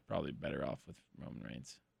 but you're probably better off with Roman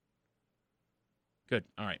Reigns. Good.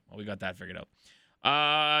 All right. Well, we got that figured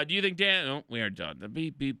out. Do you think Dan? Oh, we are done.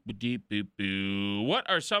 Beep beep beep beep boo. What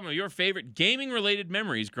are some of your favorite gaming-related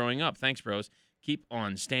memories growing up? Thanks, bros. Keep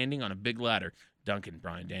on standing on a big ladder. Duncan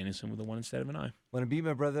Brian Danielson with a 1 instead of an I. When I beat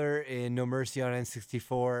my brother in No Mercy on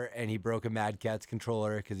N64, and he broke a Mad Catz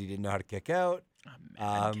controller because he didn't know how to kick out.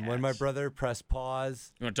 When my brother pressed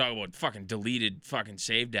pause, You want to talk about fucking deleted fucking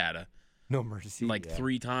save data? No Mercy. Like yeah.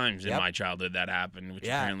 3 times in Yep. my childhood that happened, which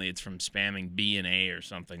Yeah. apparently it's from spamming B and A or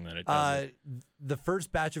something that it does. The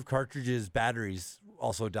first batch of cartridges batteries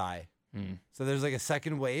also die. Hmm. So there's like a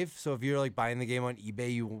second wave. So if you're like buying the game on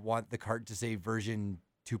eBay, you want the cart to say version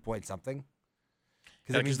 2 point something.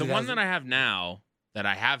 Because the one that I have now, that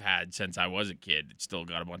I have had since I was a kid, it's still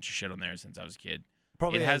got a bunch of shit on there since I was a kid.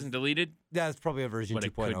 probably It hasn't deleted, Yeah, it's probably a version but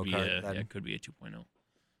it 2.0 could be cart. a, then. it could be a 2.0.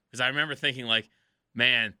 Because I remember thinking like,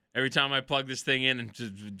 man, every time I plug this thing in and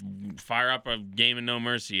just fire up a game of No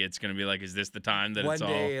Mercy, it's gonna be like, is this the time that One it's all?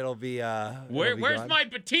 day it'll be. Where's my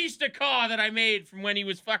Batista car that I made from when he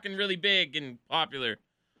was fucking really big and popular?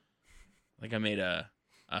 Like I made a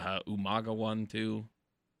Umaga one too.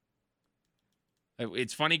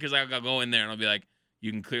 It's funny because I'll go in there and I'll be like,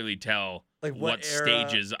 you can clearly tell Like what era?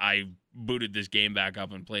 stages I booted this game back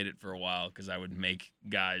up and played it for a while because I would make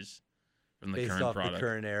guys from the Based current off product. the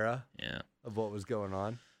current era Yeah. of what was going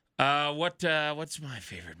on. What's my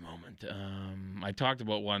favorite moment? I talked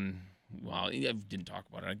about one. Well, I didn't talk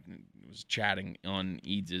about it. I was chatting on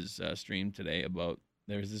Eads' stream today about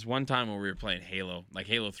there was this one time where we were playing Halo, like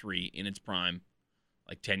Halo 3 in its prime,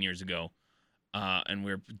 like 10 years ago, and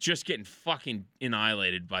we were just getting fucking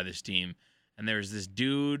annihilated by this team. And there was this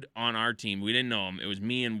dude on our team. We didn't know him. It was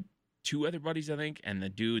me and 2 other buddies, I think, and the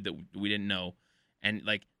dude that we didn't know. And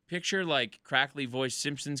like picture like crackly voiced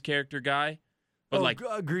Simpsons character guy. But like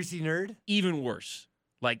greasy nerd. even worse.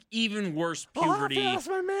 Like even worse Oh, I have puberty. to ask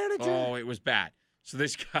my manager. Oh, it was bad. So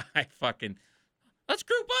this guy fucking, let's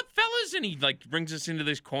group up, fellas, and he like brings us into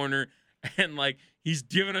this corner, and like he's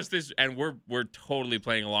giving us this, and we're totally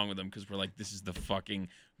playing along with him because we're like, this is the fucking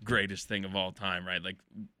greatest thing of all time, right? Like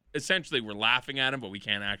essentially we're laughing at him, but we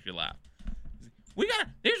can't actually laugh. Here's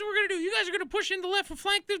what we're gonna do. You guys are gonna push in the left and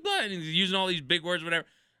flank this blood, and he's using all these big words, whatever.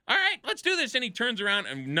 All right, let's do this. And he turns around,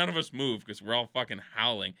 and none of us move because we're all fucking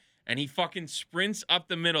howling. And he fucking sprints up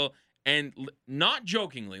the middle, and not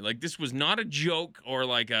jokingly, like this was not a joke or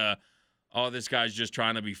like this guy's just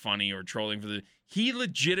trying to be funny or trolling for the. He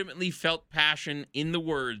legitimately felt passion in the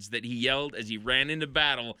words that he yelled as he ran into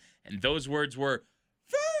battle, and those words were,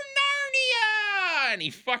 "For Narnia!" And he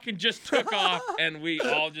fucking just took off, and we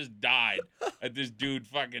all just died at this dude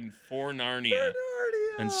fucking For Narnia.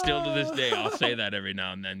 And still to this day, I'll say that every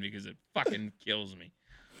now and then because it fucking kills me.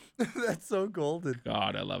 That's so golden.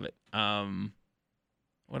 God, I love it.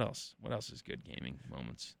 What else? What else is good gaming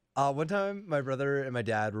moments? One time, my brother and my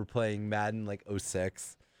dad were playing Madden like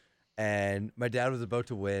 06, and my dad was about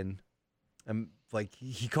to win. And like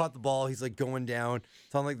he caught the ball, he's like going down.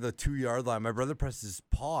 It's on like the 2-yard line. My brother presses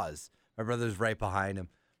pause. My brother's right behind him.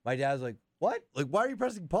 My dad's like, "What? Like, why are you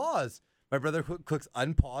pressing pause?" My brother clicks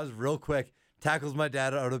unpause real quick, tackles my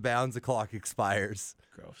dad out of bounds. The clock expires.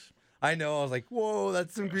 Gross. I know. I was like, "Whoa,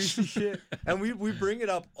 that's some greasy shit." And we bring it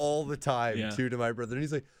up all the time too to my brother, and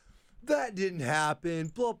he's like, "That didn't happen."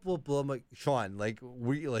 Blah blah blah. I'm like, Sean,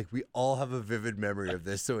 we all have a vivid memory of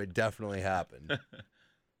this, so it definitely happened.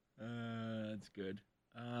 That's good.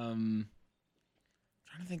 Trying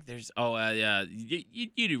to think. There's. Yeah.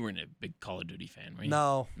 You weren't a big Call of Duty fan, right?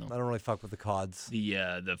 No, I don't really fuck with the CODs.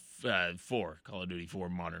 The 4 Call of Duty 4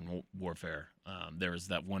 Modern Warfare. There was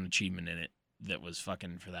that one achievement in it that was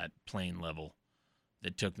fucking for that plane level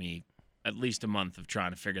that took me at least a month of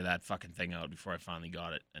trying to figure that fucking thing out before I finally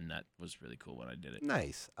got it, and that was really cool when I did it.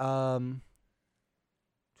 Nice. I'm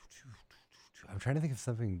trying to think of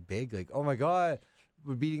something big. Like, oh my god,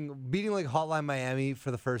 we're beating like Hotline Miami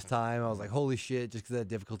for the first time. I was like, holy shit, just because that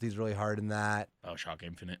difficulty is really hard in that. BioShock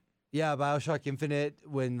Infinite. Yeah, BioShock Infinite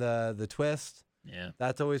when the twist. Yeah.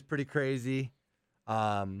 That's always pretty crazy.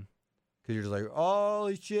 Because you're just like,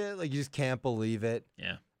 holy shit, like you just can't believe it.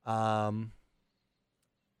 Yeah. I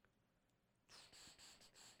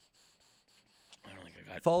don't think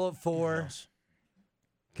I got Fallout 4. anything else.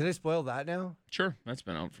 Can I spoil that now? Sure, that's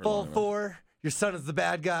been out for a Fallout long 4. Your son is the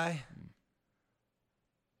bad guy.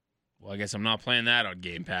 Well, I guess I'm not playing that on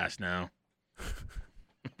Game Pass now.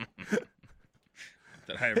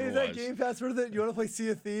 That I ever Hey, is that was. Game Pass worth it? You want to play Sea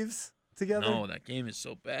of Thieves together? No, that game is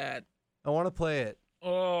so bad. I want to play it.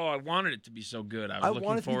 Oh, I wanted it to be so good. I I was want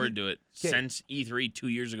looking it to be forward good. to it Okay. since E3 2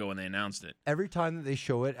 years ago when they announced it. Every time that they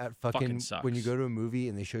show it at Fucking when you sucks. go to a movie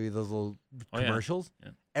and they show you those little Oh, yeah. commercials,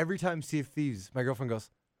 Yeah. every time Sea of Thieves, my girlfriend goes,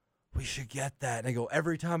 "We should get that." And I go,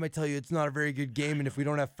 "Every time I tell you it's not a very good game, and if we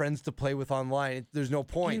don't have friends to play with online, there's no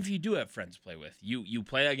Even point." if you do have friends to play with, you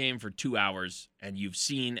play a game for 2 hours and you've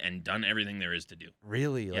seen and done everything there is to do.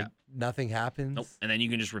 Really? Yeah. Like nothing happens? Nope. And then you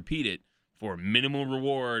can just repeat it for minimal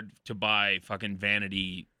reward to buy fucking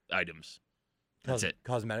vanity items. That's it.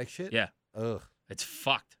 Cosmetic shit? Yeah. Ugh. It's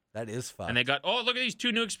fucked. That is fun. And they got, oh, look at these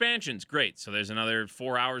 2 new expansions. Great. So there's another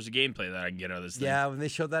 4 hours of gameplay that I can get out of this thing. Yeah, when they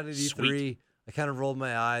showed that at E3, Sweet. I kind of rolled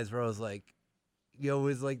my eyes where I was like,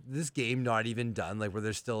 is like this game not even done? Like where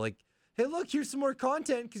they're still like, hey, look, here's some more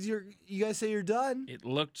content because you guys say you're done. It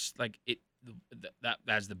looks like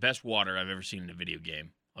that's the best water I've ever seen in a video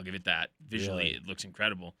game. I'll give it that. Visually, Really? it looks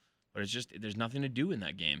incredible. But it's just, there's nothing to do in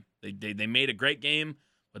that game. They made a great game,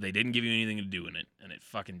 but they didn't give you anything to do in it. And it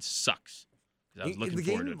fucking sucks. 'Cause I was looking the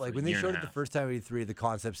forward game, to it for like a when they year and showed a it the half. first time at E3, the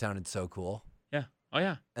concept sounded so cool. Yeah. Oh,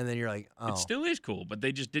 yeah. And then you're like, oh, It still is cool, but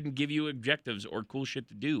they just didn't give you objectives or cool shit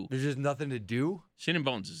to do. there's just nothing to do. Sin and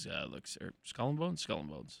Bones is, looks, or Skull and Bones? Skull and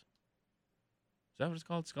Bones. Is that what it's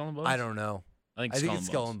called? Skull and Bones? I don't know. I think it's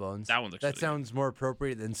Skull and Bones. That one looks That really good. sounds more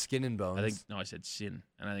appropriate than Skin and Bones. I said Sin,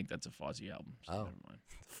 and I think that's a Fozzy album. So Oh. never mind.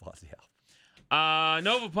 Fuzzy album.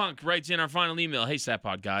 Nova Punk writes in our final email. Hey,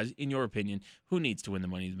 Sapod guys, in your opinion, who needs to win the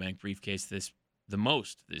Money in the Bank briefcase the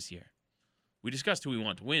most this year? We discussed who we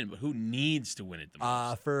want to win, but who needs to win it the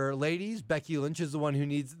most? For ladies, Becky Lynch is the one who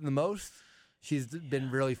needs it the most. She's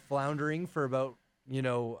been really floundering for about,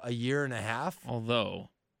 a year and a half. Although,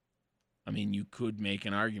 I mean, you could make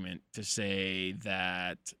an argument to say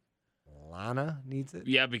that, Lana needs it.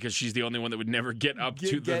 yeah, because she's the only one that would never get up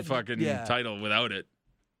to the fucking title without it.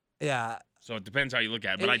 Yeah. So it depends how you look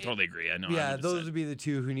at it, but I totally agree. I know. Yeah, those would be the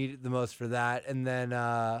two who need it the most for that. And then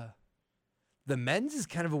the men's is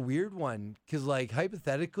kind of a weird one because,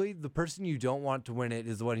 hypothetically, the person you don't want to win it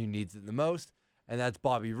is the one who needs it the most, and that's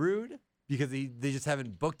Bobby Roode because they just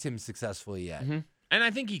haven't booked him successfully yet. Mm-hmm. And I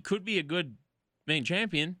think he could be a good main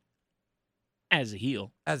champion as a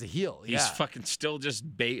heel. As a heel, He's fucking still just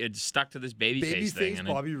stuck to this babyface thing. And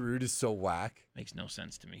Bobby Roode is so whack. Makes no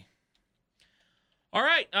sense to me. All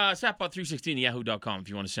right, sapbot316@yahoo.com. If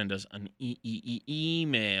you want to send us an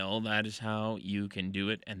email, that is how you can do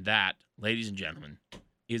it. And that, ladies and gentlemen,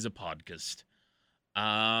 is a podcast.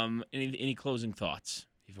 Any closing thoughts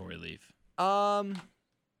before we leave?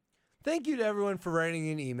 Thank you to everyone for writing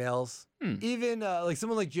in emails. Even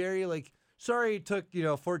someone like Jerry, sorry it took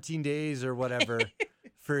 14 days or whatever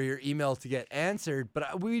for your email to get answered,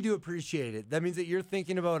 but we do appreciate it. That means that you're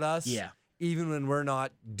thinking about us, even when we're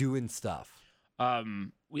not doing stuff.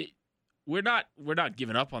 We're not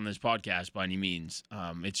giving up on this podcast by any means.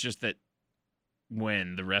 It's just that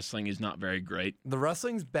when the wrestling is not very great, the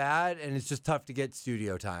wrestling's bad, and it's just tough to get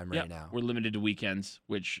studio time right now. We're limited to weekends,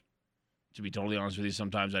 which, to be totally honest with you,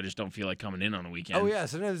 sometimes I just don't feel like coming in on a weekend. Oh yeah,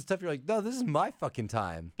 sometimes it's tough. You're like, no, this is my fucking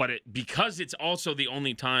time. But because it's also the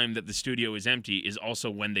only time that the studio is empty is also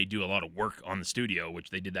when they do a lot of work on the studio, which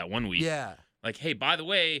they did that one week. Yeah. Like, hey, by the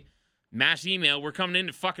way, mass email, we're coming in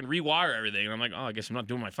to fucking rewire everything. And I'm like, I guess I'm not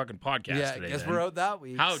doing my fucking podcast today. I guess we're out that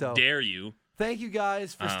week. How dare you? Thank you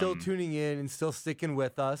guys for still tuning in and still sticking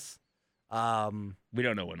with us. We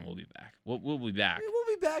don't know when we'll be back. We'll be back.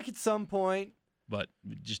 We'll be back at some point. But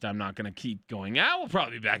I'm not going to keep going, we'll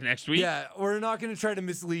probably be back next week. Yeah, we're not going to try to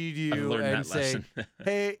mislead you I've learned and that say,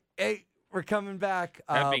 lesson. hey, we're coming back.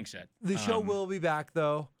 That being said, the show will be back,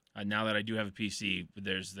 though. Now that I do have a PC,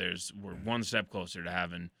 we're one step closer to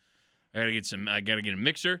having. I gotta get a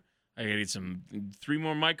mixer. I gotta get 3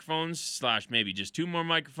 more microphones / maybe just 2 more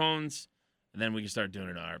microphones, and then we can start doing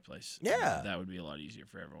it at our place. Yeah, that would be a lot easier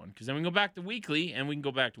for everyone because then we can go back to weekly and we can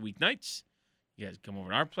go back to weeknights. You guys come over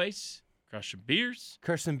to our place, crush some beers.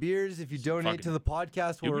 If you donate to the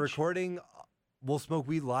podcast while we're recording, we'll smoke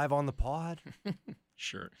weed live on the pod.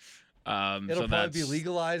 Sure. It'll probably be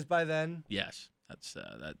legalized by then. Yes,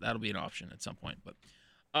 that'll be an option at some point. But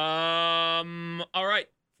all right.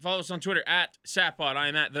 Follow us on Twitter at Sapod. I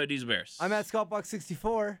am at The Diesel Bears. I'm at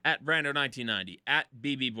ScottBox64. At Brando1990. At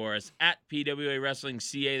BB Boris. At PWA Wrestling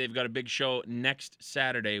CA. They've got a big show next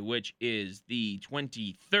Saturday, which is the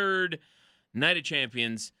 23rd Night of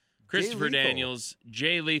Champions. Christopher Daniels,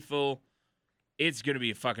 Jay Lethal. It's going to be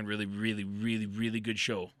a fucking really, really, really, really good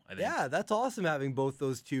show, I think. Yeah, that's awesome having both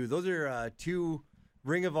those two. Those are 2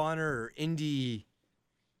 Ring of Honor or indie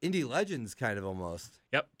legends, kind of almost.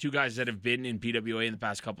 Yep, 2 guys that have been in PWA in the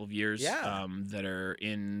past couple of years. Yeah. That are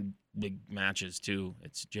in big matches too.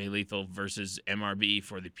 It's Jay Lethal versus MRB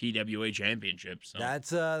for the PWA Championship. So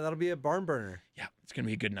that'll be a barn burner. Yeah, it's gonna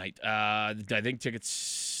be a good night. I think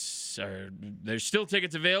there's still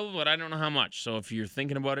tickets available, but I don't know how much. So if you're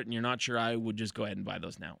thinking about it and you're not sure, I would just go ahead and buy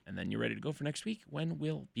those now, and then you're ready to go for next week when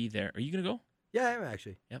we'll be there. Are you gonna go? Yeah, I am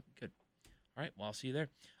actually. Yep, good. All right, well, I'll see you there.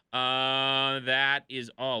 That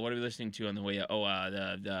is all. What are we listening to on the way out?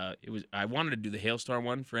 I wanted to do the Hailstorm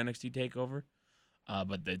one for NXT TakeOver,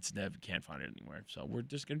 but can't find it anywhere. So we're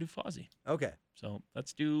just gonna do Fozzy. Okay. So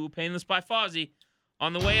let's do Painless by Fozzy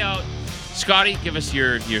on the way out. Scotty, give us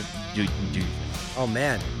your do. Oh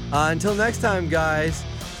man. Until next time, guys.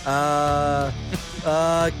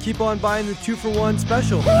 Keep on buying the 2-for-1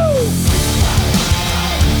 special. Woo!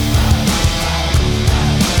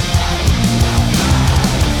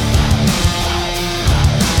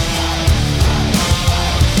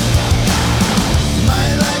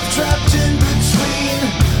 Trapped in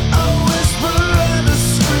between a whisper and a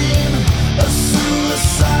scream, a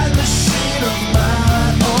suicide machine of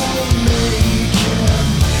my own making.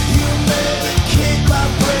 You medicate my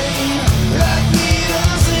brain like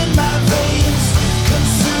needles in my veins,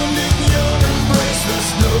 consumed in your embrace.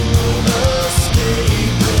 There's no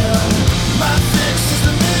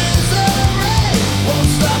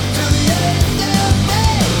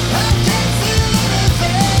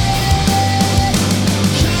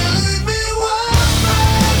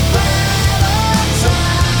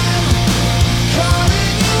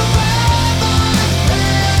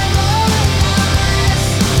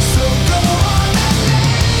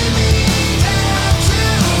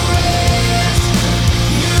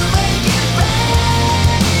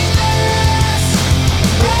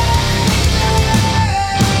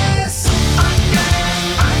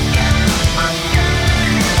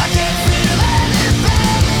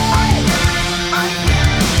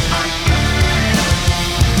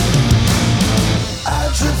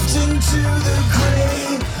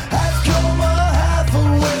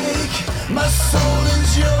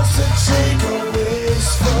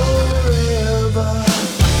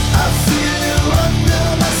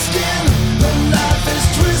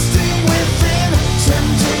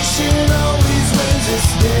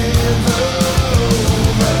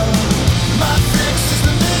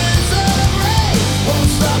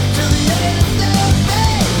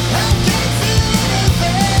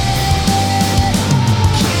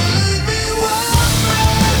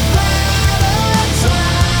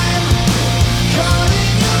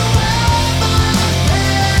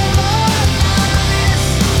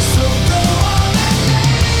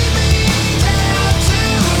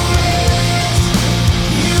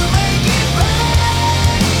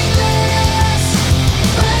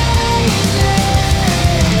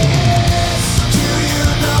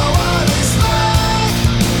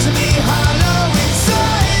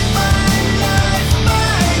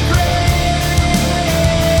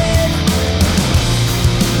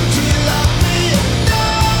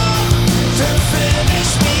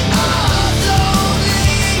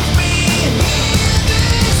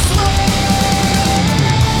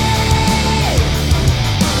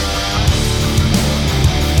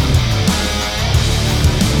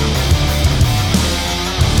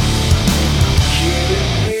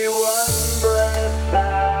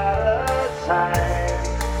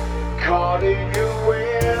time. Calling you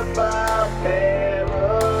in my